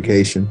best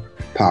education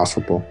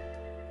possible.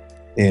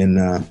 And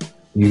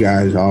you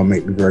guys all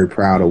make me very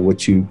proud of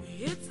what you've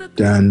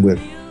done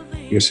with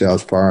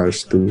yourselves as far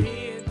as through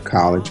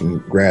college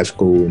and grad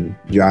school and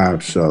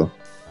jobs. So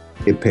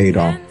it paid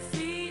off.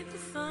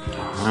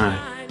 All right.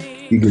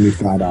 You give me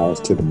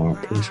 $5 to tomorrow,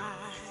 please.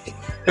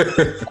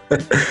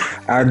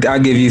 I'll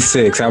give you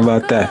 $6. How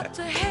about that?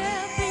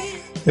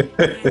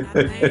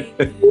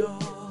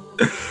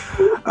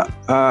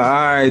 All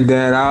right,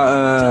 Dad.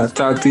 I'll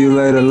talk to you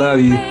later.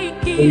 Love you.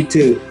 Me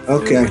too.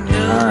 Okay. All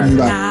right.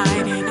 Bye.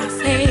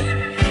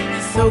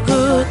 It's so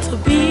good to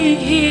be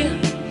here.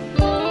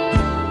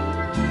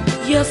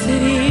 Yes,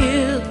 it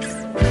is.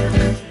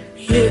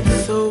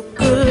 It's so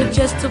good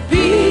just to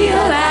be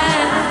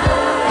alive.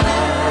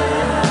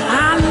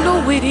 I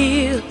know it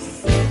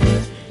is.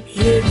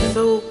 It's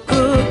so